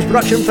a Secret News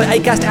production for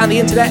Acast and the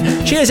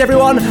internet. Cheers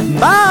everyone.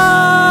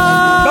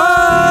 Bye.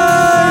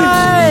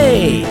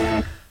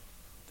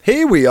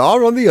 Here we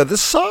are on the other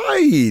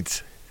side.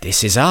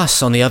 This is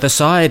us on the other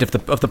side of the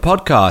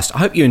podcast. I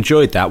hope you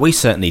enjoyed that. We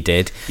certainly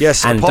did.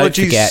 Yes, and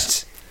apologies. Don't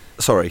forget.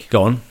 Sorry.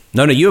 Go on.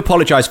 No, you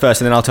apologise first,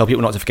 and then I'll tell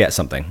people not to forget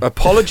something.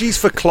 Apologies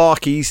for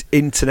Clarky's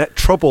internet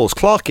troubles.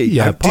 Clarky,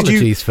 Yeah,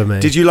 apologies for me.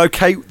 Did you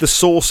locate the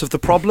source of the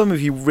problem? Have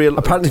you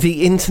Apparently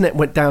the internet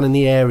went down in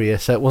the area,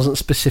 so it wasn't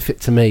specific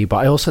to me, but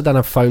I also don't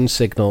have phone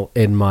signal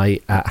in my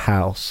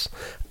house.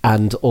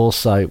 And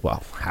also,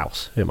 well,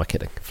 house, who am I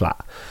kidding?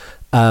 Flat.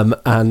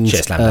 And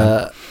Cheers,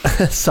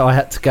 so I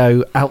had to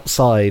go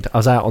outside. I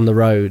was out on the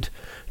road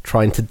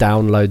trying to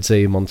download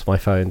Zoom onto my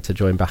phone to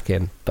join back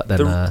in. But then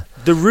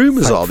the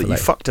rumours are that you thankfully-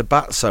 fucked a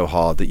bat so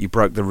hard that you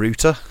broke the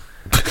router.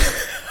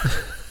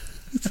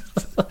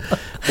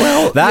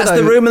 Well, That's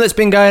the rumour that's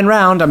been going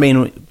round. I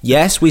mean,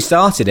 yes, we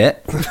started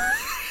it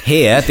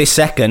here this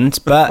second,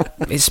 but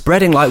it's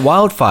spreading like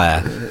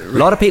wildfire. A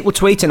lot of people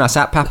tweeting us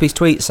at Pappy's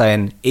tweet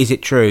saying, "Is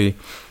it true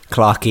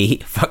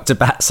Clarky fucked a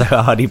bat so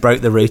hard he broke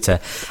the router?"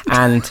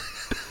 And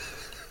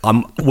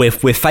we're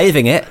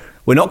faving it.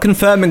 We're not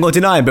confirming or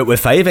denying, but we're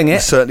faving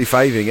it. Certainly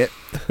faving it.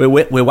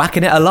 We're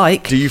whacking it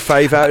alike. Do you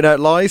fave out and out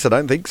lies? I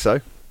don't think so.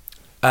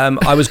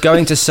 I was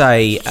going to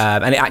say,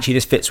 and it actually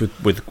just fits with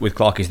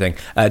Clarky's thing.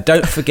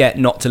 Don't forget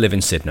not to live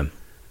in Sydenham.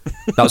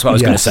 That's what I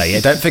was going to say. Yeah,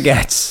 don't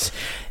forget.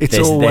 It's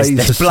always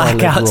there's a solid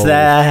blackouts rule.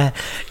 there.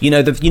 You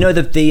know the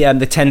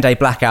 10-day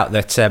blackout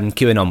that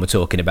QAnon were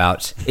talking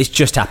about. It's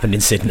just happened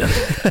in Sydenham.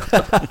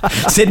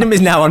 Sydenham is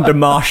now under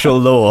martial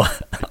law.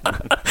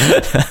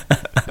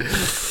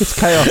 It's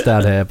chaos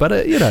down here, but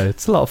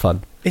it's a lot of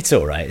fun. It's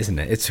all right, isn't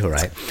it? It's all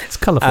right. It's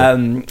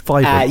colourful.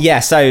 Vibrant. Yeah.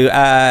 So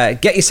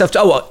get yourself.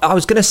 I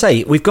was going to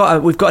say we've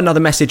got another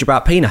message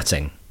about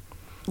peanutting.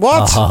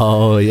 What?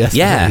 Oh, yes,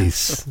 Yeah.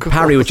 please.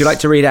 Harry, would you like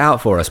to read it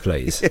out for us,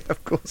 please? Yeah,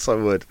 of course I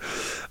would.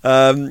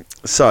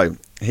 So,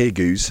 here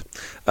goes.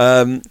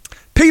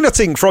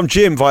 Peanutting from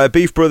Jim via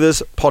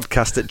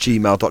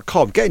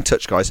beefbrotherspodcast@gmail.com. Get in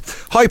touch, guys.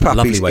 Hi,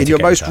 Lovely Pappies. way In to your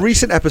get in most touch.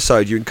 recent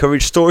episode, you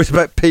encouraged stories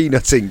about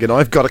peanutting, and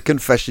I've got a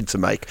confession to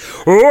make.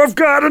 Oh, I've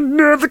got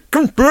another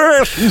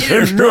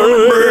confession.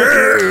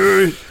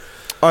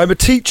 I'm a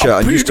teacher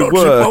and used to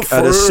work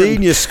at a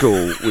senior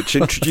school which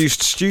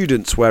introduced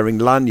students wearing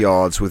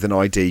lanyards with an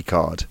ID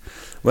card.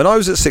 When I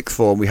was at sixth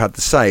form, we had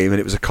the same, and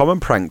it was a common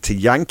prank to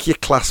yank your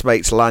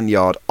classmate's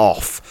lanyard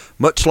off,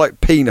 much like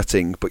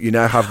peanutting, but you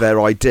now have their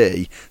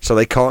ID, so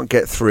they can't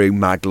get through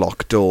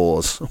maglock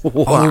doors.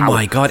 Wow. Oh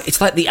my God, it's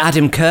like the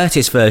Adam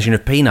Curtis version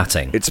of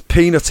peanutting. It's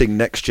peanutting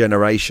next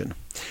generation.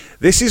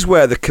 This is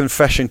where the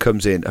confession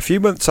comes in. A few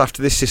months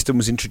after this system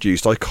was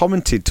introduced, I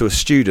commented to a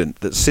student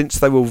that since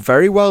they were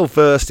very well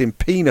versed in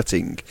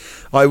peanutting,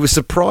 I was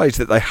surprised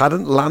that they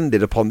hadn't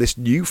landed upon this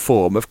new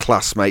form of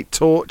classmate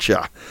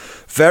torture.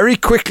 Very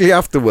quickly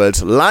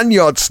afterwards,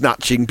 lanyard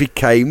snatching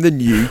became the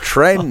new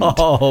trend.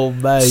 Oh,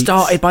 mate.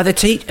 Started by the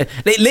teacher.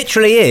 It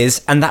literally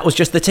is, and that was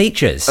just the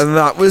teachers. And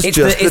that was It's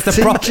just the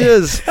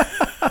teachers.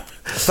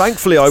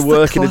 Thankfully, I It's the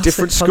work in a classic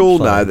different school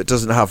punchline. now that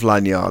doesn't have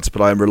lanyards, but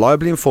I am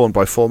reliably informed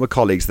by former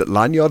colleagues that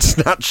lanyard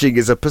snatching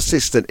is a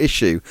persistent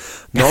issue.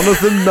 None of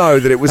them know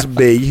that it was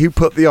me who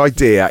put the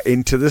idea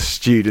into the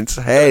students'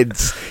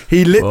 heads.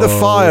 He lit the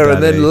fire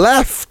and Daddy. then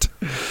left.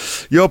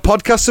 Your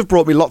podcasts have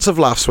brought me lots of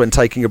laughs when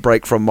taking a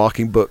break from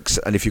marking books,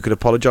 and if you could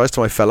apologise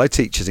to my fellow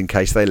teachers in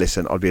case they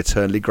listen, I'd be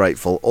eternally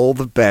grateful. All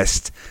the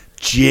best,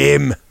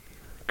 Jim.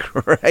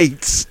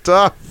 Great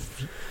stuff.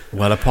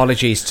 Well,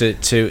 apologies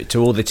to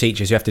all the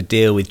teachers who have to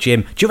deal with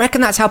Jim. Do you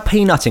reckon that's how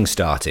peanutting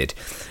started?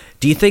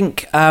 Do you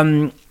think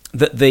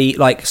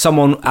that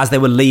someone as they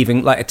were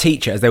leaving, like a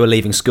teacher as they were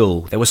leaving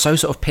school, they were so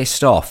sort of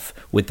pissed off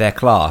with their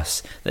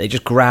class that they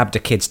just grabbed a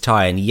kid's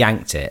tie and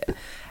yanked it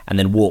and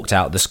then walked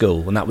out of the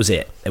school, and that was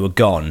it. They were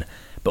gone.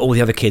 But all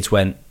the other kids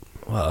went,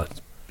 well,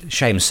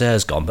 shame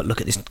Sir's gone, but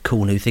look at this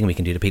cool new thing we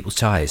can do to people's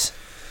ties.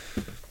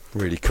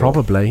 Really cool.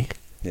 Probably.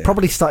 Yeah.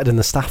 Probably started in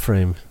the staff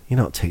room. You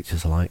know what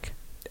teachers are like.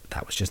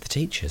 That was just the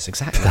teachers,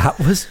 exactly. That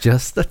was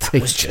just the teachers.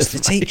 That was just the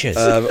teachers.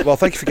 Well,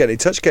 thank you for getting in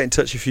touch. Get in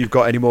touch if you've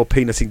got any more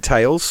peanutting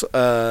tales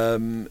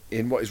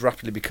in what is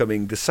rapidly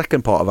becoming the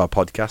second part of our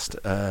podcast,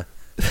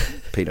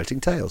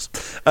 Peanutting Tales.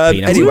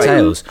 Anyway,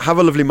 Tales. have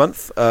a lovely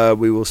month.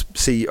 We will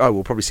see.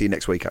 We'll probably see you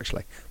next week,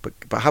 actually. But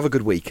have a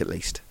good week at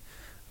least.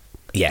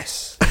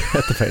 Yes.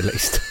 At the very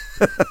least.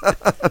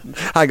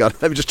 Hang on,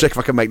 let me just check if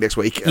I can make next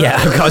week. Yeah,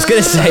 I was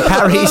going to say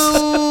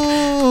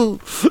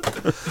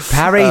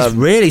Parry's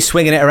really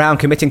swinging it around,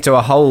 committing to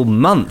a whole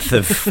month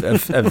of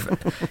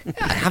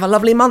have a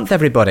lovely month,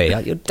 everybody.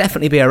 You'll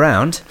definitely be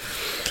around.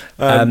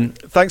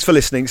 Thanks for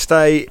listening.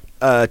 Stay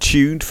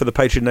tuned for the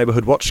Patreon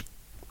Neighbourhood Watch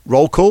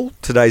roll call.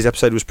 Today's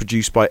episode was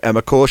produced by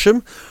Emma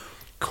Corsham.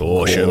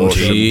 Caution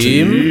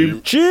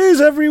team. Cheers,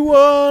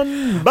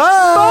 everyone.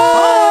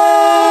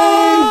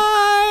 Bye.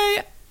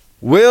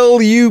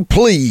 Will you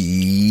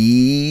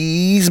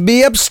please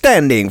be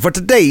upstanding for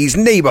today's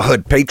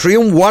Neighbourhood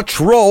Patreon Watch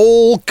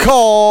roll call?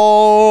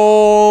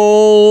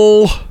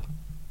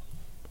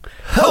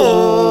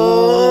 Oh.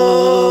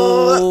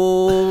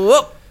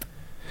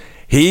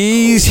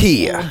 He's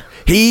here.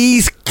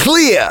 He's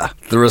clear.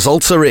 The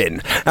results are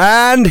in.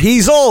 And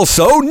he's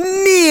also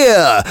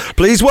near.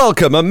 Please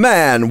welcome a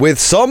man with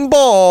some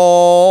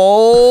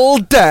ball,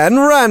 Dan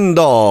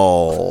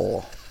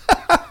Randall.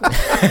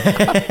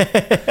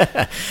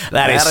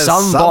 that is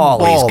some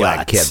ball he's got.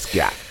 That kid's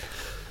got.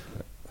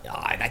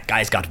 Oh, that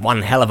guy's got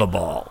one hell of a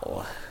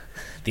ball.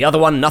 The other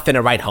one, nothing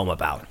to write home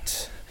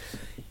about.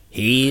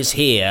 He's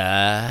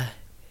here.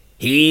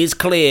 He's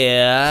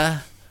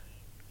clear.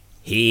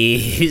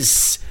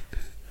 He's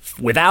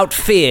without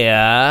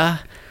fear.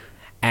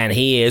 And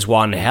he is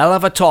one hell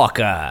of a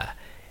talker.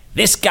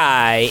 This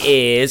guy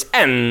is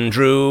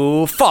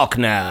Andrew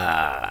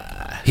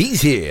Faulkner.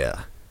 He's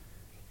here.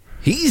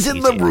 He's in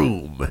the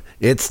room.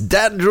 It's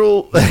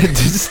Daniel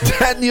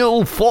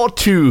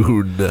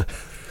Fortune.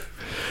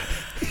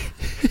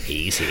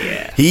 He's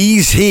here.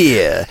 He's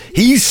here.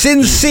 He's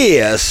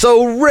sincere.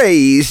 So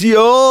raise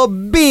your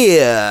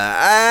beer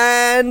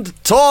and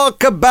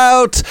talk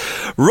about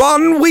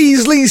Ron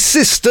Weasley's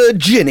sister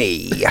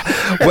Ginny.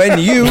 When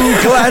you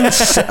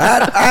glance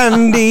at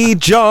Andy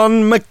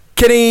John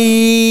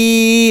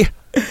McKinney.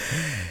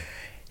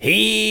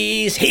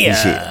 He's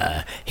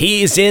here.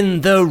 He's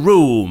in the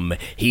room.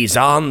 He's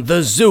on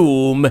the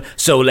Zoom.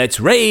 So let's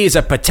raise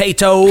a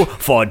potato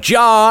for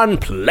John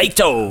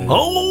Plato.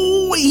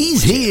 Oh,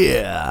 he's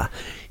here.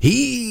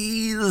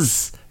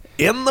 He's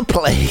in the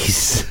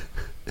place.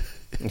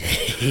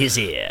 He's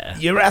here.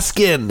 You're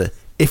asking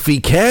if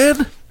he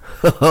can?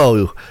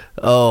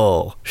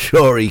 Oh,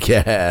 sure he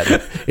can.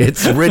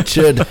 It's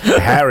Richard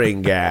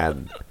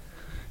Harringan.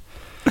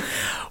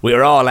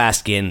 We're all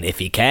asking if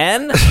he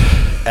can.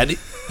 And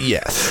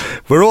yes.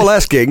 We're all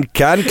asking,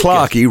 can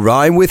Clarky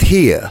rhyme with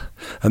here?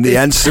 And the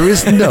answer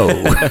is no.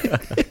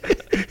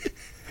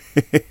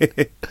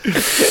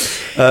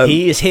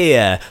 He's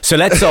here. So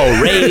let's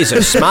all raise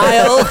a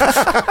smile.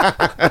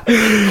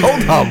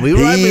 Hold on, we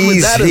rhyming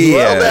with that as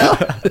well now.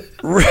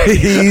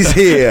 He's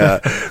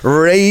here,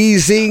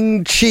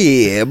 raising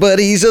cheer, but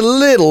he's a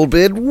little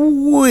bit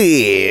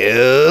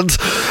weird.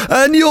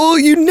 And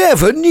you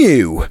never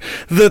knew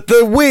that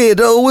the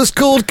weirdo was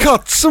called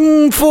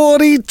Cotsum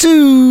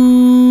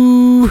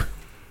 42.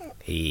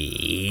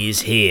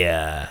 He's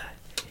here.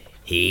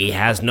 He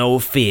has no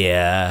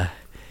fear.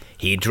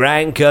 He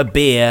drank a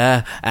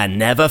beer and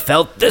never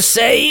felt the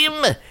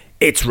same.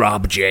 It's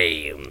Rob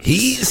James.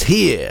 He's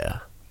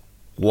here.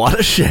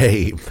 What a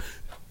shame.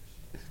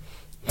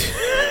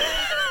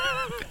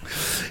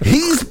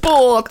 He's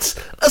bought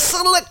a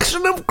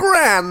selection of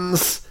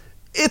grands.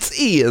 It's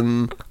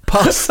Ian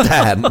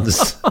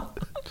Postans.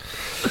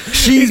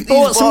 He's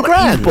bought some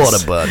grands. He's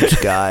bought a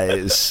bunch,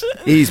 guys.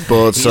 He's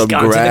bought some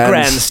gone grands. to the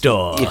grand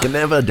store. You can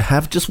never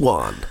have just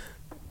one.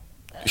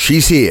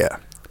 She's here.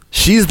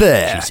 She's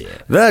there. She's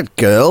here. That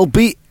girl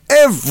be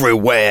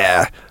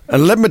everywhere.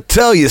 And let me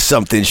tell you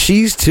something.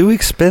 She's too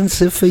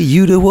expensive for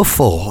you to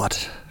afford.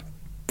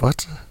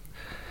 But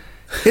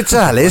it's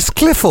Alice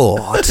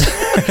Clifford.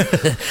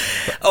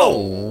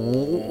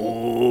 Oh,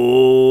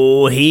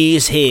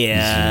 he's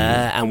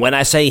here. And when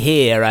I say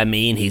here, I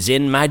mean he's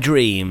in my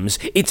dreams.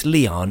 It's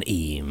Leon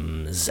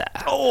Eames.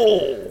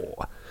 Oh,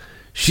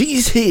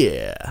 she's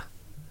here.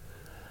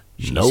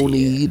 No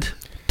need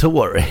to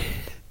worry.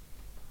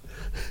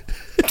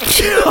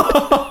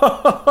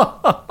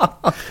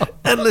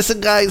 And listen,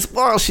 guys,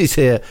 while she's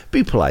here,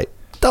 be polite.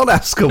 Don't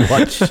ask her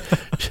what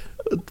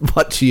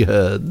she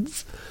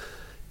earns.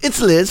 It's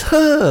Liz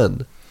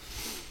Hearn.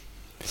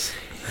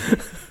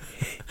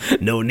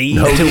 No need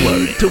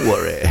to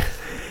worry.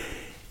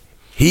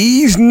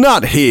 He's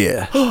not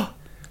here.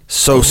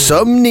 So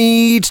some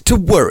need to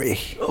worry.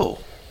 Oh.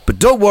 But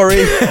don't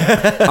worry.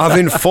 I've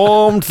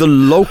informed the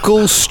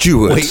local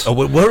steward. Wait, are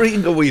we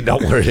worrying or are we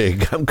not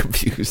worrying? I'm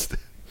confused.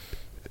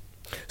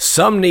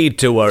 Some need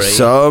to worry.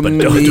 Some but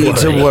don't need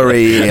to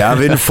worry.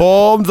 I've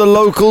informed the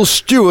local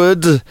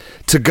steward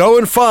to go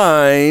and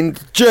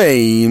find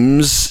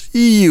James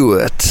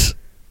Hewitt.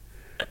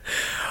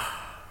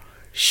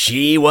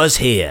 She was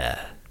here,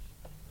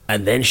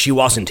 and then she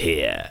wasn't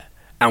here,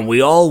 and we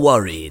all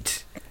worried,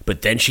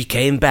 but then she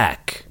came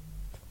back,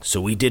 so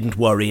we didn't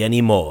worry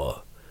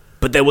anymore.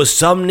 But there was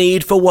some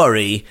need for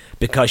worry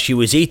because she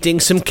was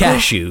eating some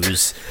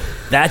cashews.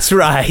 That's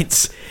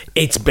right,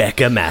 it's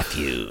Becca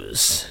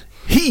Matthews.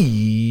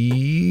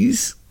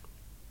 He's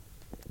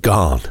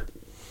gone.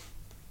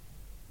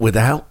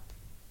 Without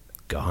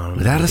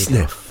a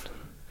sniff.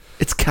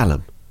 It's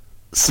Callum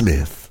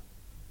Smith.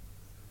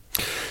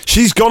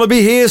 She's gonna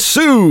be here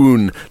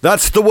soon.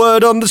 That's the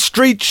word on the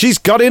street. She's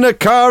got in her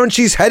car and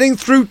she's heading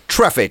through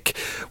traffic.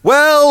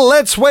 Well,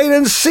 let's wait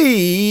and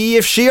see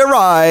if she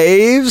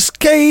arrives.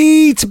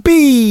 Kate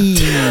B.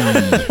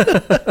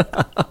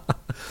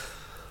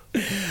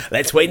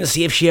 Let's wait and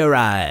see if she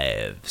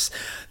arrives.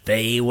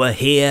 They were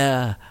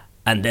here,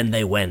 and then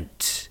they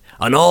went,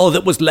 and all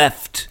that was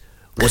left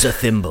was a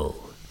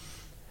thimble.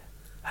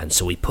 And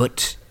so we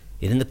put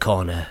it in the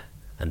corner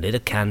and lit a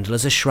candle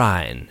as a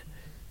shrine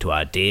to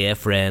our dear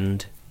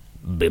friend,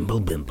 Bimble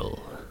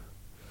Bimble.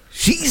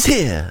 She's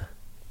here.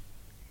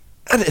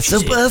 And it's her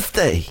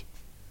birthday.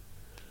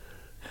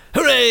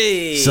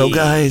 Hooray! So,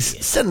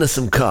 guys, send us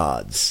some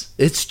cards.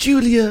 It's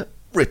Julia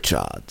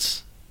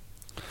Richards.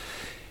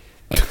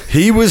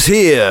 He was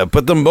here,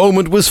 but the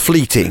moment was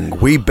fleeting.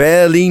 We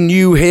barely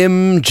knew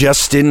him,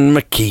 Justin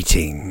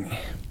McKeating.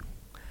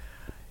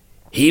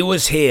 He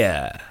was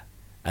here,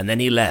 and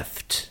then he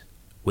left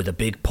with a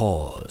big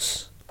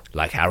pause,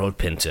 like Harold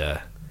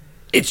Pinter.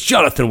 It's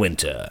Jonathan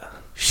Winter.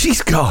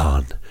 She's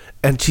gone,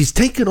 and she's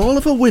taken all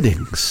of her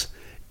winnings.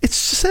 It's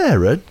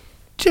Sarah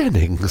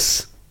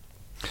Jennings.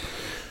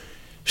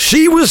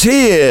 She was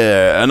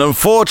here, and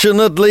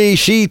unfortunately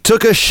she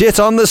took a shit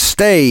on the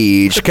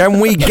stage. Can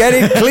we get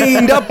it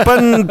cleaned up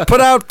and put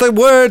out the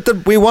word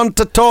that we want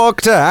to talk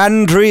to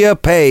Andrea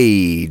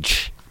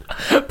Page?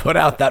 Put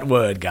out that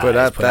word, guys. Put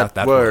out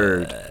that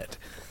word.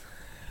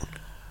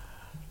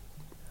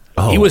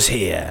 He was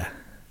here,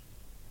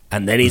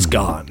 and then he's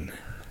gone.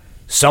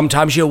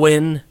 Sometimes you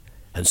win,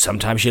 and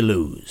sometimes you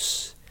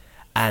lose.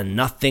 And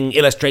nothing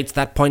illustrates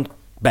that point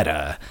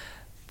better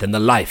than the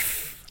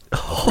life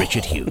of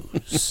Richard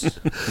Hughes.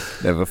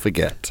 Never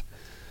forget.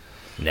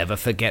 Never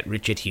forget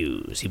Richard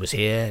Hughes. He was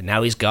here,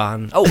 now he's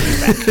gone. Oh,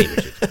 he's back. Hey,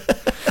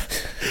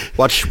 Richard.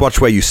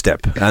 Watch where you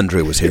step.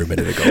 Andrew was here a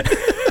minute ago.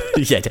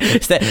 Yeah,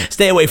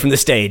 stay away from the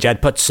stage.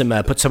 I'd put some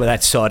of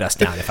that sawdust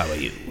down if I were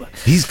you.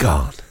 He's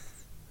gone.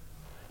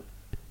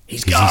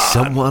 He's Is gone. he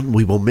someone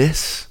we will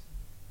miss?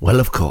 Well,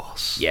 of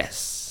course.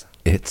 Yes.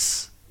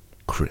 It's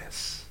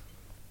Chris.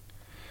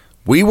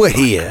 We were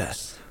here,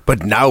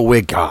 but now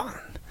we're gone.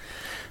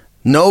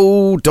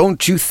 No,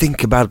 don't you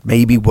think about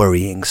maybe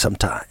worrying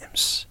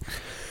sometimes.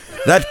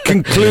 That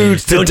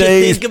concludes Don't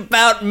today's... you think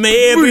about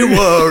maybe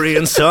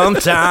worrying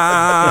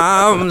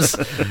sometimes?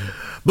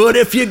 But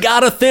if you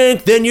gotta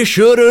think, then you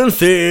shouldn't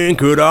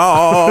think at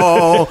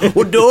all.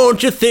 Well,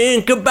 don't you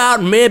think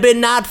about maybe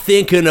not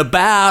thinking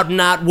about,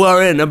 not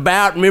worrying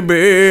about me,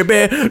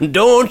 baby.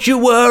 Don't you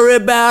worry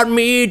about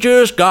me,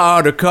 just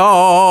gotta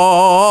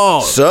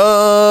call.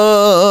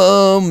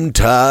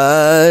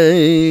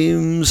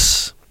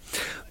 Sometimes.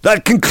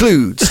 That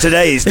concludes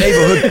today's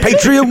Neighborhood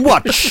Patreon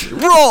Watch.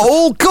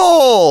 Roll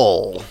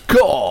call.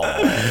 Call.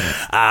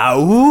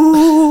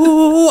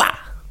 Ow.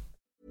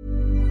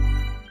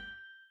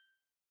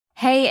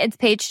 Hey, it's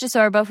Paige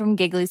DeSorbo from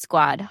Giggly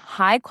Squad.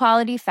 High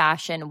quality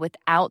fashion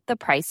without the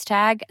price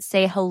tag.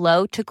 Say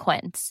hello to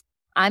Quince.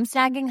 I'm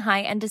snagging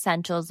high-end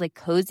essentials like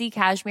cozy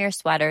cashmere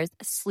sweaters,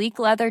 sleek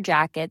leather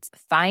jackets,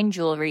 fine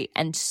jewelry,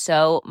 and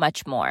so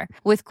much more.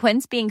 With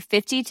Quince being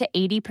 50 to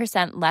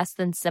 80% less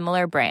than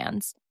similar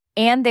brands.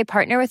 And they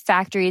partner with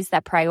factories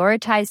that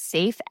prioritize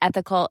safe,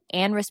 ethical,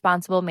 and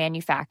responsible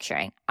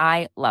manufacturing.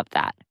 I love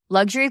that.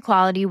 Luxury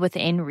quality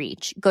within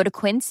reach. Go to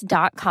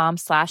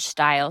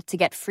quince.com/style to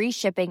get free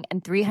shipping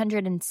and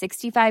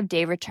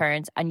 365-day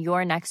returns on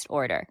your next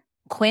order.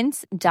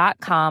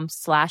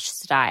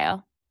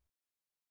 Quince.com/style.